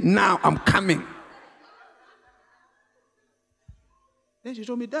pin. Now, I'm coming. Then she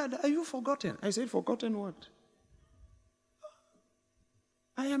told me, Dad, are you forgotten? I said, forgotten what?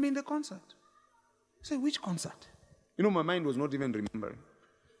 I am in the concert. I said, which concert? You know, my mind was not even remembering.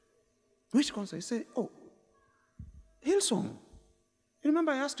 Which concert? I said, oh, Hillsong. You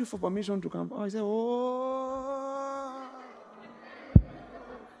remember I asked you for permission to come? Oh, I said, oh.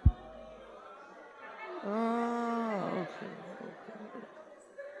 Okay.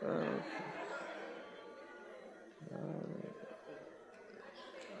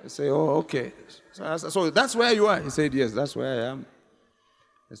 I say, oh, okay. So that's where you are? He said, yes, that's where I am.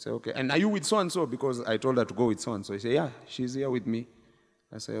 I said, okay. And are you with so-and-so? Because I told her to go with so-and-so. He said, yeah, she's here with me.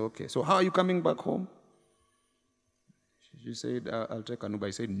 I said, okay. So how are you coming back home? She said, I'll take an Uber.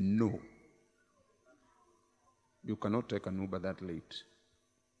 I said, no. You cannot take an Uber that late.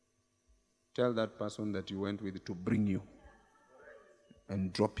 Tell that person that you went with to bring you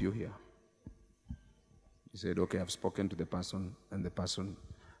and drop you here. He said, okay, I've spoken to the person, and the person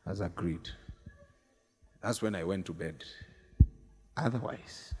has agreed. That's when I went to bed.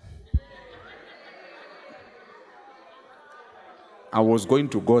 Otherwise, I was going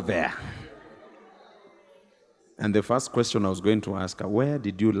to go there. And the first question I was going to ask her, where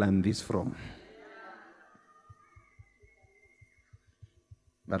did you learn this from?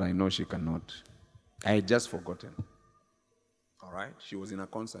 But I know she cannot. I had just forgotten. All right? She was in a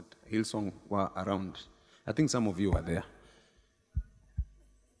concert. Hillsong were around. I think some of you were there.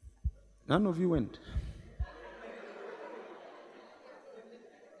 None of you went.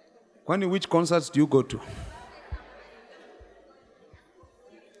 Kwani, which concerts do you go to?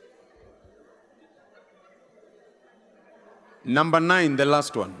 Number 9, the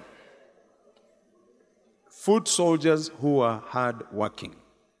last one. Foot soldiers who are hard working.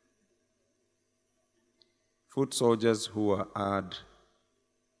 Foot soldiers who are hard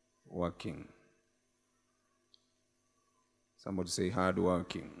working. Somebody say hard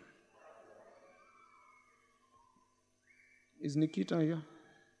working. Is Nikita here?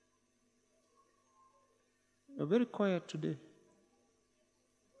 You're very quiet today.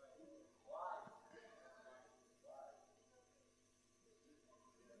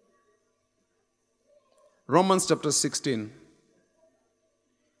 Romans chapter 16.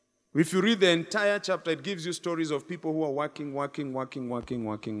 If you read the entire chapter, it gives you stories of people who are working with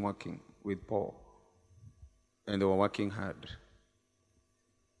Paul. And they were working hard.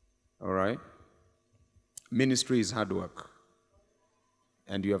 All right? Ministry is hard work.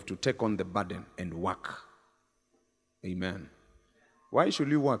 And you have to take on the burden and work. Amen. Why should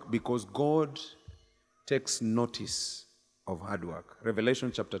you work? Because God takes notice of hard work.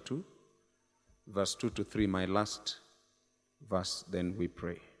 Revelation chapter 2, verse 2 to 3, my last verse, then we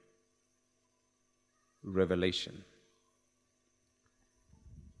pray. Revelation.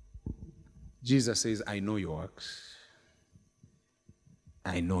 Jesus says, I know your works.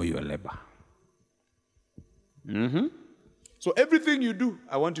 I know your labor. So everything you do,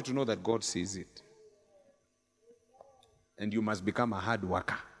 I want you to know that God sees it. And you must become a hard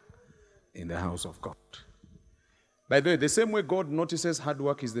worker in the house of God. By the way, the same way God notices hard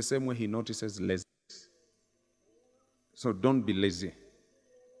work is the same way he notices laziness. So don't be lazy.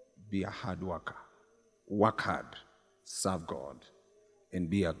 Be a hard worker. Work hard. Serve God.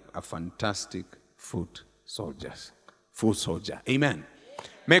 And be a fantastic foot soldier. Amen.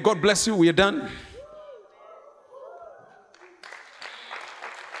 May God bless you. We are done.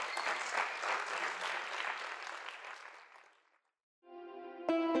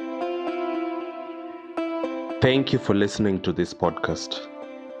 Thank you for listening to this podcast.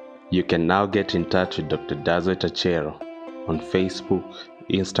 You can now get in touch with Dr. Dodzweit Achero on Facebook,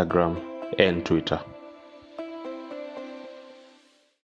 Instagram, and Twitter.